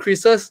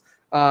increases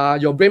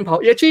your brain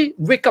power. It actually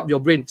wake up your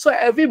brain. So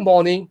every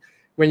morning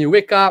when you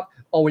wake up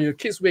or when your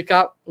kids wake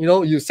up, you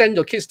know, you send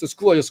your kids to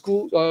school or your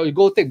school, you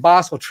go take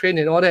bus or train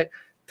and all that.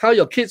 Tell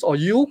your kids or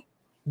you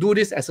do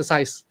this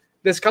exercise.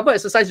 There's a couple of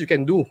exercises you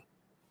can do,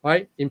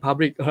 right, in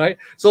public. All right,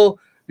 so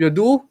you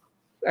do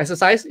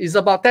exercise is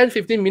about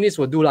 10-15 minutes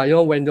will do, you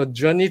know, when your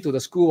journey to the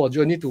school or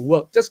journey to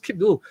work, just keep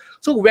doing.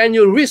 So when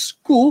you reach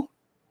school,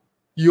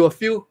 you will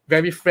feel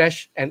very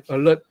fresh and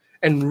alert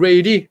and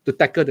ready to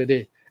tackle the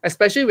day,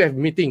 especially when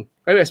meeting,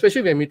 right?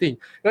 Especially when meeting,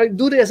 right?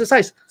 Do the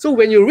exercise. So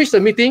when you reach the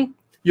meeting,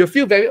 you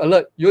feel very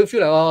alert. You feel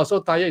like, oh, so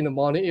tired in the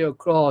morning, 8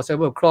 o'clock,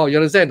 7 o'clock, you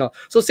understand? No?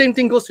 So same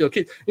thing goes to your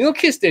kids. You know,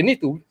 kids, they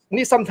need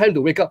some time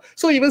to wake up.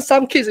 So even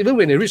some kids, even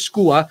when they reach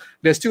school,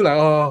 they're still like,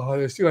 oh,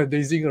 they're still like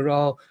dazing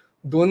around,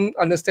 don't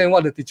understand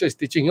what the teacher is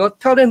teaching. You know,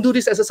 tell them do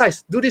this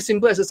exercise, do this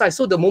simple exercise.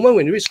 So the moment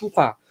when you reach school,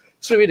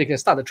 straight away they can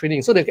start the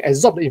training, so they can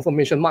absorb the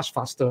information much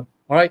faster.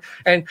 All right,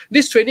 and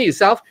this training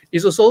itself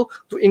is also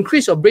to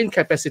increase your brain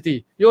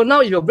capacity. You know,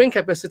 now if your brain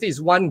capacity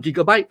is 1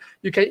 gigabyte,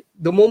 you can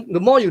the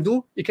more you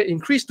do, it can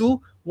increase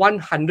to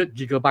 100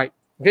 gigabyte.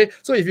 Okay,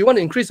 so if you want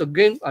to increase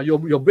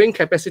your brain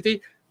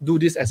capacity, do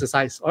this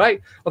exercise. All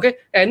right, okay,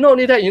 and not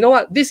only that, you know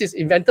what? This is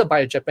invented by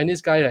a Japanese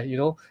guy, you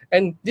know,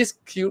 and this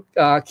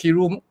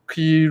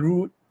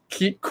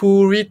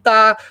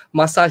Kurita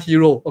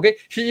Masahiro. Okay,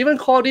 he even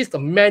called this the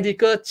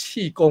medical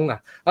qigong,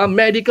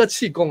 medical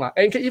qigong,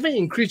 and can even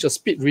increase your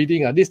speed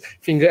reading, this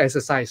finger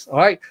exercise. All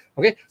right,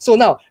 okay. So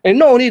now, and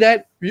not only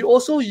that, we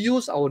also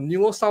use our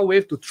neural sound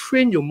wave to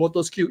train your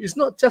motor skill. It's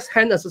not just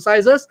hand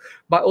exercises,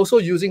 but also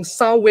using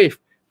sound wave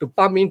to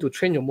pump in to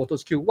train your motor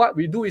skill. What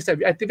we do is that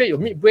we activate your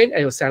midbrain and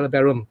your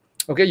cerebellum.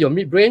 Okay, your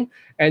midbrain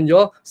and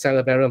your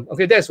cerebellum.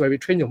 Okay, that's where we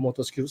train your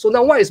motor skill. So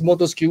now what is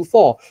motor skill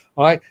for?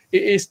 All right,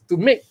 it is to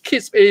make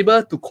kids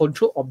able to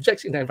control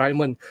objects in the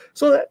environment.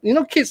 So, you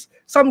know,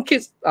 some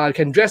kids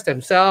can dress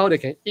themselves, they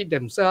can eat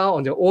themselves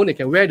on their own, they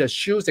can wear the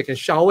shoes, they can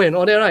shower and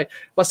all that, right?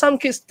 But some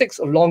kids takes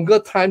a longer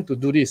time to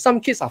do this. Some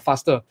kids are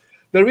faster.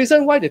 The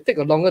reason why they take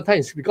a longer time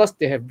is because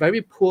they have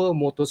very poor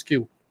motor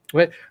skill.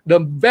 Right? The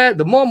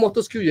more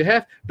motor skill you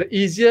have, the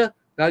easier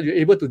you're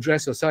able to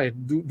dress yourself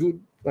and to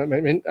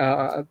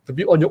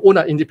be on your own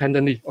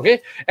independently.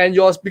 Okay, and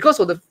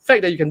because of the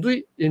fact that you can do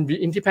it and be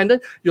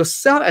independent, your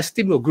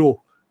self-esteem will grow,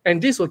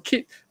 and this will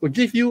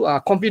give you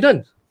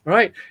confidence,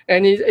 right?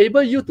 And it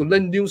enable you to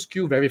learn new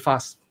skill very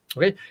fast.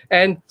 Okay,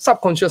 and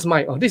subconscious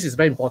mind. Oh, this is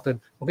very important.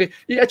 Okay,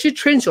 it actually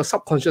trains your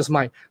subconscious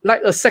mind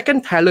like a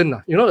second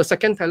talent. You know, the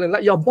second talent,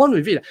 like you're born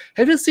with it.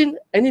 Have you seen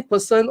any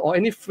person or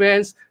any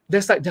friends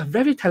that's like they're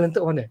very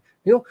talented on it?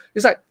 You know,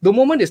 it's like the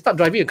moment they start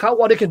driving a car,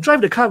 wow, they can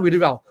drive the car really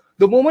well.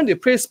 The moment they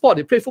play sport,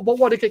 they play football,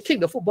 wow, they can kick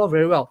the football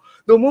very well.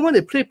 The moment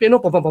they play piano,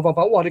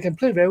 wow, they can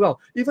play very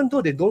well, even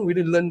though they don't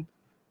really learn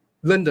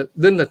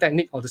the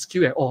technique or the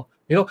skill at all.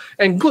 You know,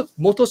 and good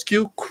motor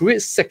skill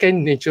creates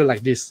second nature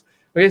like this.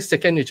 Okay,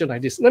 second nature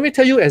like this. Let me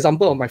tell you an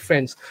example of my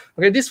friends.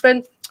 Okay, this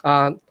friend,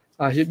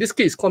 this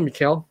kid is called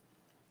Mikhail.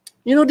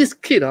 You know, this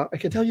kid, I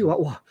can tell you,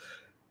 wow,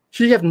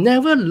 he have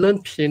never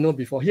learned piano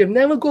before. He have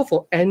never go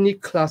for any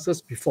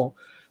classes before.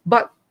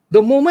 But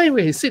the moment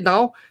when he sit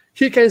down,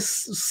 he can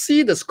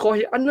see the score,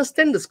 he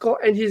understand the score,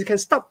 and he can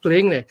start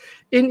playing.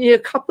 In a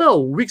couple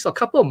of weeks or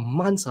couple of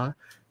months,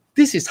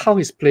 this is how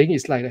his playing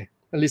is like.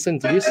 Listen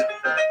to this.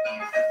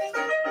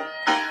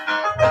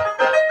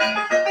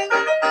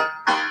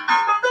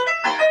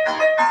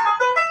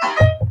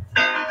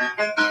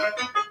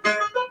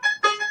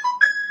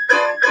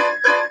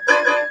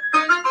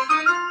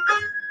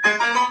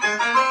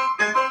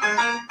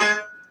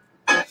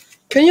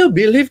 Can you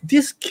believe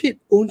this kid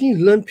only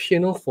learned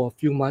piano for a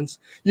few months?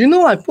 You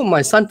know, I put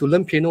my son to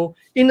learn piano.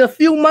 In a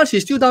few months,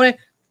 he's still down there.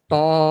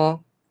 Da,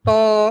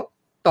 da,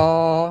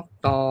 da,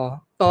 da,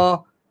 da.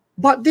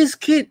 But this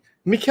kid,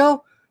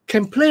 Mikhail,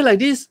 can play like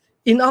this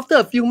after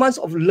a few months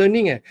of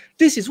learning.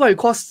 This is what we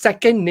call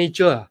second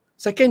nature.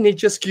 Second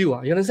nature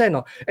skill. You understand?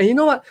 No? And you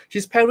know what?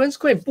 His parents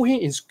go and put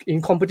him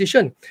in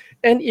competition.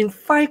 And in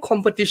 5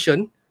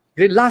 competition,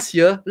 last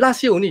year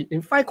only,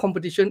 in 5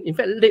 competition, in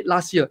fact, late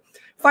last year,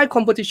 5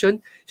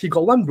 competition, he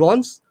got 1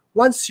 bronze,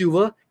 1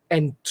 silver,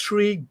 and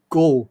 3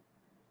 gold.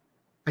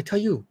 I tell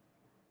you,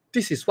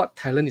 this is what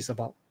talent is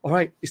about. All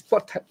right, it's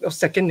what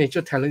second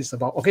nature talent is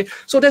about. Okay,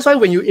 so that's why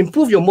when you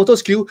improve your motor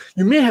skill,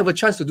 you may have a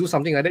chance to do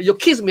something like that. Your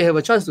kids may have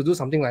a chance to do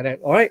something like that.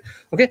 All right,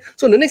 okay.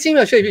 So the next thing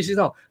I'll share with you is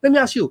now. Let me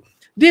ask you.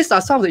 These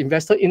are some of the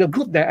investors in a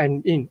group that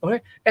I'm in. All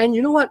right, and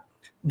you know what?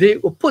 They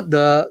will put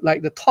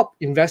the top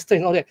investor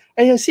and all that,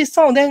 and you see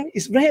some of them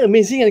is very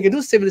amazing, and they can do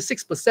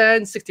 76%,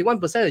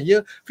 61% a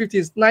year,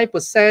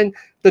 59%,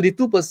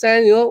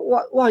 32%. You know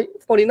what?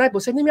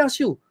 49%. Let me ask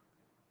you.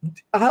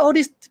 Are all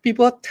these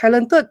people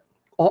talented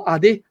or are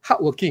they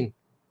hardworking?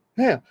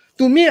 Yeah.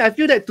 To me, I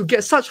feel that to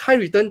get such high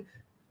return,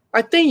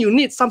 I think you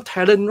need some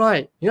talent,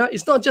 right? You know,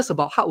 it's not just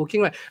about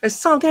hardworking, right? And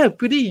some of them are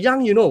pretty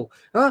young, you know.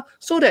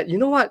 So that, you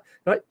know what,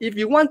 right? If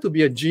you want to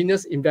be a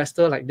genius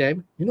investor like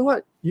them, you know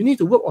what? You need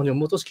to work on your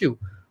motor skill.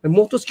 And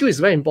motor skill is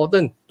very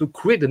important to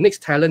create the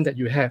next talent that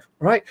you have,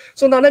 right?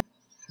 So now let's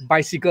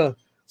bicycle.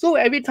 So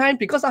every time,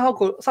 because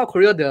of South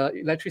Korea, the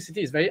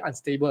electricity is very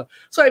unstable.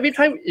 So every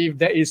time if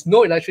there is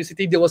no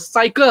electricity, they will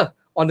cycle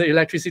on the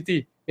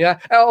electricity,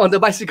 on the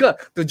bicycle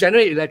to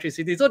generate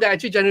electricity. So they're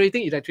actually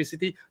generating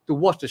electricity to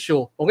watch the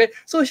show. Okay.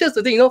 So here's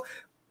the thing, you know,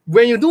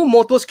 when you do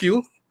motor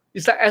skill,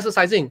 it's like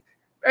exercising.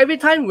 Every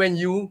time when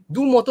you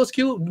do motor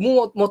skill,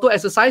 motor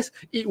exercise,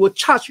 it will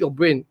charge your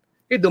brain.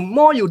 Okay? The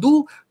more you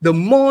do, the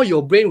more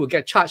your brain will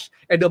get charged.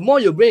 And the more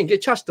your brain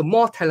get charged, the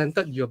more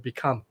talented you'll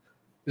become.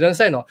 You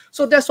understand? No?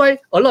 So that's why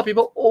a lot of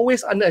people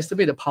always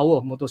underestimate the power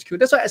of motor skill.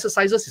 That's why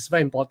exercises is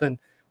very important,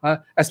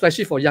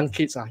 especially for young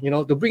kids, you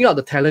know, to bring out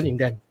the talent in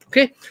them.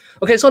 Okay.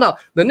 So now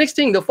the next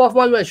thing, the fourth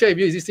one I'm going to share with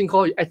you is this thing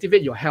called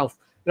activate your health.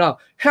 Now,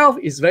 health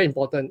is very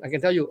important. I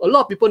can tell you, a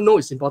lot of people know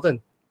it's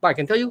important, but I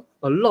can tell you,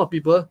 a lot of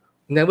people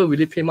never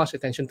really pay much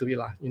attention to it,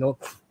 you know.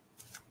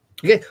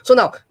 Okay. So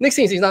now, next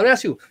thing is now, let me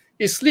ask you,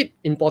 is sleep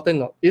important?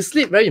 No? Is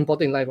sleep very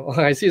important in life?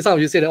 I see some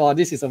of you say that, oh,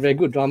 this is a very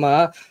good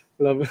drama.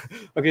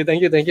 Okay, thank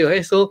you.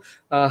 Okay, so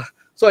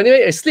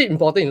anyway, is sleep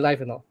important in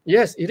life or not?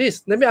 Yes, it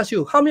is. Let me ask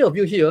you, how many of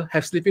you here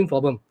have sleeping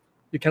problem?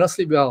 You cannot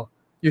sleep well.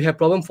 You have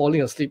problem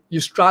falling asleep. You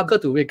struggle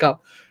to wake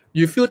up.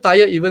 You feel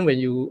tired even when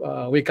you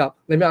wake up.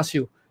 Let me ask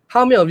you,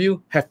 how many of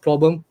you have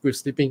problem with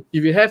sleeping?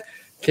 If you have,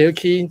 can you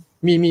key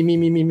me,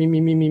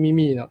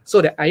 you know,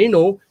 so that I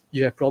know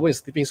you have problem with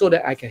sleeping, so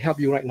that I can help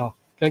you right now.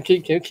 Can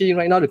you key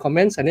right now the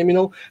comments and let me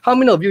know how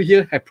many of you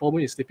here have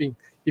problem with sleeping?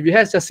 If you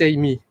have, just say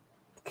me.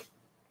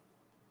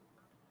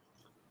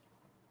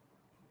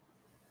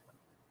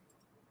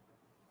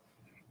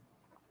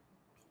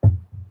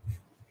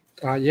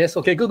 Yes,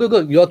 okay,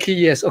 good. Your key,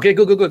 yes. Okay,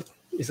 good.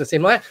 It's the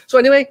same, right? So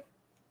anyway,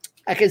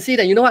 I can see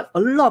that, you know what, a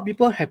lot of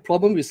people have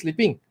problem with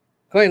sleeping.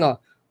 Correct or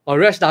not? Or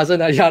Resh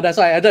doesn't. Yeah, that's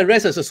why I added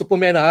Resh as a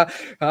Superman.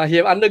 He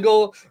have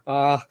undergo,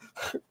 I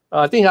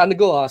think he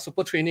undergo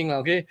super training.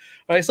 Okay,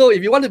 right. So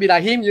if you want to be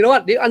like him, you know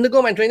what, they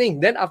undergo my training.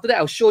 Then after that,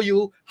 I'll show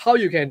you how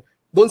you can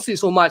don't sleep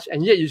so much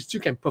and yet you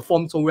still can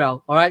perform so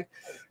well. All right.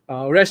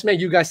 Resh make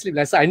you guys sleep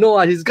lesser. I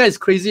know this guy is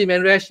crazy,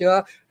 man. Resh, you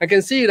know, I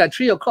can see that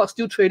 3 o'clock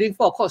still trading,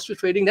 4 o'clock still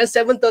trading. Then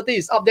 7:30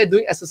 is up there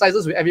doing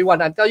exercises with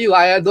everyone. I tell you,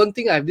 I don't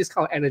think I have this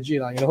kind of energy, you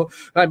know.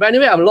 Right, but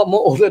anyway, I'm a lot more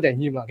older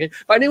than him. Okay.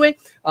 But anyway,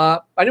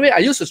 I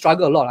used to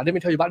struggle a lot. Let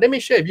me tell you. But let me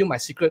share with you my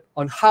secret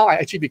on how I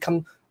actually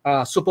become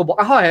super.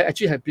 How I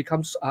actually have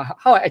become.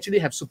 How I actually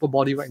have super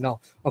body right now.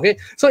 Okay.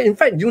 So in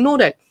fact, you know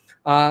that.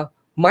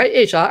 My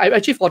age, I'm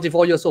actually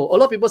 44 years old. A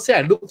lot of people say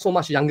I look so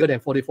much younger than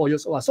 44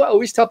 years old. So I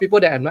always tell people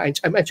that I'm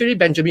actually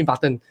Benjamin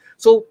Button.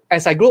 So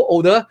as I grow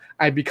older,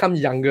 I become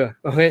younger.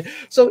 Okay.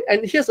 So,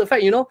 and here's the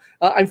fact, you know,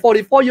 I'm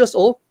 44 years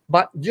old,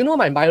 but you know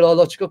my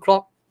biological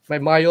clock, my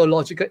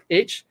biological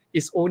age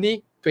is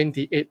only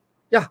 28.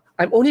 Yeah,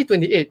 I'm only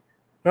 28.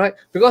 Right?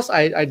 Because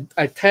I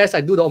test,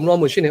 I do the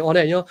Omron machine and all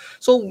that, you know.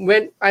 So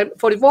when I'm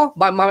 44,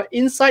 but my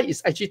inside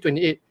is actually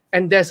 28.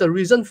 And there's a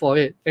reason for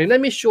it. And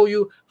let me show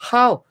you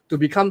how to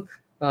become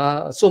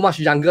so much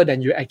younger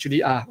than you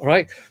actually are. All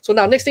right. So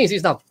now, next thing is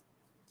this now.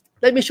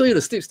 Let me show you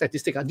the sleep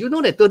statistic. Do you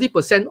know that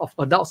 30% of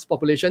adults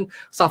population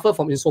suffer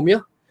from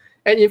insomnia?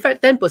 And in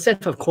fact,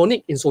 10% have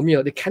chronic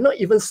insomnia. They cannot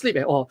even sleep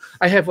at all.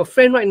 I have a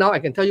friend right now. I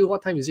can tell you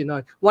what time is it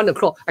now. 1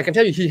 o'clock. I can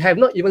tell you he have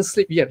not even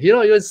slept yet. He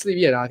not even sleep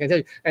yet. I can tell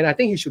you. And I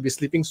think he should be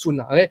sleeping soon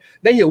now. Okay?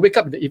 Then he'll wake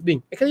up in the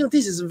evening. I can tell you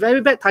this is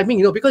very bad timing,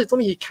 you know, because he told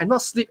me he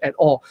cannot sleep at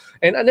all.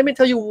 And let me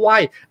tell you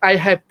why. I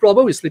have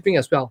problem with sleeping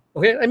as well.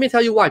 Okay, let me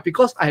tell you why.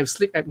 Because I have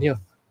sleep apnea.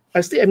 I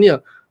have sleep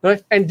apnea.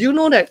 Right? And do you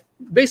know that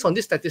based on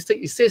this statistic,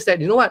 it says that,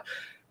 you know what,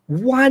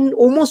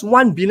 almost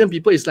 1 billion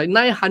people, is like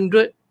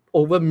 900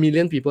 over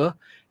million people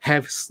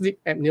have sleep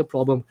apnea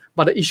problem.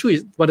 But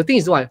the thing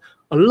is why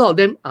a lot of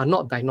them are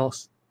not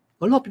diagnosed.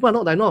 A lot of people are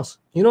not diagnosed.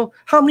 You know,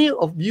 how many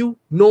of you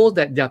know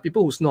that there are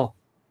people who snore?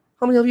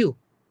 How many of you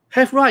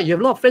have, right? You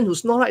have a lot of friends who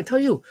snore, right? I tell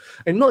you.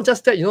 And not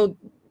just that, you know,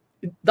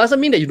 it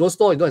doesn't mean that you don't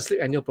snore, you don't have sleep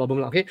apnea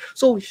problem. Okay.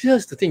 So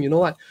here's the thing, you know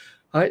what?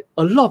 Right?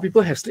 A lot of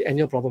people have sleep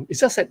apnea problem.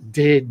 It's just that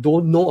they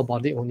don't know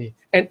about it only.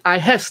 And I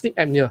have sleep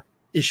apnea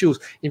issues.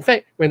 In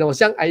fact, when I was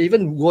young, I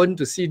even went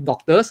to see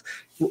doctors.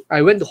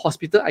 I went to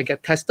hospital, I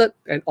get tested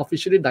and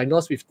officially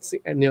diagnosed with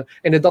sleep apnea.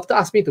 And the doctor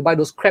asked me to buy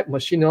those crap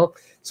machines, you know,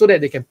 so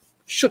that they can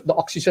shoot the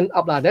oxygen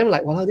up. Then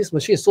like, wow, this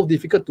machine is so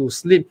difficult to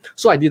sleep.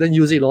 So I didn't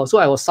use it. So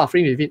I was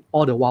suffering with it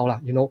all the while.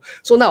 You know.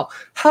 So now,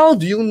 how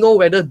do you know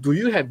whether do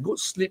you have good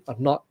sleep or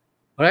not?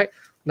 All right.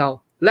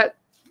 Now, what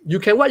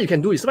you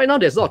can do is right now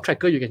there's a lot of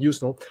tracker you can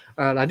use. No,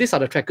 like these are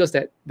the trackers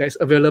that's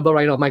available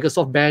right now: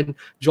 Microsoft Band,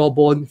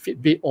 Jawbone,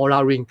 Fitbit,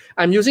 Aura Ring.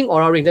 I'm using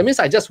Aura Ring. That means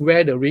I just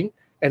wear the ring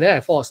and then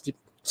I fall asleep.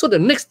 So the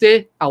next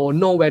day I will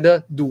know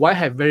whether do I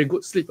have very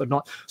good sleep or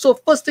not. So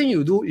first thing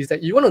you do is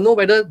that you want to know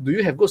whether do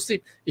you have good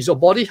sleep. Is your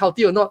body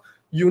healthy or not?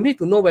 You need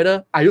to know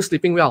whether are you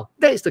sleeping well.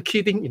 That is the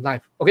key thing in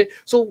life. Okay,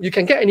 so you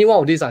can get any one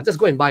of these. Just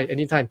go and buy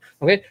anytime.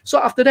 Okay,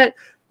 so after that,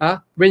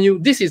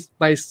 this is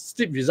my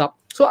sleep result.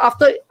 So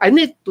after I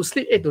need to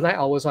sleep 8 to 9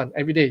 hours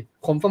every day,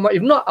 confirm.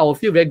 If not, I will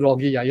feel very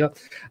groggy. You know,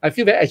 I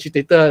feel very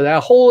agitated. The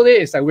whole day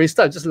is like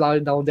wasted. Just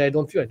lying down there,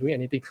 don't feel like doing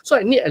anything. So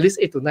I need at least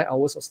 8 to 9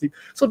 hours of sleep.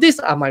 So these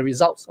are my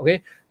results.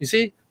 Okay, you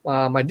see,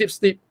 my deep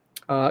sleep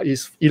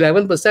is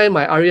 11%.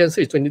 My REM is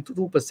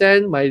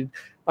 22%. My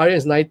REM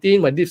is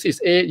 19. My deep sleep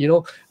is 8. You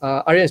know,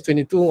 REM is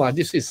 22.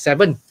 Deep sleep is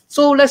 7.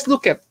 So let's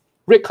look at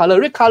red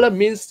color. Red color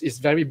means it's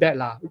very bad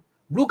lah.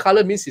 Blue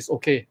color means it's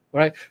okay,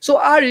 right? So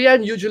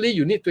REM usually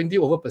you need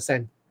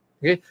 20%,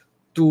 okay,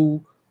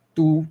 to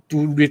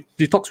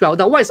detox well.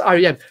 Now, what is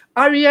REM?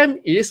 REM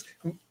is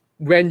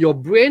when your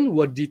brain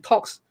will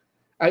detox.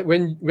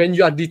 When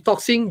you are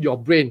detoxing your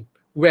brain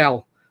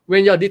well.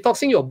 When you are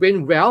detoxing your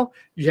brain well,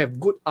 you have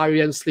good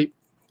REM sleep.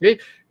 Okay,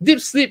 deep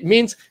sleep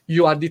means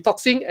you are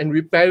detoxing and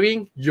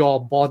repairing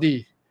your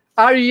body.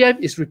 REM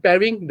is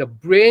repairing the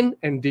brain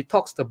and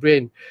detox the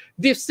brain.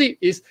 Deep sleep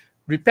is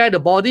repair the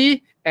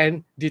body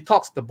and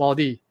detox the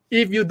body.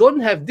 If you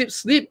don't have deep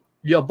sleep,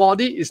 your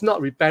body is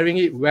not repairing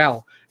it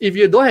well. If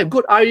you don't have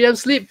good REM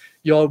sleep,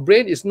 your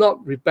brain is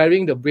not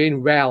repairing the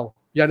brain well.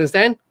 You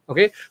understand?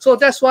 Okay, so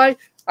that's why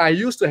I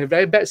used to have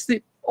very bad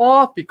sleep,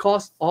 all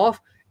because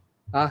of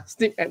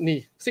sleep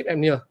apnea.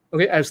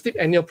 Okay, I have sleep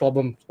apnea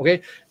problem.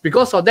 Okay,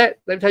 because of that,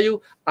 let me tell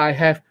you, I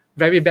have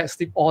very bad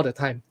sleep all the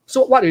time.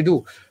 So what do you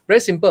do? Very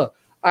simple.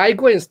 I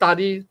go and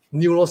study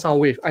neural sound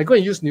wave. I go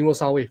and use neural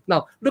sound wave.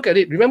 Now look at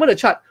it. Remember the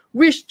chart.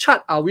 Which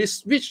chart are we?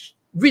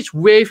 Which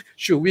wave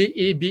should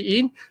we be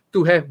in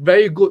to have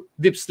very good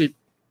deep sleep?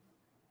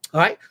 All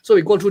right. So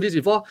we go through this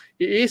before.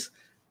 It is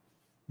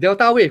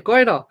delta wave.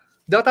 Correct now?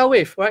 Delta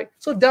wave. Right.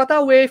 So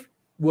delta wave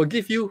will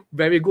give you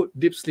very good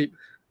deep sleep.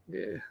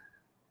 Yeah.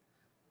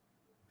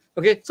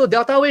 Okay, so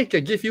delta wave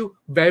can give you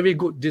very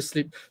good deep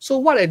sleep. So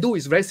what I do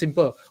is very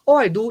simple. All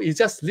I do is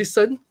just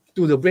listen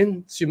to the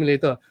brain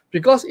simulator,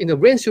 because in the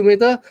brain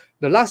simulator,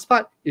 the last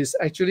part is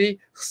actually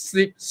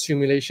sleep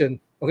simulation.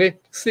 Okay,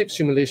 sleep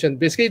simulation.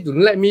 Basically, to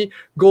let me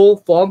go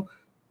from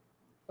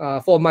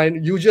for my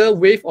usual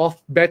wave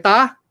of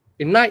beta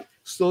in night,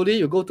 slowly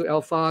you go to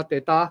alpha,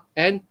 theta,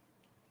 and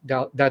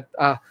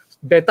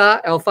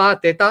beta, alpha,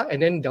 theta,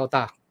 and then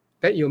delta.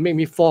 Then you make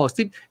me fall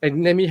asleep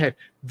and let me have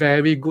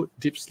very good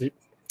deep sleep.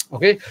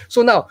 Okay,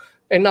 so now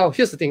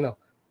here's the thing now.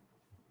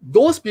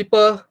 Those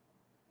people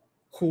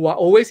who are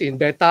always in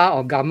beta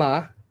or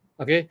gamma,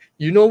 okay,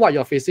 you know what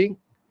you're facing?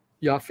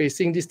 You are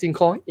facing this thing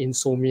called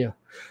insomnia.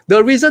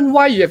 The reason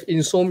why you have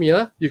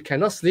insomnia, you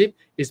cannot sleep,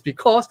 is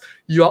because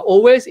you are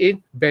always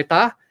in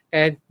beta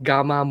and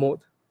gamma mode.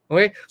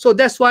 Okay, so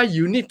that's why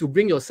you need to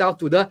bring yourself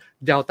to the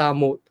delta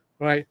mode.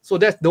 Right, so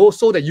that's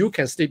so that you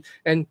can sleep,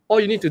 and all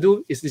you need to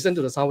do is listen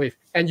to the sound wave,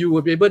 and you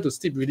will be able to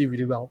sleep really,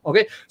 really well.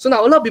 Okay, so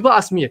now a lot of people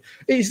ask me,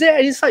 is there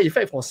any side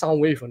effect for sound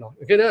wave or not?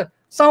 Okay, the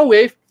sound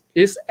wave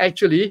is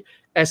actually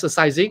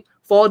exercising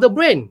for the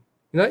brain.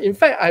 You know, in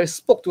fact, I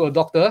spoke to a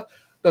doctor.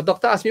 The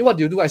doctor asked me, what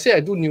do you do? I said,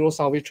 I do neuro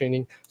sound wave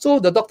training. So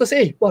the doctor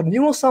said, hey, well,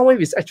 neuro sound wave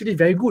is actually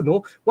very good,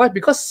 no? Why?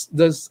 Because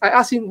I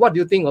asked him, what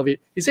do you think of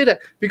it? He said that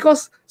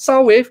because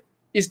sound wave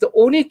is the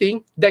only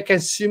thing that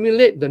can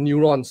simulate the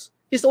neurons.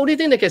 It's the only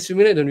thing that can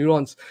simulate the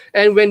neurons.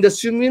 And when the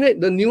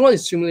neuron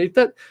is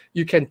simulated,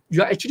 you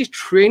are actually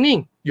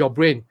training your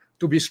brain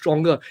to be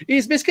stronger.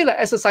 It's basically like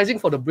exercising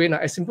for the brain,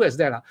 as simple as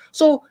that.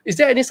 So is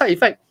there any side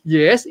effect?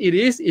 Yes, it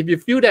is. If you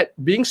feel that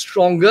being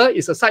stronger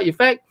is a side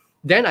effect,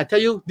 then I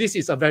tell you, this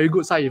is a very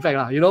good side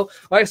effect. You know?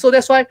 Right? So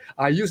that's why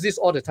I use this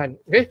all the time.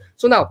 Okay.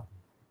 So now,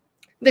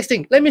 next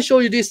thing, let me show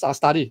you this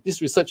study, this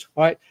research.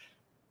 All right.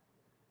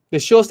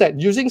 It shows that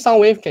using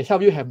sound wave can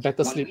help you have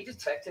better sleep. When we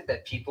detected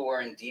that people were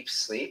in deep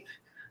sleep,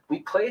 we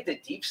played the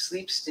deep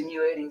sleep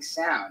stimulating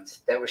sound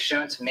that was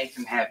shown to make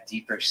them have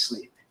deeper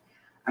sleep.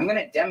 I'm going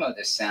to demo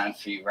this sound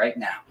for you right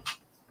now.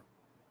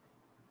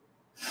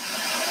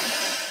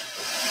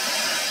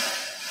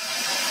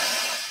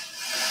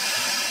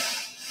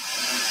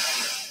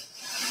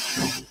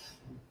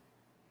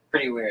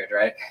 Pretty weird,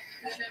 right?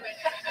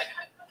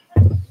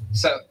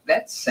 So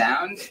that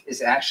sound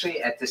is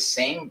actually at the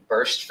same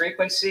burst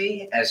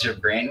frequency as your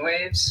brain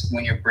waves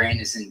when your brain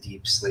is in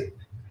deep sleep.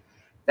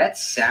 That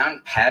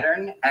sound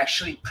pattern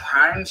actually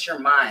primes your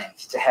mind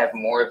to have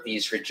more of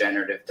these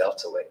regenerative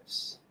delta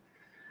waves.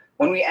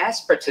 When we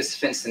asked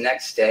participants the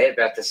next day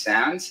about the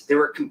sounds, they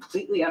were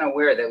completely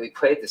unaware that we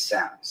played the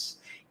sounds,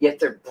 yet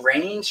their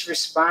brains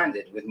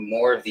responded with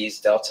more of these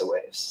delta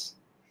waves.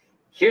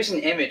 Here's an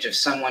image of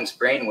someone's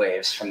brain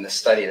waves from the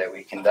study that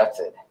we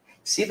conducted.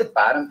 See the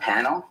bottom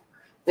panel?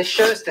 This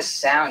shows the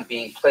sound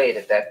being played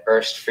at that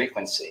burst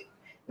frequency.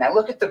 Now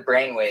look at the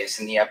brain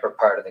waves in the upper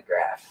part of the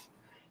graph.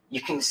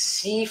 You can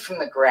see from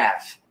the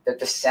graph that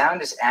the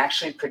sound is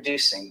actually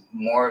producing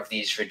more of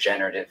these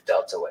regenerative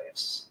delta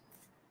waves.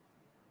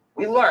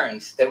 We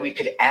learned that we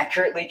could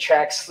accurately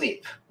track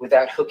sleep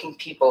without hooking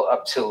people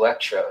up to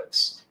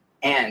electrodes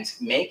and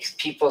make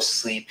people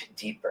sleep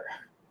deeper.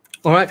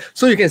 All right,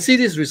 so you can see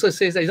this research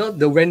says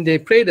that when they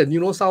play the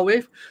neural sound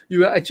wave,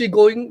 you're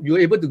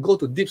able to go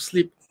to deep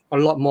sleep a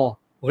lot more.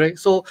 Okay,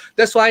 so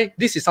that's why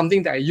this is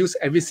something that I use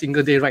every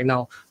single day right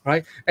now,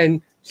 right?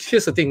 And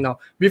here's the thing now,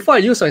 before I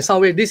use my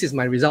sound wave, this is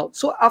my result.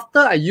 So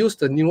after I use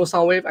the neural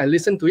sound wave, I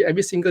listen to it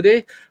every single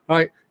day,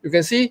 right? You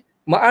can see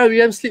my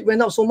REM sleep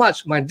went up so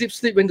much. My deep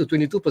sleep went to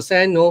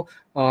 22%,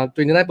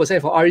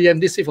 29% for REM,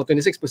 deep sleep for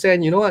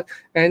 26%, you know what?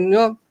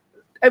 And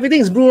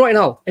everything is blue right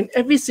now. And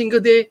every single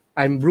day,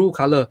 I'm blue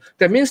color.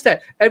 That means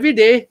that every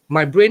day,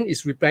 my brain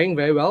is repairing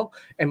very well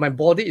and my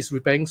body is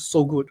repairing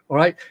so good, all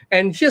right?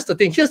 And here's the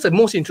thing. Here's the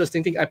most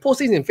interesting thing. I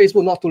posted it in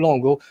Facebook not too long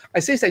ago. I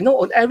say that,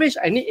 on average,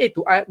 I need 8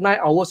 to 9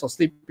 hours of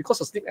sleep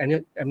because of sleep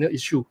apnea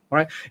issue, all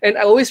right? And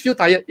I always feel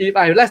tired if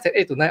I have less than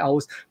 8 to 9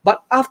 hours.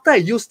 But after I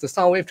use the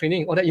sound wave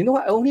training, all that, you know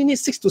what? I only need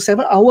 6 to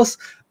 7 hours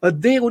a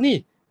day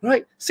only.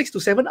 Right, 6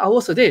 to 7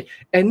 hours a day,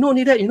 and not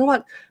only that, you know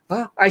what?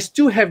 I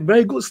still have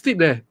very good sleep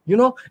there,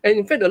 And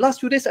in fact, the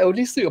last few days I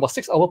only sleep about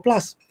 6 hours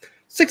plus,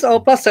 6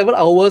 hours plus 7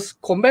 hours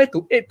compared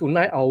to 8 to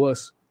 9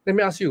 hours. Let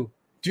me ask you,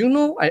 do you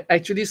know I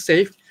actually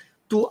save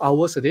 2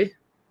 hours a day?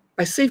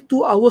 I save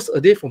 2 hours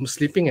a day from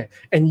sleeping,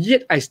 and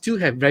yet I still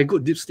have very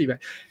good deep sleep.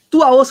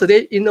 2 hours a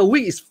day in a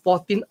week is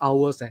 14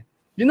 hours.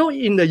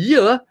 In a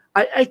year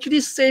I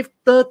actually save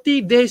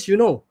 30 days.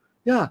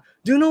 Yeah.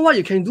 Do you know what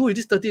you can do with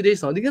these 30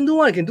 days now? You can do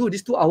what I can do with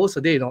these 2 hours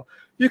a day now.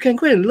 You can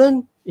go and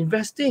learn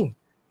investing.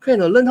 Go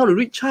and learn how to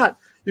read chart.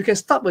 You can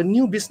start a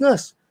new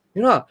business.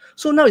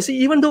 So now you see,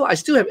 even though I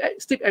still have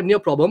sleep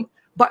apnea problem,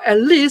 but at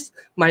least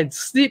my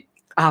sleep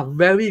are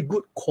very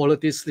good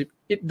quality sleep.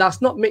 It does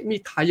not make me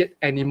tired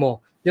anymore.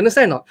 You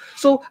understand or not?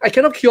 So I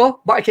cannot cure,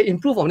 but I can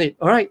improve on it.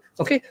 All right.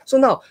 Okay. So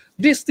now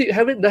this sleep,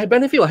 the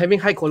benefit of having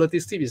high quality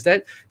sleep is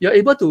that you're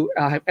able to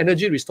have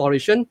energy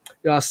restoration,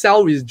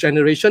 cell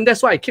regeneration.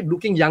 That's why I keep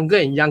looking younger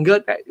and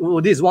younger.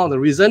 This is one of the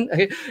reasons.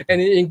 Okay.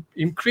 And it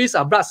increase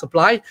our blood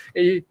supply.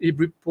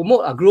 It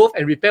promote our growth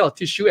and repair of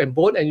tissue and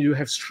bone, and you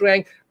have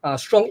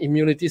strong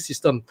immunity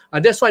system.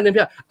 That's why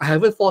I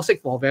haven't fallen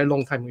sick for a very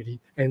long time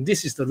already. And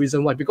this is the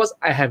reason why, because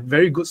I have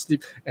very good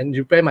sleep and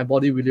repair my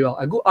body really well.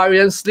 A good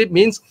REM sleep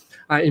means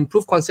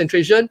improve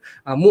concentration,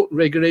 mood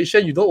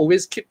regulation. You don't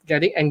always keep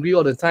getting angry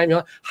all the time.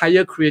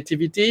 Higher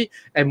creativity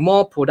and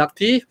more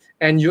productive,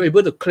 and you're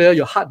able to clear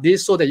your hard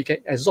disk so that you can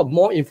absorb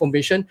more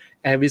information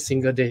every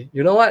single day.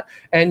 You know what?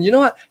 And you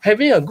know what?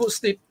 Having a good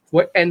sleep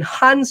will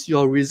enhance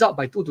your result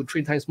by 2 to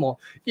 3 times more.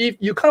 If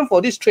you come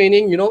for this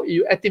training,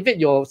 you activate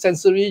your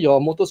sensory, your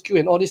motor skill,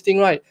 and all these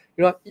things, right?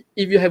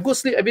 If you have good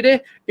sleep every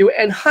day, it will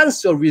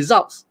enhance your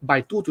results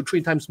by 2 to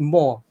 3 times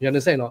more. You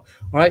understand? All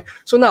right.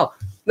 So now,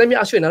 let me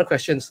ask you another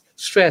question.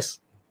 Stress.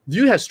 Do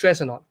you have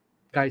stress or not,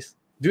 guys?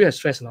 Do you have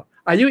stress or not?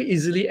 Are you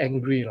easily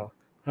angry?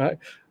 Right?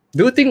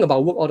 Do you think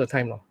about work all the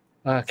time?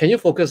 Can you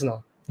focus? Do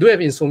you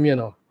have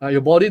insomnia? Your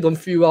body don't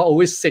feel well,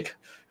 always sick.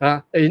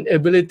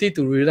 Inability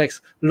to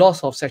relax,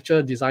 loss of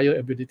sexual desire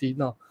ability.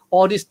 Now,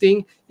 all these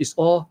things is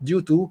all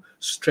due to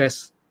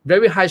stress.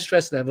 Very high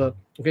stress level.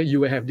 Okay,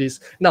 you will have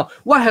this. Now,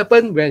 what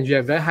happens when you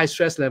have very high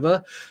stress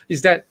level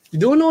is that you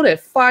don't know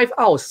that 5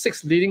 out of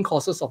 6 leading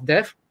causes of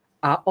death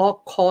are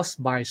all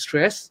caused by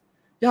stress.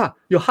 Yeah,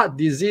 your heart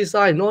disease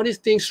and all these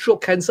things,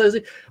 stroke, cancer,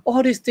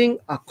 all these things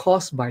are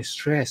caused by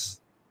stress.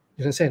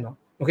 You can say no.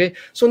 Okay,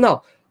 so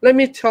now let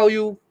me tell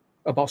you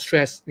about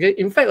stress. Okay,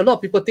 in fact, a lot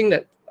of people think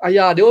that they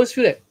always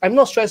feel that I'm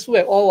not stressful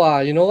at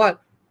all. You know what?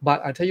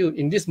 But I tell you,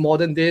 in this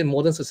modern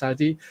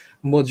society,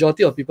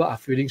 majority of people are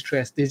feeling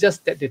stressed. It's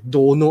just that they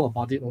don't know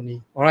about it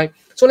only. All right.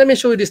 So let me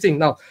show you this thing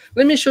now.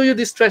 Let me show you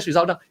this stress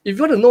result now. If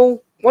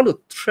you want to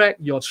track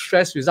your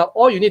stress result,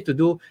 all you need to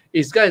do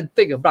is go and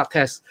take a blood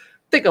test.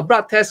 Take a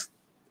blood test,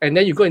 and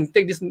then you go and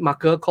take this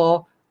marker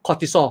called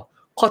cortisol.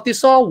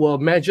 Cortisol will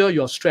measure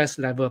your stress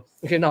level.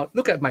 Okay. Now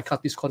look at my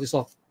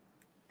cortisol.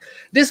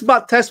 This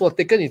blood test was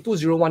taken in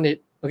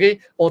 2018.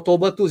 Okay,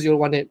 October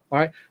 2018. All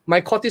right,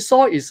 my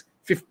cortisol is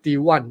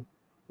 51.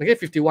 Okay,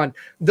 51.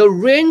 The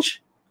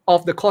range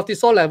of the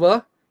cortisol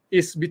level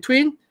is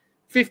between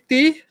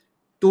 50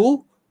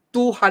 to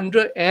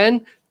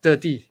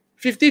 230.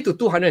 50 to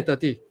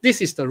 230.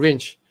 This is the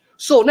range.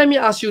 So let me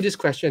ask you this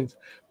question.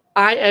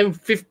 I am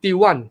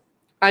 51.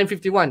 I'm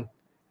 51.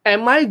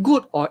 Am I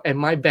good or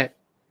am I bad?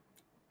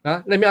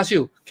 Let me ask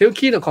you. Can you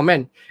key in the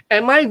comment?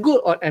 Am I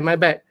good or am I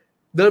bad?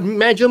 The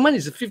measurement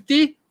is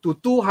 50 to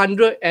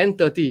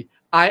 230.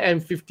 I am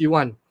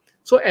 51.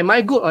 So am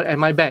I good or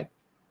am I bad?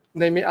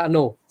 Let me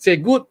know. Say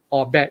good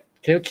or bad.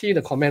 Can you key in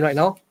the comment right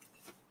now?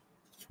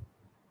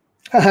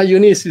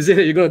 Eunice, you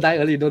say you're going to die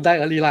early. Don't die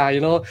early.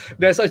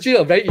 There's actually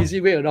a very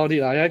easy way around it.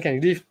 You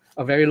can live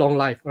a very long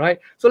life. All right.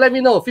 So let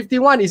me know,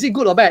 51, is it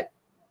good or bad?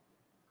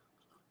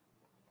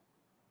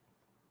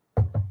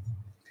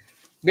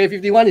 Okay,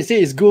 51, you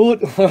say it's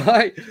good. All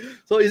right.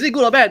 So is it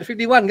good or bad?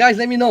 51, guys,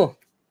 let me know.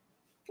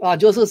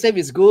 Joseph said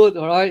it's good.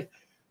 All right.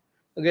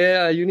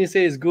 Okay, Uni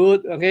say it's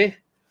good. Okay.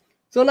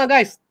 So now,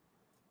 guys,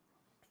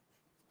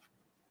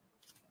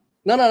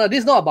 no, this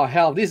is not about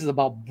health. This is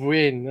about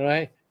brain,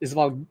 right? It's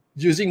about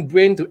using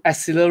brain to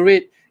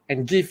accelerate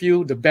and give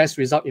you the best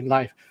result in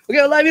life. Okay,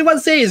 well, everyone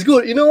say it's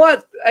good. You know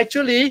what?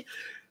 Actually,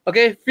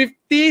 okay,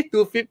 50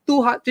 to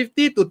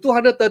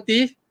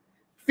 230,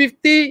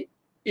 50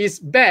 is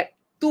bad.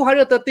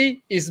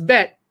 230 is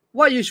bad.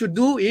 What you should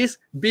do is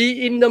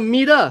be in the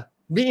middle.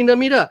 Be in the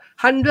middle.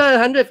 100,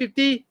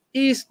 150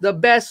 is the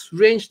best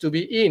range to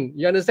be in.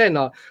 You understand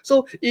now?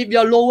 So if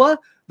you're lower,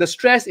 the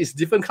stress is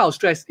different kind of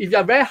stress. If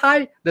you're very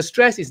high, the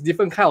stress is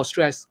different kind of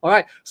stress. All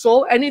right.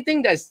 So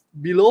anything that's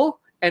below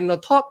and the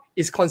top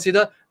is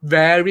considered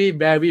very,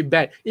 very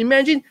bad.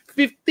 Imagine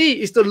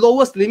 50 is the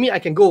lowest limit I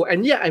can go,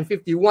 and yet I'm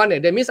 51,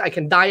 and that means I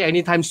can die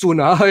anytime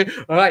soon. All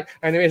right.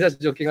 Anyway, just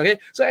joking. Okay.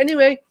 So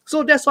anyway,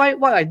 so that's why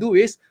what I do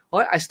is, all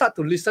right, I start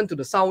to listen to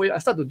the sound wave. I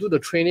start to do the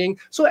training.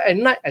 So at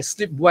night I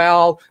sleep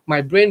well,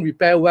 my brain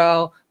repair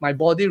well, my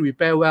body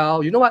repair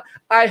well. You know what?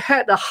 I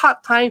had a hard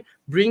time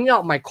bringing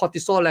out my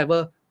cortisol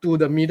level to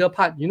the middle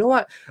part. You know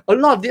what? A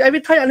lot.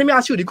 Every time, let me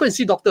ask you, you go and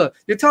see doctor.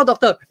 You tell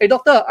doctor, hey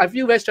doctor, I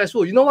feel very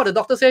stressful. You know what the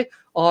doctor say?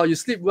 Oh, you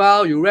sleep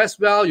well, you rest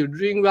well, you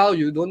drink well,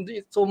 you don't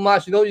eat so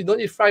much, you know, you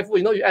don't eat fried food,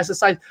 you know, you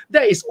exercise.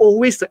 That is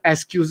always the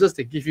excuses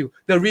they give you,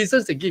 the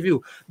reasons they give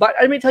you. But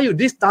let me tell you,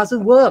 this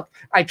doesn't work.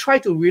 I try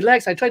to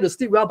relax, I try to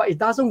sleep well, but it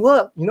doesn't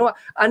work. You know what?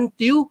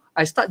 Until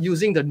I start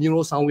using the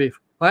neural sound wave.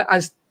 Right?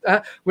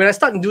 When I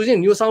start using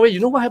the neural sound wave, you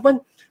know what happened?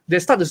 They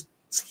start to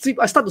sleep.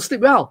 I start to sleep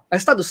well. I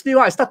start to sleep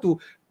well. I start to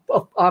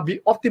be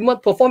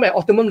optimal, perform at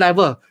optimum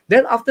level.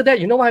 Then after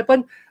that, you know what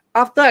happened?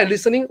 After I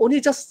listening,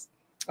 only just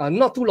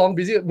not too long,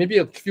 maybe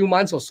a few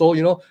months or so,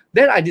 you know.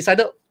 Then I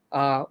decided,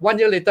 1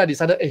 year later, I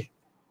decided, hey,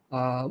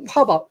 how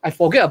about I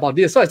forget about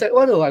this? So I said,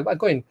 oh no, I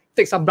go and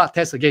take some blood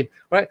tests again,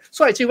 right?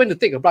 So I actually went to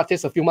take a blood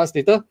test a few months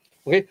later.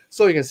 Okay,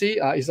 so you can see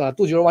it's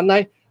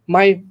 2019.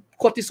 My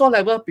cortisol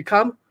level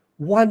become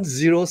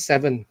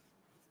 107.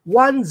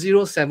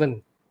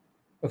 107.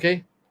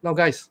 Okay, now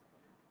guys,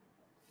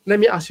 let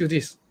me ask you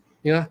this.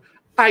 You know,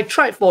 I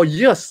tried for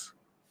years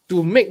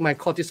to make my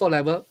cortisol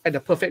level at the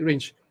perfect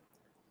range.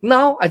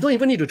 Now I don't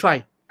even need to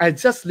try. I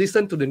just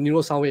listen to the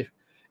neural sound wave,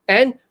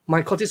 and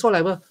my cortisol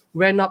level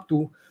went up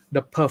to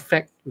the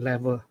perfect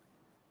level.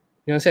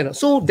 You understand?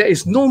 So there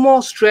is no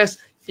more stress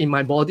in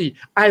my body.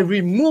 I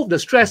remove the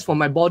stress from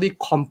my body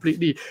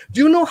completely.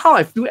 Do you know how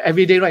I feel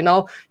every day right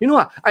now? You know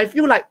what? I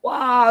feel like,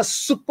 wow,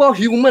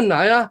 superhuman.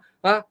 Yeah?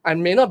 I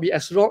may not be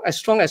as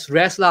strong as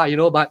rest, you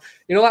know, but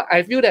you know what?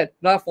 I feel that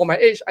for my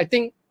age, I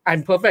think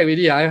I'm perfect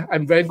already.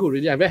 I'm very good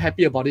already. I'm very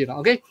happy about it.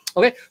 Okay.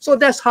 So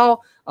that's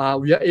how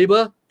we are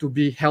able to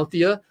be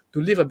healther,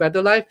 to live a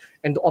better life,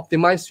 and to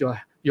optimize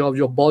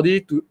your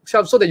body to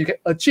so that you can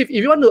achieve.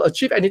 If you want to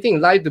achieve anything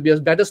in life, to be a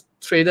better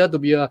trader, to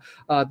be a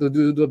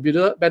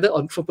better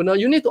entrepreneur,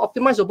 you need to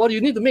optimize your body.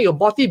 You need to make your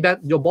body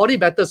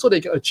better so that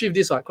you can achieve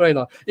this. Right? Correct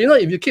or not? You know,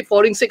 if you keep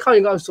falling sick, how are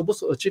you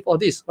supposed to achieve all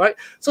this? Right?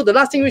 So the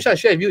last thing which I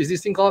share with you is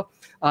this thing called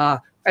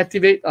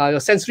activate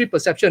your sensory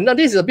perception. Now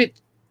this is a bit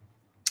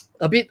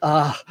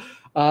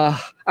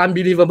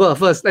unbelievable.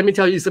 First, let me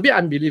tell you, it's a bit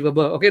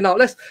unbelievable. Okay, now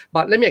let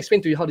me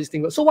explain to you how this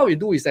thing works. So what we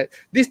do is that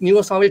this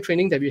neural sound wave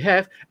training that we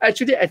have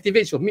actually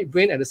activates your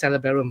midbrain and the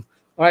cerebellum.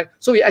 All right,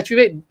 so we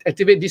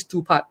activate these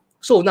two parts.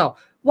 So now,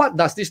 what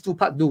does these two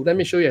parts do? Let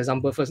me show you an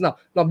example first. Now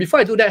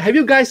before I do that, do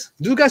you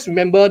guys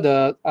remember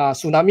the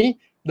tsunami,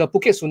 the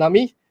Phuket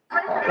tsunami?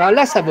 Now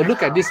let's have a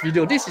look at this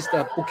video. This is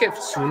the Phuket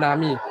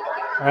tsunami.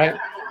 All right.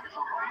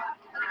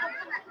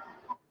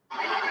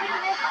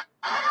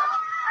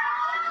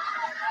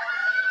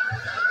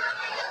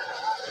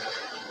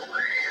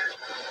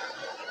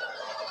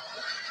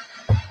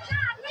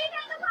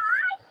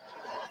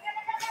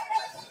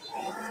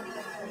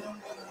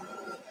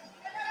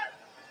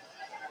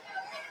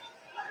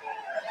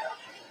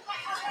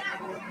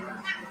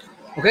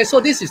 Okay,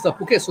 so this is the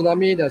Phuket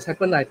tsunami that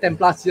happened like 10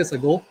 plus years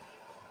ago.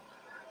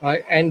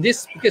 Right, and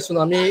this Phuket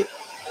tsunami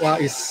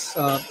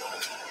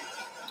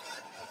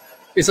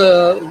is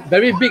a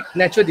very big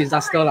natural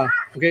disaster.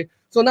 Okay,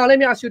 so now let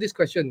me ask you this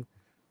question.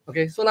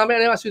 Okay, so now let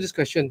me ask you this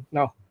question.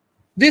 Now,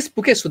 this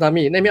Phuket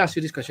tsunami, let me ask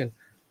you this question.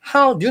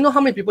 Do you know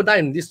how many people died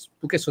in this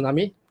Phuket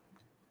tsunami?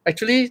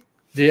 Actually,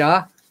 there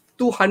are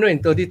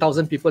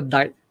 230,000 people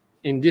died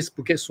in this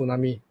Phuket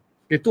tsunami.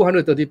 Okay,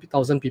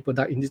 230,000 people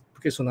died in this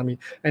Phuket tsunami.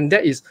 And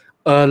that is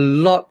a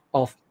lot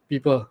of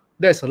people.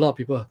 That's a lot of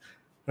people,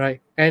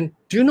 right? And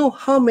do you know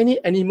how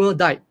many animals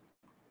died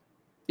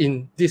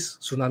in this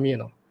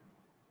tsunami?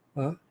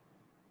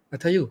 I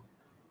tell you,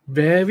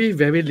 very,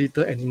 very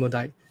little animal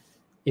died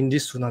in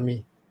this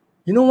tsunami.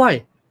 You know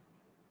why?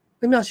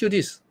 Let me ask you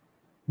this.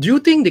 Do you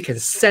think they can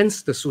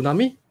sense the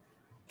tsunami?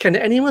 Can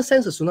the animal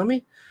sense the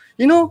tsunami?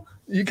 You know,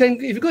 you can,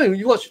 if you go and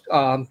you watch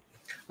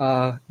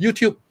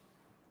YouTube,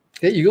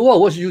 Okay, you go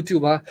watch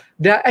YouTube,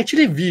 there are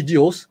actually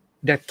videos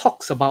that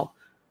talks about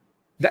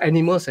the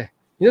animals. You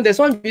know, there's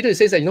one video that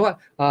says that, you know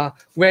what,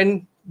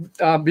 when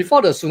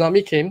before the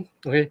tsunami came,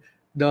 okay,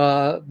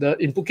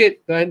 in Phuket,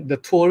 right, the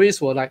tourists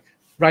were like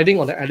riding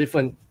on the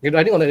elephant,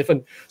 riding on the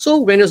elephant. So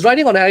when it was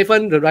riding on the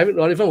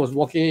elephant was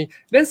walking.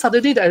 Then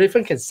suddenly the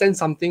elephant can sense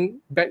something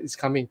bad is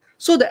coming.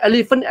 So the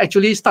elephant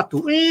actually start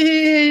to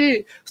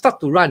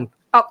run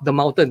up the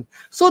mountain.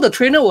 So the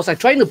trainer was like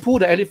trying to pull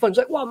the elephant. It's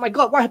like, oh my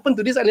God, what happened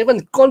to this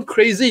elephant? It's gone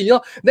crazy, you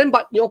know. Then,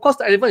 but you know, of course,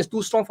 the elephant is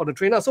too strong for the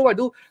trainer. So what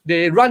do?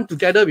 They run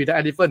together with the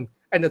elephant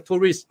and the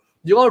tourists.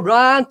 They all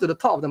run to the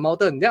top of the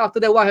mountain. Then after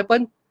that, what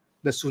happened?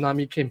 The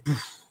tsunami came,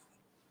 poof,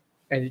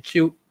 and it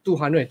killed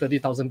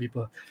 230,000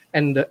 people.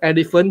 And the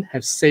elephant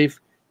have saved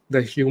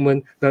the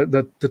human,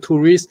 the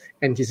tourist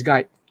and his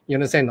guide. You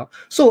understand? No?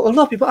 So a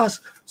lot of people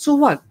ask, so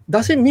what?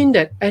 Does it mean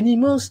that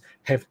animals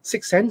have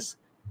sixth sense?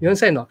 You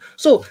understand? No?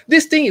 So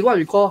this thing is what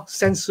we call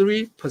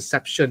sensory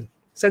perception.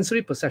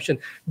 Sensory perception,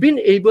 being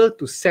able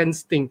to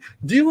sense things.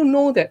 Do you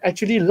know that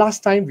actually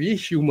last time we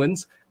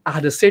humans are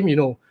the same, you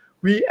know?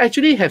 We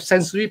actually have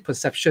sensory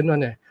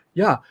perception.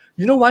 Yeah,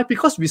 you know why?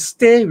 Because we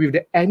stay with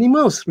the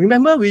animals.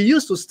 Remember, we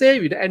used to stay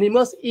with the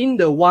animals in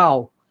the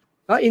wild.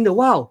 In the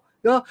wild.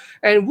 You know?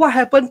 And what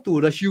happened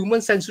to the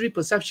human sensory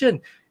perception?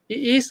 It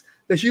is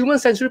the human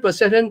sensory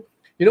perception,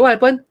 you know what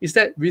happened? Is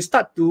that we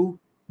start to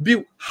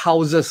build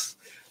houses.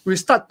 We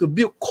start to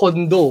build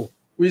condo.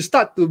 We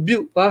start to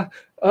build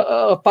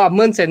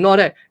apartments and all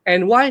that.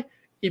 And why?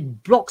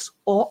 It blocks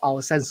all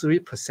our sensory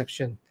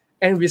perception.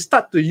 And we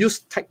start to use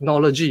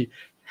technology,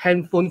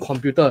 handphone,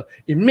 computer.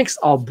 It makes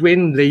our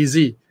brain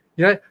lazy.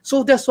 Yeah.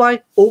 So that's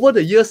why over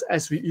the years,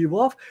 as we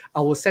evolve,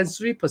 our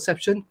sensory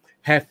perception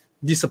have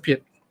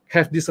disappeared.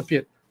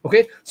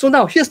 Okay. So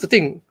now here's the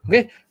thing.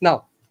 Okay.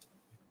 Now,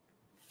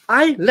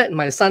 I let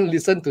my son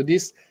listen to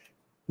this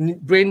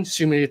brain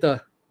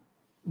simulator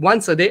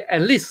once a day,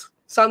 at least,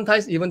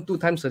 sometimes even 2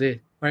 times a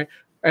day, right?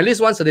 At least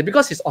once a day,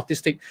 because he's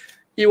autistic.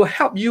 It will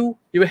help you,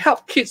 it will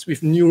help kids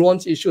with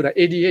neurons issue like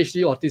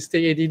ADHD,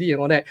 autistic, ADD and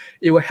all that.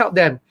 It will help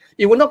them.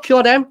 It will not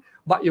cure them,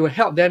 but it will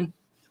help them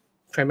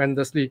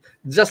tremendously,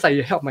 just like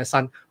you help my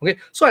son. Okay,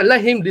 so I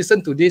let him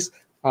listen to this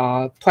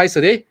twice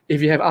a day.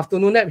 If you have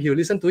afternoon nap, he'll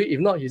listen to it. If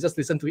not, he just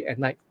listen to it at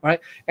night,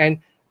 right?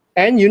 And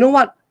you know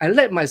what? I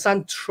let my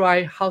son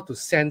try how to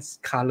sense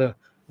color.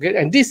 Okay,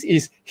 and this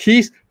is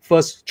his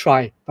first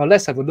try. Now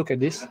let's have a look at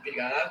this.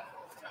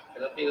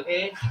 Okay,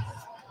 ready?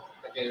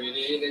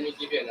 Let me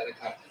give you another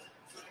card.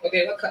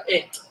 Okay, what card?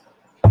 A.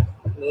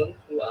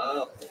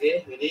 Wow.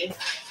 Okay, ready?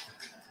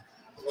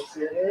 What's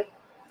here?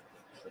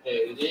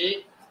 Okay,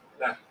 ready?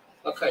 Now,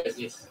 what card is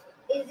this?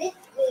 Is it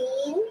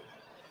green?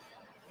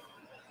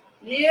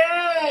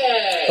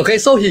 Yeah. Okay,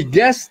 so he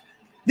guessed.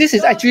 This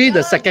is actually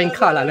the second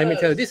card. Let me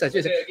tell you. This is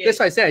actually, that's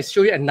why I said I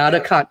show you another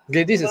card.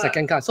 Okay, this is the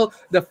second card. So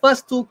the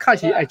first 2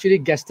 cards, he actually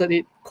guessed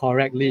it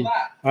correctly.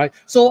 All right.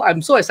 So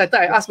I'm so excited.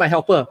 I asked my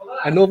helper.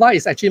 And Nova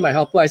is actually my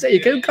helper. I said, hey,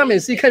 can you come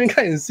and see? Can you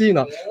come and see?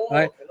 No? All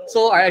right.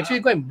 So I actually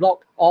go and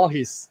block all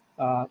his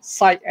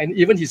side and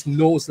even his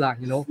nose,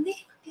 you know.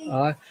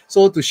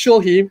 So to show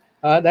him,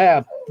 then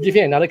I give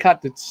him another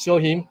card to show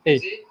him, hey,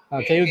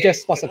 can you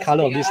guess what's the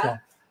color of this now?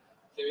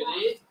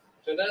 Ready?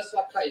 Jonas,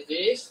 what card is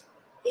this?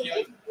 Is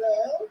it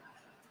blue?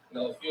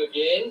 No, feel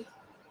again.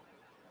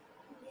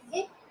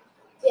 Is it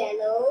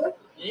yellow?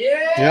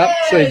 Yeah. Yep.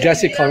 So you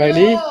guessed it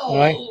correctly. All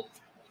right.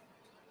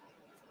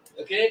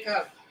 Okay,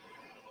 come.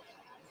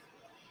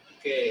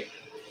 Okay.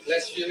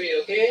 Let's feel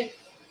it. Okay.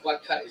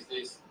 What card is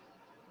this?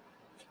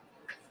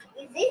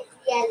 Is it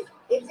yellow?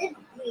 Is it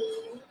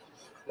green?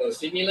 No,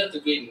 similar to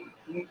green.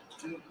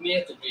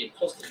 Near to green,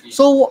 close to green.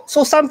 So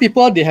some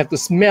people, they have to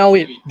smell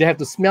it. They have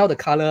to smell the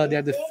color. They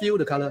have to feel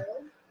the color.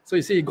 So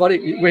you see, he got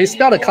it. When he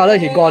smelled the color,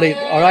 he got it.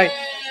 All right.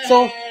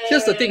 So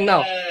here's the thing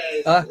now.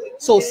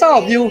 So some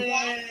of you.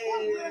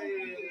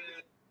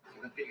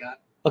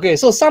 Okay.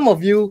 So some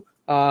of you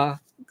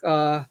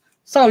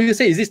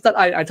say, is this third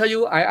eye? I tell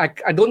you, I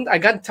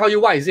can't tell you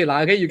what is it.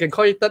 Okay, you can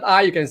call it third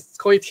eye, you can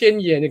call it 天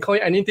眼, you can call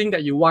it anything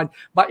that you want,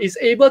 but it's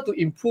able to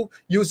improve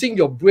using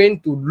your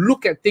brain to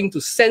look at things, to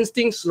sense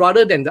things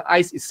rather than the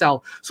eyes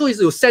itself. So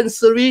your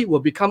sensory will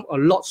become a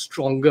lot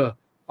stronger.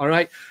 All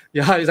right.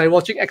 Yeah, it's like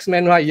watching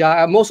X-Men, right?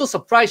 Yeah, I'm also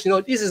surprised, you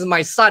know, this is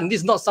my son, this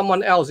is not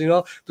someone else, you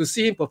know, to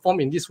see him perform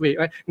in this way,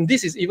 right? And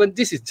this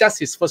is just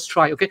his first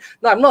try, okay?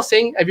 Now, I'm not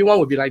saying everyone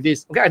will be like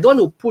this, okay? I don't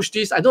want to push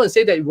this. I don't want to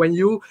say that when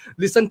you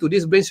listen to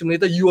this brain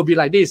simulator, you will be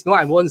like this. No,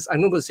 I'm not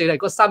going to say that,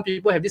 because some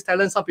people have this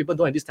talent, some people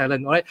don't have this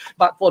talent, all right?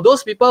 But for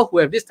those people who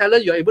have this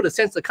talent, you're able to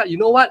sense the card. You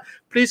know what?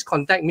 Please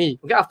contact me,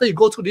 okay? After you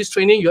go through this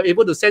training, you're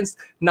able to sense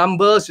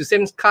numbers, you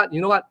sense card.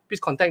 You know what? Please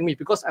contact me,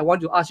 because I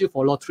want to ask you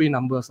for lottery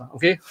numbers,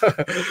 okay?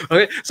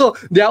 Okay, so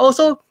there are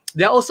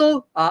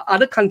also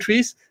other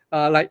countries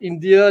like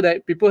India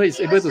that people is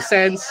able to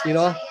sense, you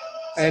know,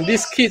 and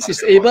these kids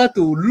is able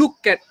to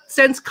look at,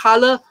 sense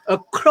color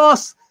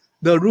across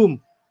the room.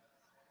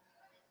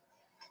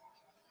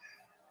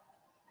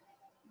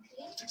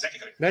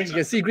 Then you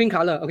can see green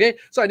color. Okay,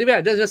 so anyway,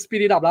 I just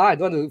speed it up. I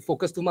don't want to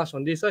focus too much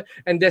on this. Right?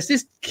 And there's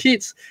this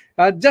kids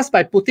just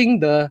by putting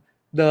the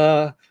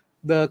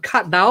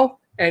card down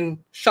and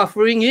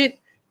shuffling it,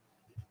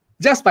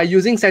 just by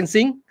using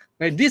sensing,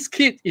 right, this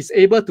kid is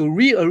able to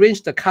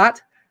rearrange the card.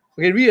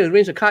 Okay,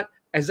 rearrange the card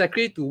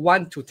exactly to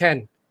 1 to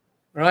 10.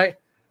 Right.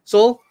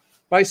 So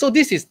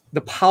this is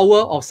the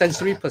power of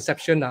sensory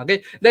perception.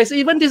 Okay, there's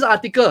even this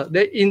article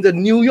that in the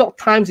New York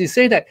Times, it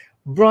say that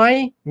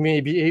blind may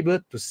be able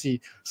to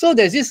see. So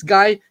there's this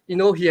guy, he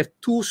had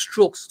 2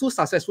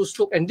 successful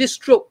strokes, and this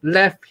stroke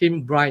left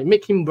him blind,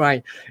 make him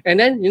blind. And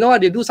then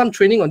they do some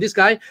training on this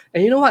guy,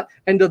 and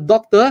and the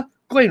doctor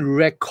go and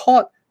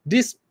record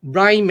this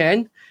blind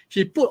man.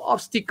 He put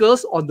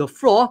obstacles on the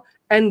floor,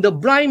 and the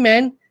blind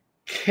man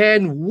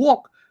can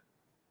walk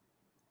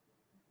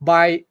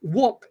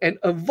and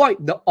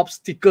avoid the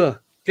obstacle.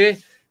 Okay,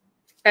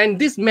 and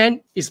this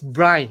man is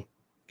blind.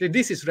 Okay,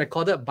 this is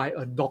recorded by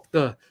a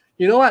doctor.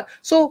 You know what?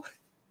 So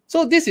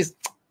this is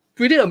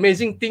pretty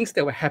amazing things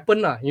that will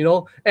happen,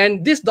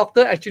 And this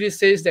doctor actually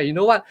says that,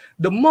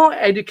 the more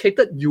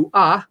educated you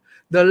are,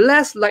 the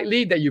less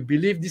likely that you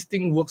believe this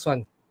thing works.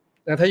 I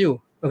tell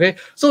you. Okay,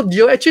 so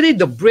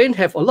the brain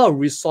have a lot of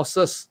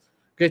resources,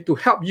 okay, to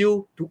help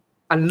you to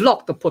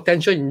unlock the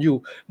potential in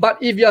you.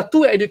 But if you are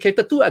too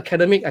educated, too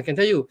academic, I can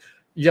tell you,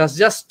 you're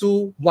just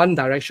too one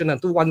direction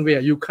and too one way.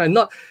 You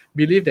cannot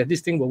believe that this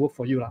thing will work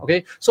for you.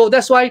 Okay, so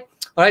that's why,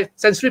 all right,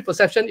 sensory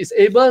perception is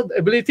the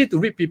ability to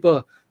read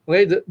people.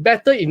 Okay, the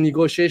better in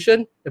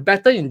negotiation, the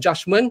better in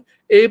judgment,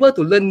 able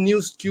to learn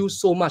new skills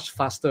so much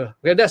faster.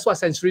 Okay, that's what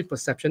sensory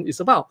perception is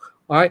about.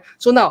 All right,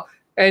 so now,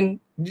 and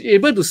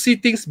able to see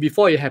things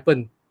before it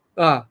happen.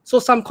 So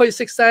some call it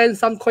sixth sense,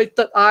 some call it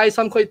third eye,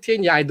 some call it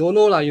天眼. I don't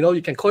know,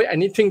 you can call it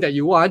anything that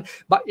you want,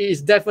 but it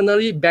is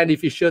definitely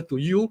beneficial to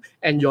you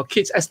and your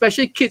kids.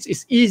 Especially kids,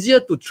 it's easier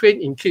to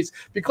train in kids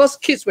because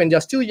kids, when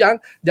they're still young,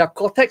 their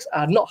cortex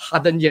are not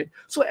hardened yet.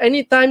 So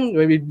anytime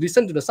when we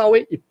listen to the sound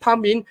wave, it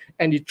pump in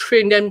and it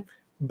train them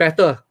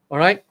better. All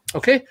right,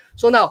 okay.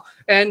 So now,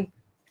 and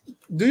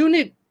do you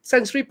need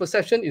sensory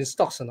perception in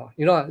stocks or not?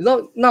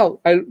 Now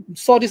I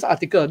saw this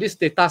article, this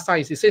data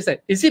science. It says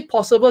that, is it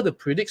possible to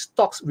predict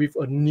stocks with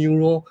a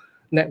neural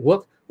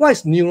network? What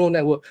is neural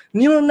network?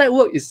 Neural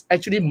network is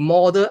actually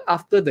modeled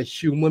after the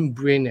human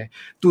brain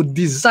to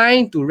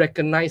design to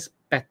recognize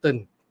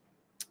pattern.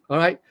 All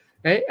right,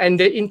 and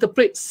they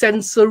interpret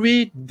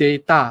sensory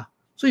data.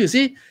 So you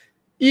see,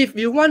 if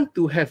you want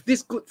to have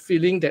this good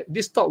feeling that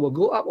this stock will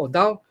go up or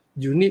down,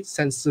 you need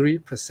sensory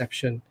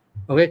perception.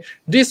 Okay,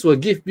 this will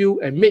give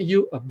you and make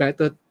you a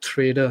better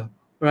trader,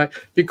 right?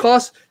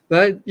 Because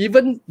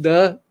even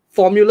the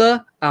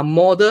formula are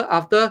modeled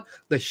after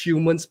the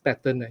human's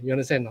pattern. You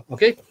understand?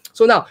 Okay,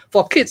 so now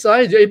for kids,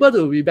 you're able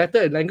to be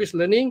better at language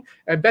learning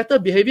and better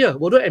behavior,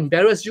 won't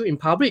embarrass you in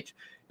public,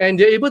 and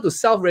they're able to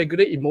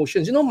self-regulate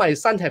emotions. My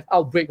son have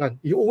outbreak.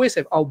 He always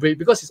have outbreak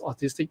because he's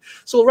autistic.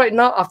 So right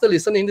now, after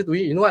listening to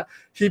it,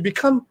 he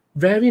become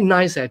very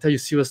nice. I tell you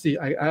seriously,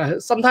 I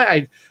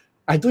sometimes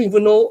I don't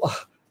even know.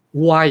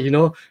 Why,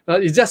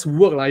 it just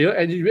work,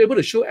 and you're able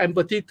to show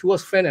empathy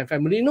towards friends and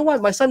family. You know what?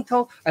 My son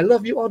tell, I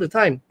love you all the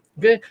time.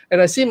 Okay,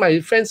 and I see my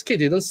friends' kids,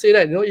 they don't say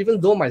that.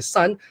 Even though my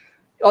son,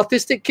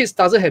 autistic kids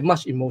doesn't have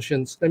much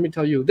emotions. Let me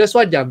tell you, that's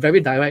why they are very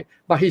direct.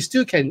 But he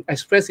still can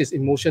express his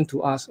emotion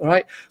to us. All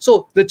right.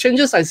 So the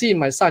changes I see in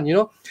my son,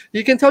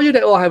 he can tell you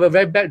that, I have a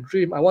very bad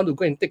dream. I want to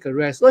go and take a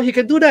rest. He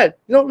can do that.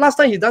 Last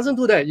time he doesn't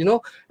do that.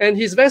 And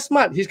he's very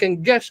smart. He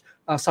can get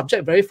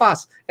subject very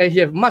fast, and he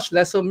have much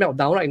lesser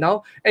meltdown right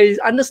now, and he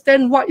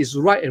understand what is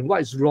right and what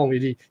is wrong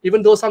really,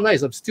 even though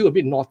sometimes it's still a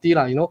bit naughty,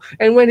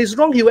 and when it's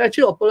wrong, he will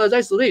actually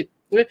apologize to it.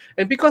 Okay?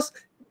 And because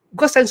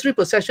sensory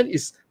perception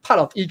is part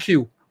of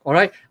EQ, all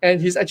right,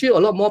 and he's actually a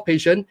lot more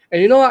patient.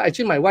 And you know what,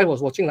 actually my wife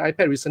was watching the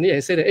iPad recently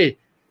and said that, hey,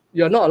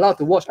 you're not allowed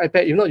to watch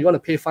iPad, you want to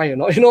pay fine. You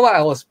know what,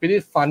 I was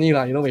pretty funny,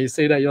 when he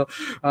say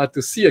that,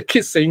 to see a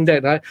kid saying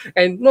that, right?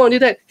 And not only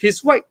that,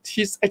 he's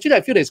actually,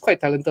 I feel that he's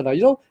quite talented.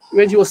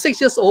 When he was 6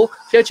 years old,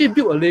 he actually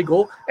built a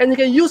Lego, and he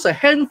can use a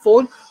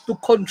handphone to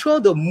control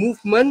the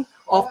movement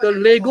of the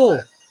Lego.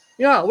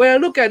 Yeah, when I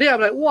look at it, I'm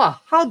like, wow,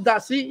 how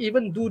does he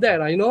even do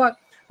that? You know what?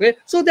 Okay,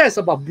 so that's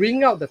about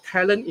bringing out the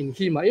talent in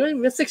him.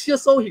 Even when 6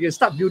 years old, he can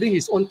start building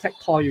his own tech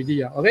toy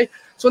already. Okay,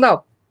 so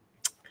now,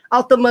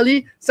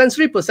 ultimately,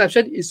 sensory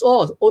perception is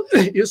also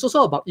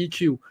about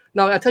EQ.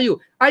 Now, I tell you,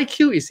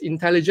 IQ is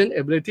intelligent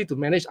ability to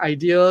manage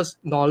ideas,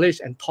 knowledge,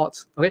 and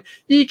thoughts. Okay,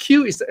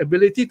 EQ is the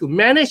ability to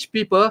manage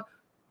people,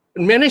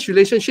 manage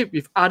relationship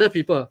with other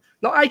people.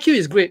 Now, IQ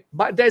is great,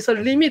 but there's a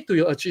limit to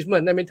your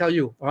achievement, let me tell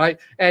you, all right?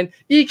 And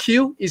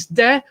EQ is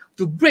there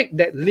to break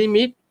that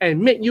limit and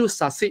make you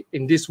succeed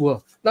in this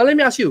world. Now, let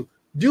me ask you,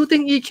 do you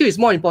think EQ is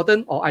more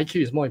important or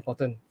IQ is more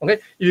important? Okay,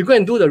 if you go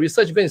and do the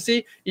research, you can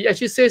see it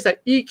actually says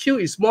that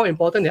EQ is more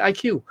important than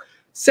IQ.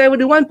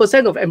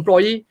 71% of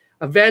employees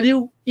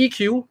value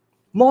EQ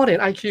more than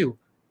IQ.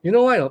 You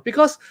know why?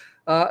 Because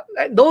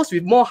those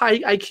with more high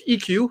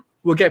EQ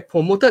will get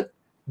promoted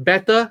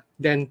better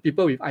than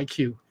people with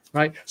IQ.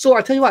 right? So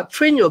I tell you what,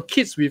 train your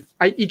kids with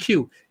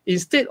EQ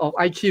instead of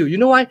IQ. You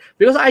know why?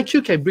 Because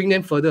IQ can bring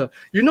them further.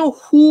 You know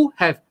who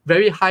have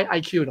very high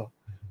IQ? No?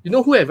 You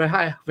know who have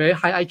very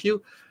high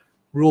IQ?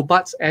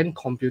 Robots and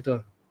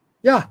computer.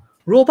 Yeah,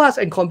 robots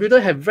and computer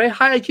have very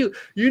high IQ.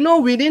 You know,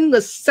 within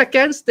the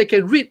seconds, they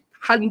can read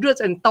hundreds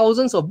and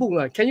thousands of books.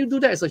 Right? Can you do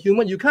that as a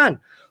human? You can't.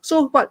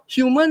 So what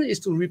human is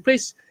to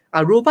replace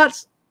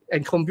robots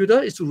and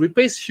computer is to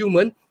replace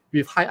human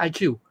with high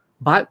IQ.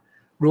 But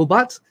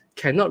robots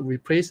cannot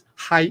replace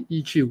high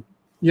EQ.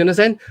 You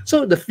understand?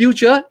 So the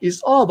future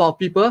is all about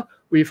people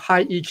with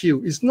high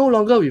EQ. It's no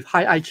longer with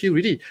high IQ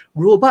really.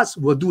 Robots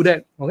will do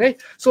that, okay?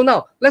 So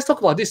now, let's talk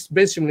about this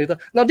brain simulator.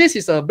 Now, this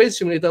is a brain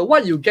simulator.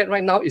 What you get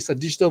right now is a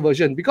digital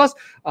version because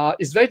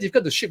it's very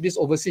difficult to ship this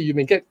overseas. You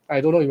may get,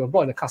 I don't know, you were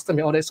brought in a custom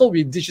and all that. So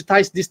we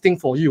digitize this thing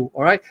for you,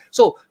 all right?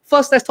 So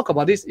first, let's talk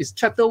about this. Is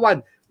chapter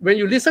 1. When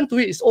you listen to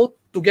it, it's all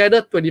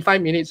together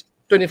 25 minutes.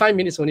 25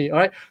 minutes only, all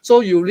right?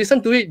 So you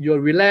listen to it, you'll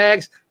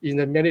relax in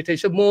the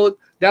meditation mode.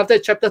 Then after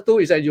chapter 2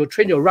 is that you'll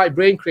train your right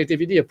brain,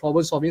 creativity, and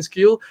problem-solving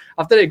skill.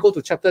 After that, you go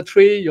to chapter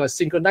 3, you'll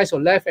synchronize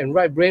your left and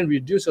right brain,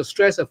 reduce your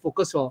stress and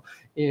focus your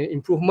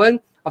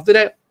improvement. After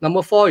that,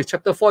 number 4 is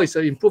chapter 4 is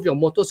improve your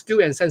motor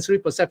skill and sensory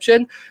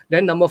perception.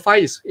 Then number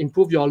 5 is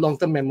improve your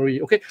long-term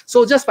memory. Okay,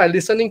 so just by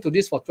listening to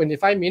this for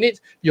 25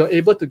 minutes, you're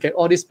able to get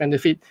all this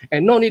benefit.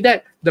 And not only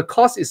that, the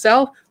course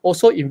itself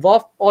also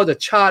involve all the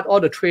chart,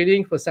 all the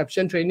training,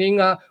 perception training,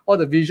 all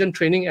the vision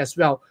training as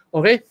well.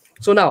 Okay,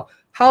 so now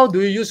how do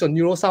you use your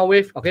neural sound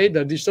wave? Okay,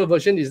 the digital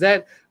version is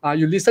that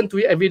you listen to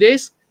it every day,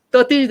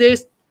 30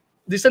 days.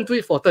 Listen to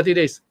it for 30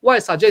 days. What I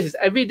suggest is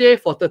every day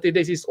for 30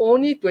 days. It's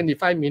only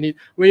 25 minutes.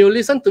 When you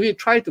listen to it,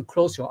 try to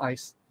close your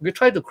eyes. Okay,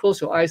 try to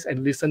close your eyes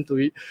and listen to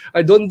it.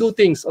 I don't do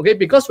things, okay?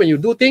 Because when you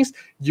do things,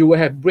 you will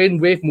have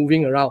brain wave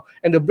moving around.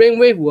 And the brain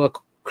wave will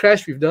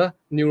crash with the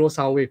neural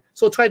sound wave.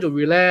 So try to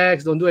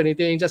relax, don't do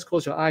anything, just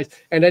close your eyes.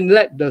 And then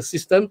let the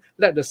system,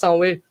 let the sound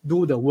wave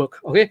do the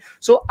work, okay?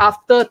 So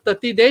after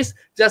 30 days,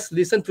 just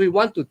listen to it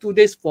 1 to 2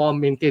 days for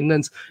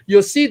maintenance.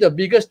 You'll see the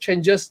biggest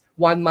changes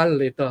 1 month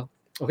later.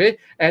 Okay,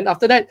 and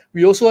after that,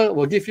 we also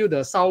will give you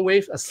the sound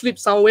wave, a sleep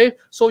sound wave.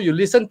 So you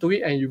listen to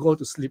it and you go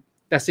to sleep.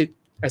 That's it,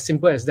 as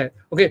simple as that.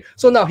 Okay,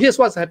 so now here's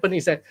what's happening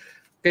is that,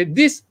 okay,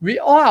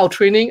 all our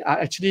training are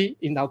actually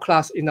in our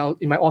class, in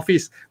my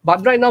office.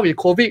 But right now with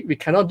COVID, we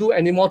cannot do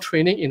any more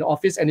training in the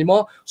office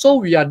anymore. So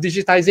we are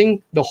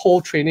digitizing the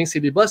whole training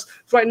syllabus.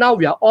 Right now,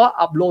 we are all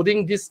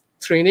uploading this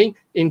training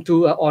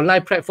into an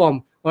online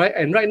platform. All right,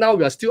 and right now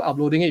we are still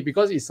uploading it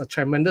because it's a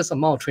tremendous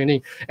amount of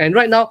training. And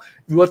right now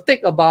it will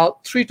take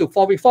about 3 to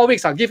 4 weeks. 4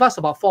 weeks, I'll give us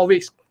about 4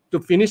 weeks to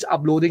finish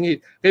uploading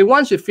it. Okay,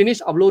 once you finish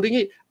uploading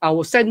it, I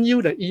will send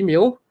you the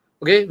email.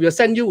 Okay,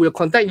 we'll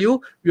contact you.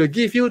 We'll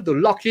give you the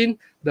login,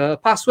 the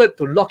password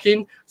to log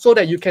in so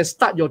that you can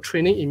start your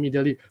training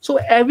immediately. So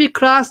every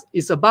class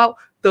is about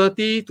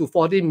 30 to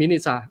 40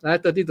 minutes.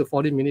 Right? 30 to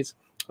 40 minutes.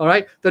 All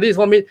right, 30 to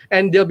 40 minutes.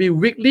 And there'll be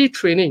weekly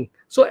training.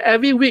 So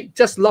every week,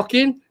 just log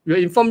in.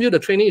 We'll inform you the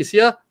training is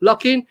here.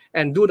 Log in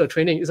and do the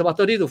training. It's about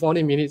 30 to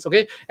 40 minutes,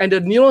 okay? And the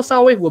neural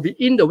sound wave will be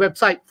in the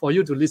website for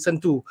you to listen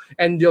to.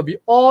 And there'll be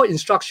all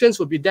instructions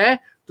will be there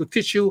to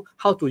teach you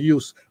how to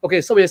use.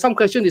 Okay, so we have some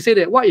questions. They say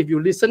that, what if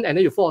you listen and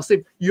then you fall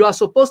asleep? You are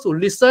supposed to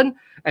listen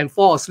and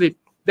fall asleep.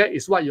 That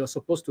is what you're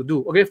supposed to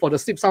do, okay? For the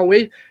sleep sound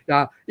wave,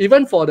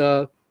 even for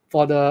the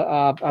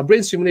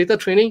brain simulator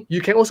training, you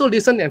can also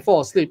listen and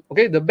fall asleep.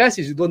 Okay, the best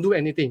is you don't do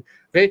anything.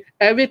 Okay,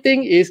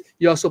 everything is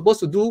you're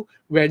supposed to do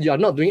when you are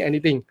not doing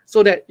anything.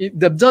 So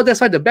that's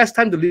why the best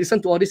time to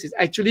listen to all this is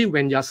actually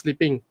when you are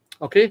sleeping.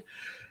 Okay,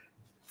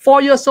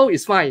 4 years old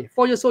is fine.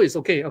 4 years old is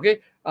okay. Okay,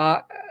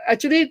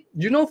 actually,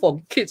 you know, for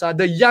kids,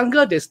 the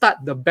younger they start,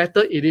 the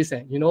better it is.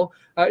 You know,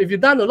 if you've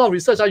done a lot of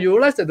research, you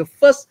realize that the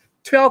first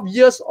 12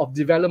 years of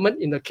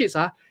development in the kids,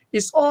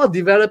 is all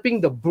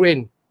developing the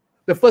brain.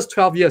 The first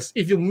 12 years.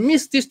 If you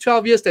miss these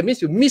 12 years, that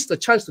means you miss the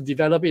chance to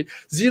develop it.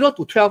 0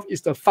 to 12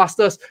 is the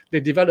fastest they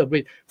develop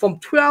it. From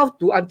 12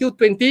 to until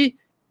 20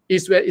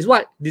 is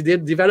what? They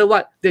develop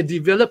what? They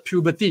develop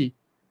puberty.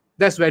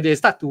 That's where they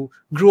start to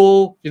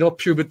grow, you know,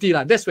 puberty.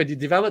 That's where they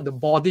develop the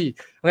body.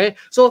 Okay.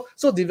 So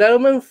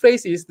development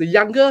phase is the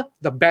younger,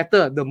 the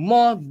better, the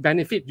more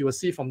benefit you will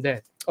see from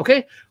there.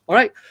 Okay. All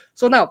right.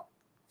 So now,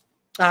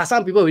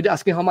 some people will be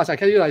asking how much. I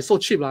tell you, it's so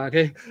cheap,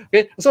 okay?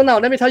 So now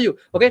let me tell you,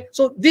 okay?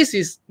 So this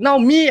is now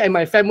me and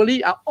my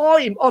family are all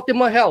in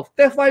optimal health.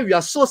 That's why we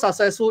are so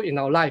successful in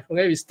our life.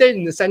 Okay, we stay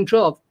in the center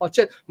of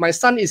Orchard. My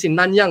son is in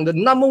Nanyang, the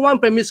 #1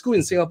 primary school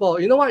in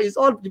Singapore. You know what? It's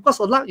all because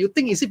of luck. You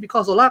think is it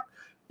because of luck?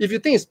 If you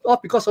think it's all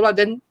because of luck,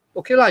 then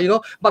okay you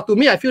know. But to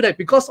me, I feel that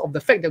because of the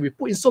fact that we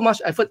put in so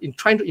much effort in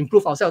trying to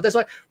improve ourselves, that's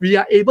why we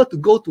are able to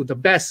go to the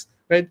best.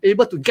 we're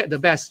able to get the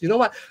best. You know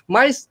what?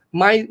 My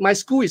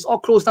school is all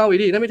closed down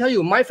already. Let me tell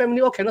you, my family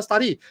all cannot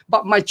study,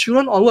 but my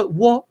children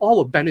onward all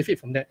will benefit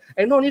from that.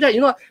 And not only that, you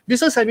know what?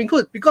 Business has been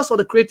good because of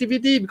the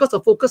creativity, because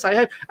of the focus I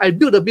have. I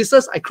build a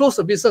business, I close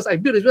the business, I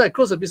build a business, I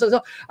close the business.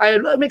 I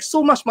make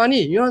so much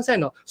money. You know what I'm saying?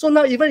 No? So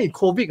now even in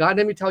COVID,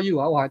 let me tell you,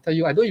 I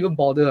don't even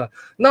bother.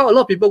 Now a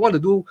lot of people want to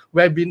do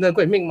webinar,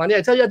 go and make money.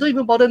 I tell you, I don't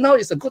even bother. Now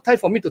it's a good time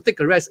for me to take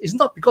a rest. It's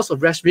not because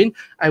of rest win.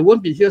 I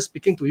won't be here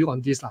speaking to you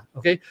on this.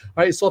 Okay? All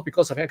right, it's all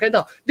because of it. Okay,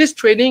 now this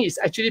training is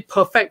actually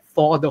perfect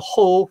for the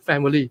whole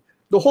family.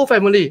 The whole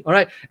family, all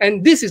right?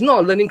 And this is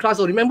not a learning class.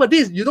 So remember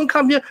this, you don't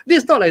come here.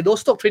 This is not like those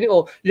stock training,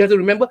 or you have to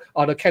remember,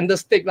 the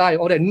candlestick,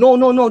 all that.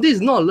 No. This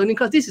is not a learning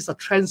class. This is a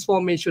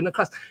transformational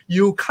class.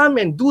 You come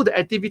and do the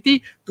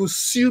activity to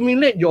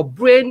simulate your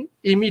brain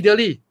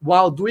immediately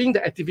while doing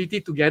the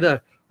activity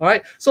together, all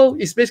right? So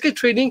it's basically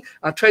training,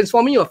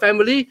 transforming your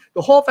family,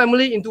 the whole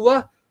family, into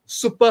a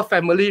super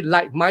family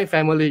like my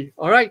family,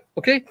 all right?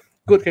 Okay?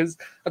 Good.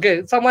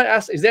 Okay, someone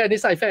asked, is there any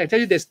side effect? I tell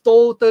you, there's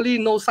totally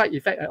no side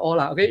effect at all.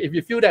 Okay, if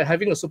you feel that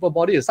having a super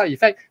body is a side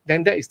effect,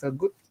 then that is the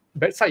good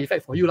side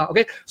effect for you.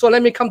 Okay, so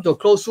let me come to a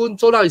close soon.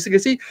 So now, as you can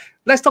see,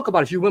 let's talk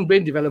about human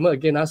brain development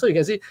again. So you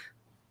can see,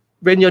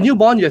 when you're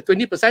newborn, you have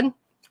 20%.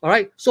 All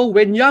right, so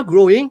when you're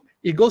growing,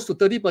 it goes to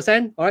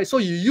 30%. All right, so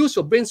you use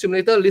your brain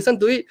simulator, listen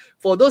to it.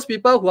 For those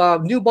people who are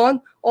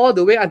newborn all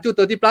the way until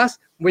 30 plus,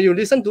 when you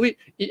listen to it,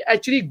 it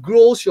actually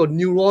grows your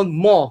neuron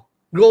more,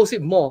 grows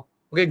it more.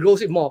 Okay,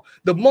 grows it more.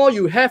 The more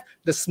you have,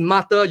 the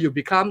smarter you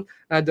become,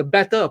 the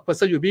better a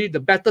person you'll be, the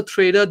better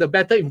trader, the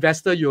better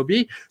investor you'll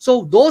be.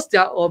 So those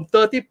that are on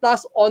 30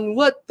 plus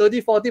onward,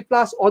 30, 40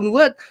 plus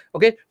onward,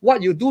 okay,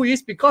 what you do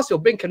is, because your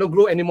brain cannot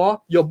grow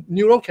anymore, your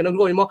neuron cannot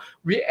grow anymore,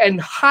 we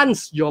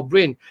enhance your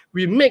brain.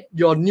 We make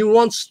your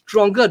neurons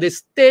stronger. They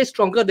stay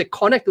stronger. They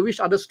connect to each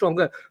other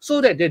stronger,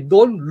 so that they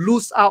don't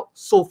lose out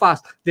so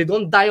fast. They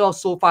don't die off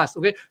so fast,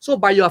 okay? So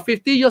by your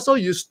 50 years old,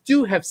 you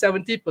still have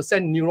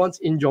 70% neurons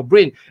in your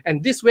brain.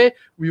 And this way,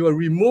 we will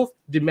remove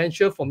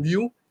dementia from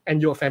you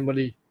and your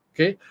family.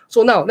 Okay,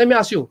 so now let me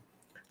ask you,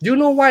 do you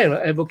know why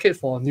I advocate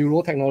for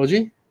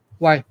neurotechnology?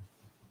 Why?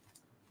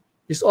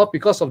 It's all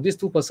because of these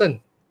two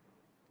persons,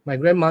 my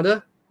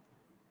grandmother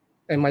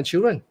and my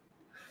children.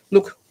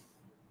 Look,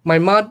 my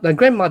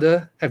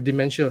grandmother have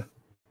dementia.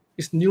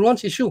 It's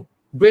neurons issue,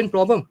 brain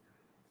problem.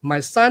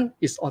 My son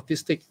is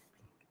autistic.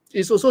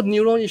 It's also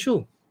neuron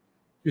issue.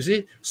 You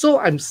see, so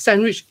I'm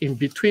sandwiched in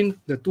between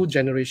the two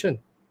generations.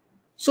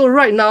 So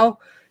right now,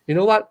 you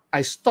know what?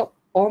 I stop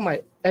all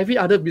every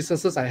other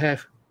businesses I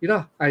have. You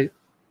know, I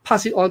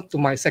pass it on to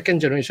my second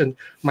generation,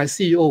 my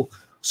CEO,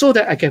 so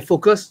that I can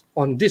focus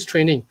on this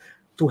training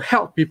to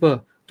help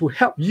people, to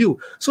help you,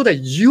 so that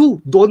you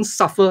don't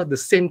suffer the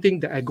same thing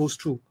that I go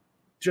through.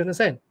 Do you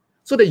understand?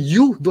 So that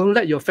you don't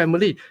let your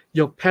family,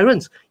 your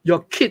parents,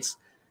 your kids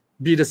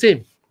be the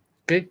same.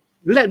 Okay?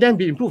 Let them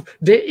be improved.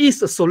 There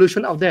is a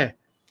solution out there.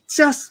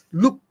 Just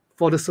look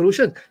for the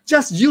solution.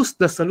 Just use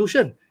the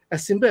solution.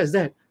 As simple as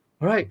that.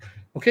 All right.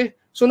 Okay.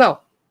 So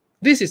now,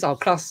 this is our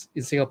class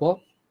in Singapore.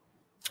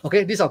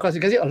 Okay. This is our class. You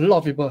can see a lot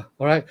of people.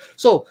 All right.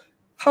 So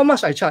how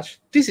much I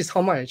charge? This is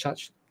how much I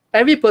charge.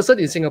 Every person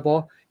in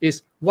Singapore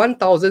is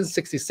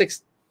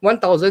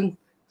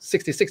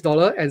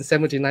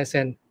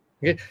 $1,066.79.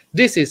 Okay.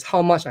 This is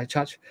how much I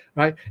charge.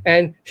 Right.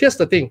 And here's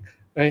the thing.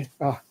 Right.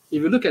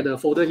 If you look at the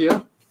folder here.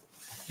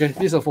 Okay.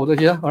 This is a folder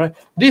here. All right.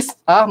 These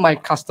are my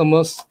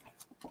customers'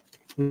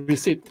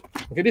 receipt.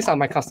 Okay, these are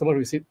my customer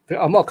receipt.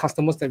 The amount of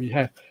customers that we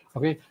have.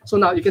 Okay, so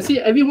now you can see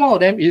every one of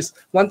them is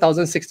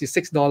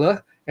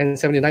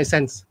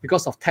 $1,066.79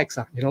 because of tax,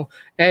 you know.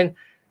 And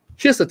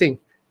here's the thing: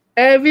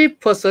 every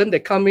person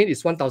that come in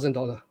is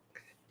 $1,000.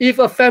 If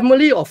a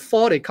family of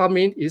 4 that come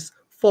in is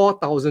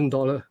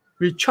 $4,000.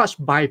 We charge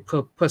by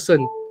per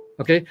person.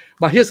 Okay,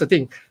 but here's the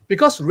thing: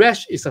 because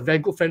Rash is a very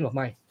good friend of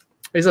mine,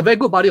 he's a very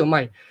good buddy of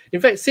mine.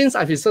 In fact, since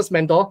I'm his first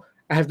mentor,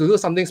 I have to do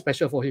something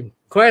special for him.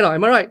 Correct?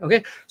 Am I right?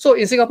 Okay. So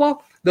in Singapore,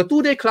 the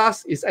 2-day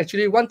class is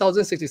actually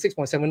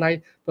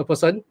 $1,066.79 per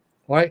person.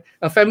 All right.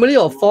 A family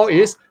of 4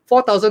 is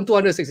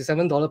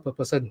 $4,267 per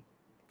person.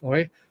 All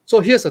right. So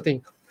here's the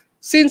thing: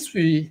 since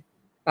we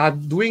are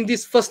doing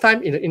this first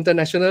time in the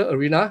international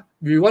arena,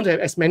 we want to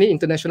have as many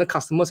international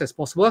customers as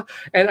possible,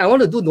 and I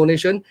want to do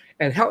donation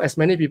and help as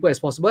many people as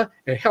possible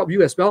and help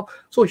you as well.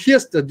 So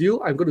here's the deal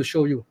I'm going to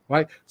show you.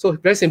 Right. So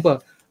very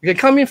simple. You can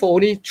come in for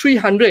only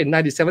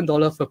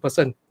 $397 per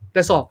person.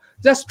 That's all.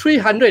 Just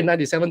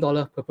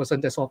 $397 per person.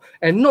 That's all.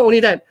 And not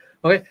only that,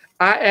 okay,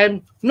 I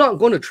am not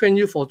going to train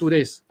you for 2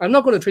 days. I'm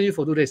not going to train you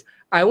for 2 days.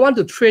 I want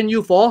to train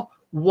you for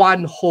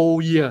 1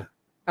 whole year.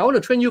 I want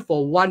to train you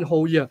for 1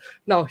 whole year.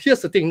 Now,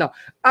 here's the thing. Now,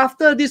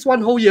 after this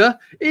 1 whole year,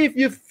 if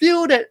you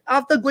feel that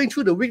after going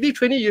through the weekly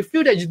training, you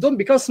feel that you don't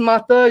become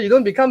smarter, you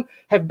don't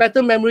have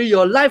better memory,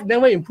 your life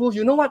never improves,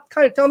 you know what?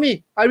 Can you tell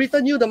me? I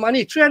return you the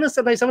money.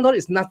 $377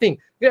 is nothing.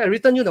 Okay, I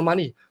return you the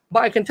money.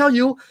 But I can tell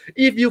you,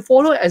 if you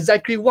follow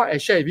exactly what I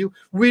share with you,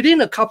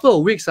 within a couple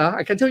of weeks,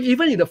 I can tell you,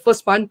 even in the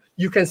first month,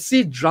 you can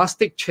see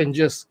drastic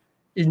changes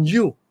in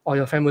you. or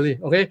your family.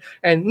 Okay,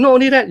 and not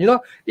only that, you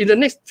know, in the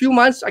next few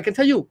months, I can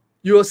tell you,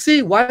 you will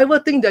see whatever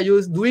thing that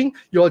you're doing,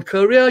 your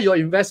career, your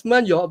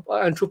investment, your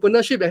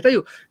entrepreneurship, I tell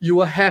you, you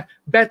will have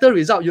better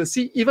results. You'll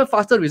see even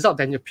faster results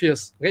than your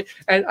peers. Okay,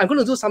 and I'm going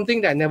to do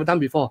something that I never done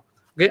before.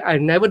 Okay,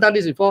 I've never done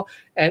this before,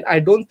 and I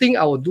don't think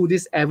I will do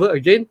this ever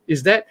again.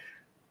 Is that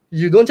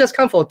you don't just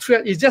come for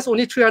it's just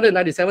only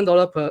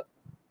 $397 per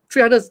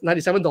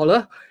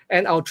 $397,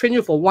 and I'll train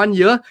you for 1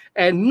 year.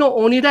 And not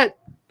only that,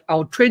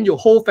 I'll train your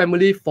whole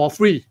family for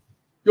free.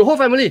 Your whole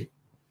family,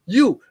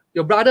 you,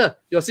 your brother,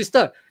 your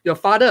sister, your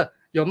father,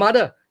 your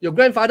mother, your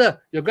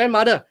grandfather, your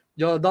grandmother,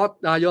 your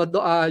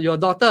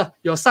daughter,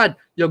 your son,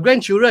 your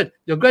grandchildren,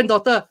 your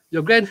granddaughter,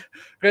 your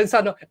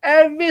grandson.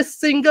 Every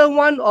single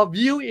one of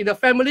you in the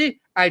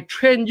family, I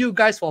train you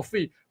guys for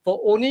free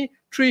for only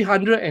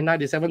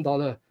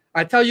 $397.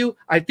 I tell you,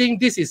 I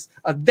think this is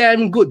a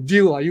damn good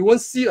deal. You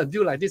won't see a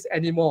deal like this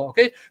anymore.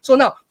 Okay, so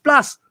now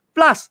plus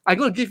I'm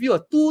going to give you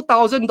a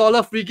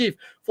 $2,000 free gift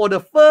for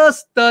the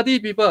first 30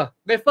 people.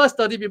 Okay, first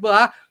 30 people.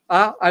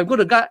 I'm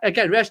going to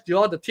get rest you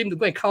all the team to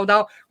go and count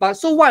down. But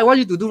so what I want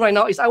you to do right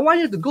now is I want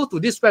you to go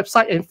to this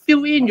website and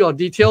fill in your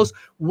details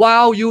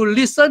while you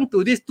listen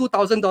to this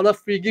 $2,000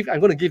 free gift. I'm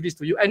going to give this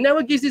to you. I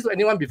never give this to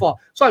anyone before,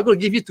 so I'm going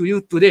to give it to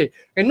you today.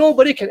 And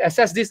nobody can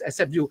access this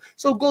except you.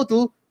 So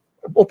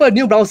open a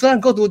new browser,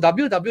 go to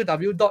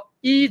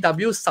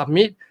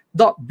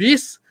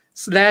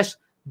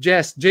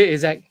www.ewsummit.biz/jazz,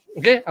 J-A-Z.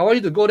 Okay, I want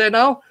you to go there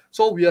now.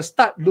 So we will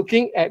start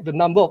looking at the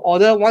number of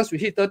orders. Once we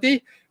hit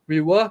 30,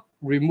 we will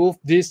remove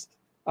this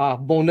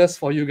bonus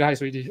for you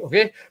guys already.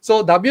 Okay,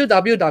 so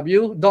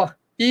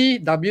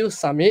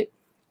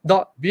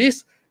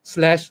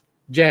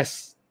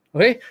www.ewsummit.biz/jazz.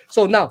 Okay,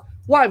 so now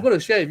what I'm going to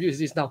share with you is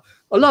this. Now,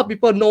 a lot of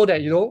people know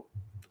that, you know,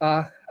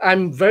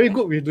 I'm very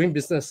good with doing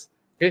business.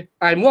 Okay,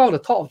 I'm one of the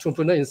top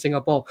entrepreneurs in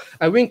Singapore.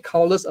 I win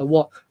countless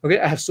awards. Okay,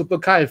 I have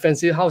supercar and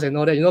fancy house and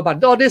all that, you know,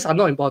 but all these are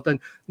not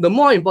important. The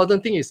more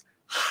important thing is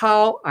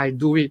how I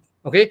do it.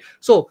 Okay,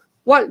 so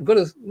what I'm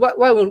going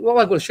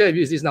to share with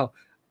you is this now.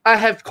 I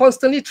have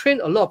constantly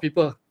trained a lot of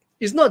people.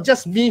 It's not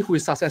just me who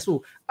is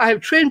successful. I have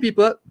trained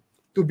people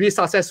to be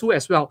successful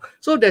as well.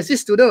 So there's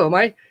this student of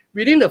mine,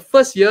 within the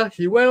first year,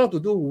 he went on to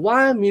do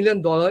 $1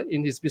 million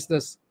in his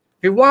business.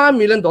 Okay, $1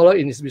 million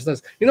in his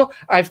business. You know,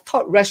 I've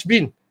taught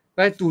Rashbin,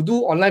 right, to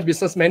do online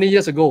business many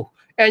years ago.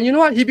 And you know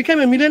what? He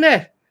became a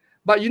millionaire.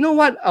 But you know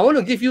what? I want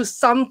to give you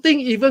something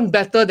even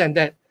better than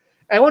that.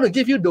 I want to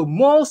give you the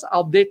most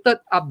updated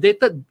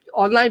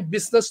online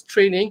business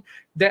training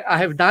that I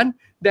have done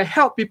that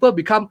help people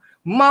become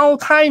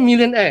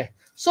multi-millionaire.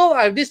 So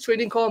I have this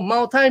training called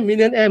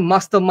Multi-Millionaire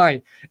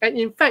Mastermind. And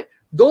in fact,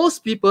 those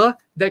people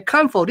that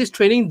come for this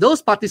training,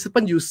 those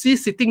participants you see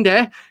sitting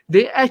there,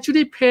 they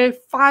actually pay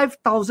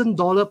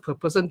 $5,000 per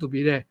person to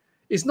be there.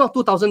 It's not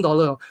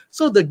 $2,000.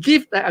 So the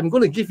gift that I'm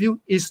going to give you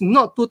is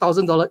not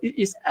 $2,000. It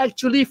is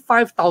actually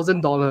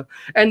 $5,000.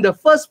 And the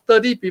first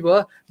 30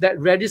 people that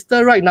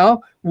register right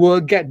now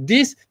will get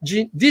this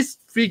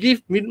free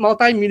gift,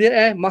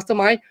 Multi-Millionaire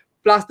Mastermind,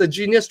 plus the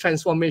Genius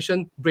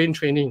Transformation Brain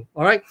Training.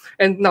 All right.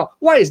 And now,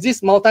 what is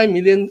this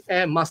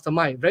Multi-Millionaire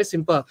Mastermind? Very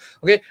simple.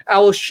 Okay. I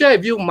will share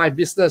with you my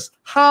business,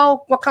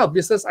 what kind of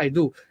business I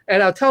do.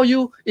 And I'll tell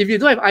you, if you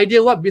don't have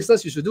idea what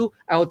business you should do,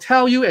 I'll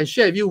tell you and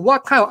share with you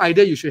what kind of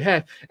idea you should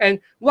have and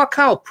what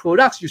kind of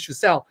products you should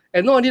sell.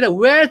 And not only that,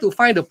 where to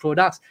find the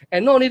products.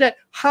 And not only that,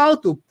 how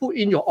to put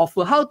in your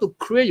offer, how to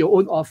create your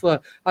own offer,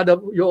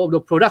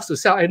 the products to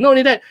sell. And not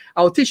only that,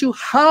 I'll teach you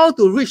how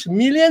to reach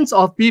millions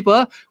of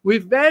people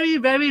with very,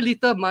 very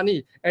little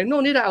money. And not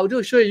only that,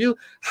 I'll show you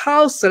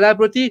how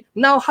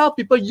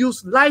people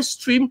use live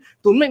stream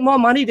to make more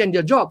money than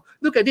their job.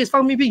 Look at this,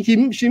 Fang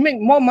Mingping, she make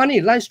more money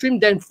in live stream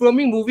than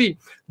filming movie.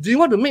 Do you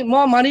want to make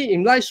more money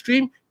in live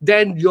stream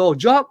than your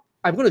job?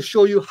 I'm going to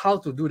show you how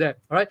to do that,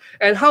 all right?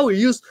 And how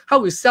we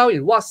sell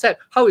in WhatsApp,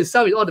 how we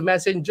sell in all the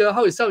messenger,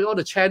 how we sell in all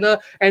the channel,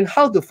 and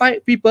how to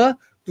find people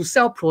to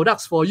sell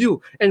products for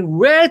you, and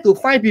where to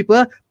find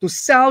people to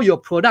sell your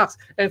products.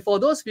 And for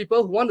those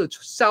people who want to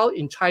sell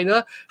in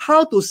China,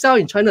 how to sell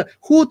in China,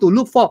 who to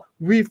look for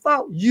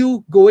without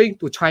you going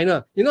to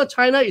China. You know,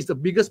 China is the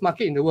biggest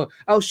market in the world.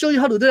 I'll show you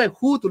how to do that,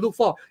 who to look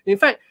for. In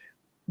fact,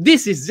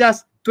 this is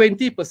just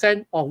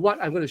 20% of what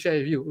I'm going to share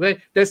with you. Right?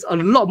 There's a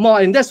lot more,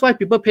 and that's why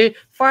people pay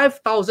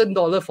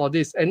 $5,000 for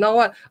this. And now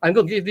what? I'm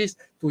going to give this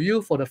to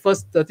you for the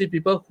first 30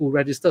 people who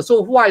register.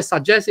 So what I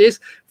suggest is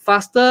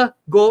faster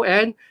go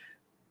and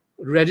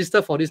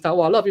register for this now.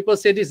 Well, a lot of people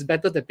say this is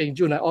better than Peng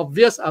Joon.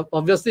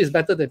 Obviously, it's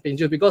better than Peng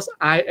Joon because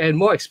I am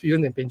more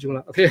experienced than Peng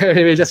Joon. Okay,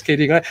 anyway, just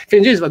kidding. Right?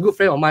 Peng Joon is a good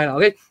friend of mine.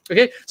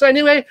 Okay. So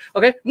anyway,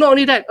 not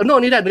only that,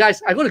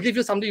 guys, I'm going to give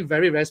you something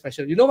very, very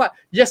special. You know what?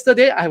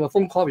 Yesterday, I have a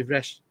phone call with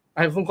Rash.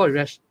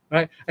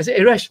 Right? I said,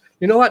 hey, Rash,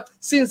 you know what?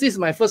 Since this is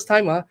my first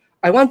time,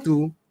 I want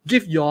to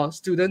give your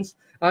students,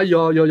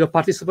 your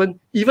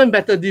participant, even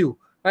better deal.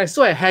 Right?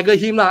 So I haggle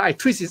him, I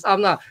twist his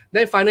arm.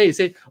 Then finally he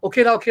said,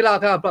 okay,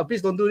 but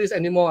please don't do this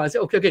anymore. I said,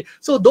 okay.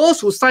 So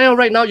those who sign up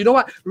right now, you know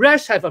what?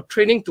 Rash have a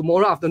training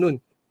tomorrow afternoon.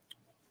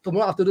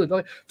 tomorrow afternoon.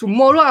 Okay?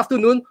 Tomorrow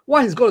afternoon,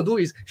 what he's going to do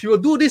is he will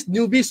do this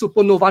newbie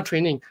supernova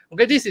training.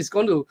 Okay, this is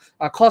going to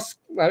cost,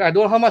 I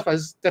don't know how much, but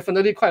it's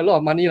definitely quite a lot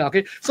of money.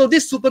 Okay, so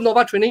this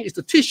supernova training is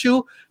to teach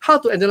you how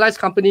to analyze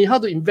company, how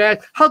to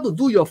invest, how to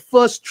do your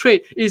first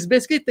trade. It's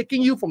basically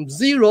taking you from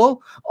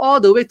zero all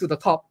the way to the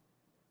top.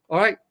 All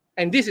right,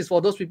 and this is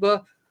for those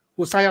people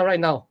who sign up right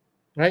now.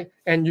 Right,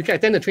 and you can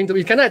attend the training.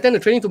 You cannot attend the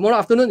training tomorrow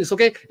afternoon. It's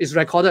okay. It's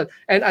recorded,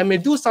 and I may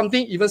do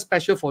something even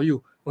special for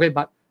you. Okay,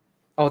 but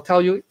I'll tell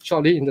you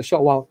shortly in the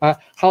short while.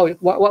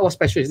 What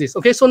special is this?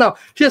 Okay, so now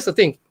here's the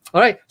thing.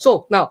 All right,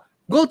 so now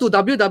go to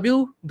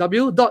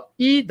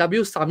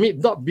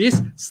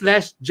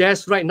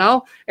www.ewsummit.biz/jazz right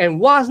now. And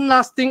one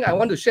last thing I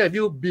want to share with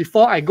you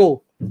before I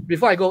go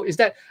is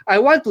that I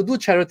want to do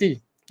charity.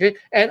 Okay,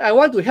 and I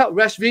want to help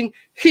Rashvin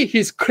hit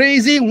his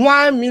crazy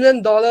 $1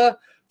 million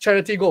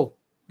charity goal.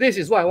 This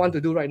is what I want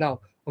to do right now.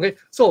 Okay,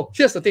 so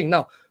here's the thing.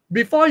 Now,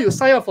 before you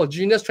sign up for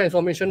Genius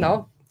Transformation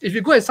now, if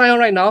you go and sign up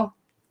right now,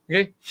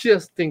 okay,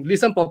 here's the thing.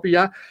 Listen properly.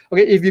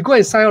 Okay, if you go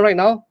and sign up right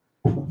now,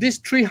 this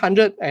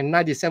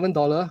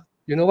 $397,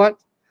 you know what?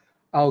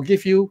 I'll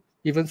give you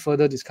even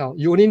further discount.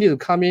 You only need to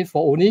come in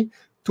for only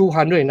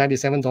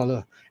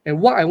 $297. And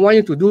what I want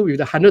you to do with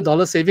the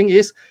 $100 saving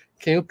is,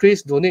 can you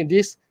please donate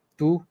this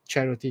to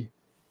charity?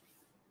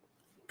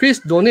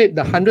 Please donate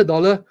the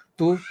 $100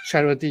 to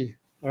charity.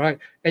 All right.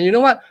 And you know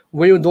what?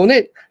 When you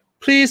donate,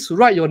 please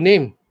write your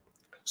name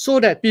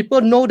so that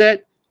people know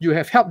that you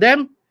have helped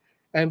them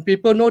and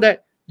people know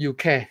that you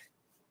care.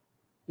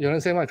 You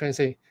understand what I'm trying to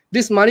say?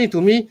 This money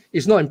to me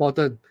is not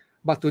important,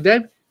 but to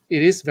them,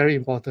 it is very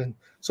important.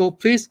 So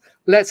please,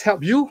 let's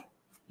help you,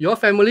 your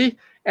family,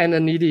 and the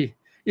needy.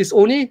 It's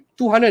only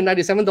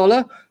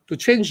 $297 to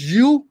change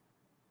you,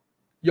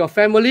 your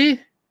family,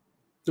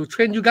 to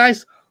train you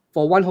guys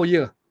for 1 whole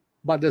year.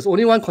 But there's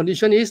only one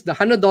condition is the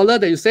 $100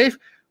 that you save,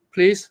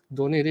 please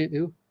donate it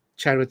to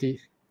charity.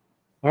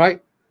 All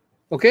right.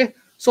 Okay.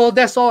 So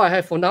that's all I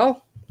have for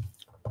now.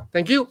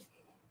 Thank you.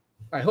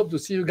 I hope to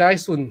see you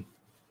guys soon.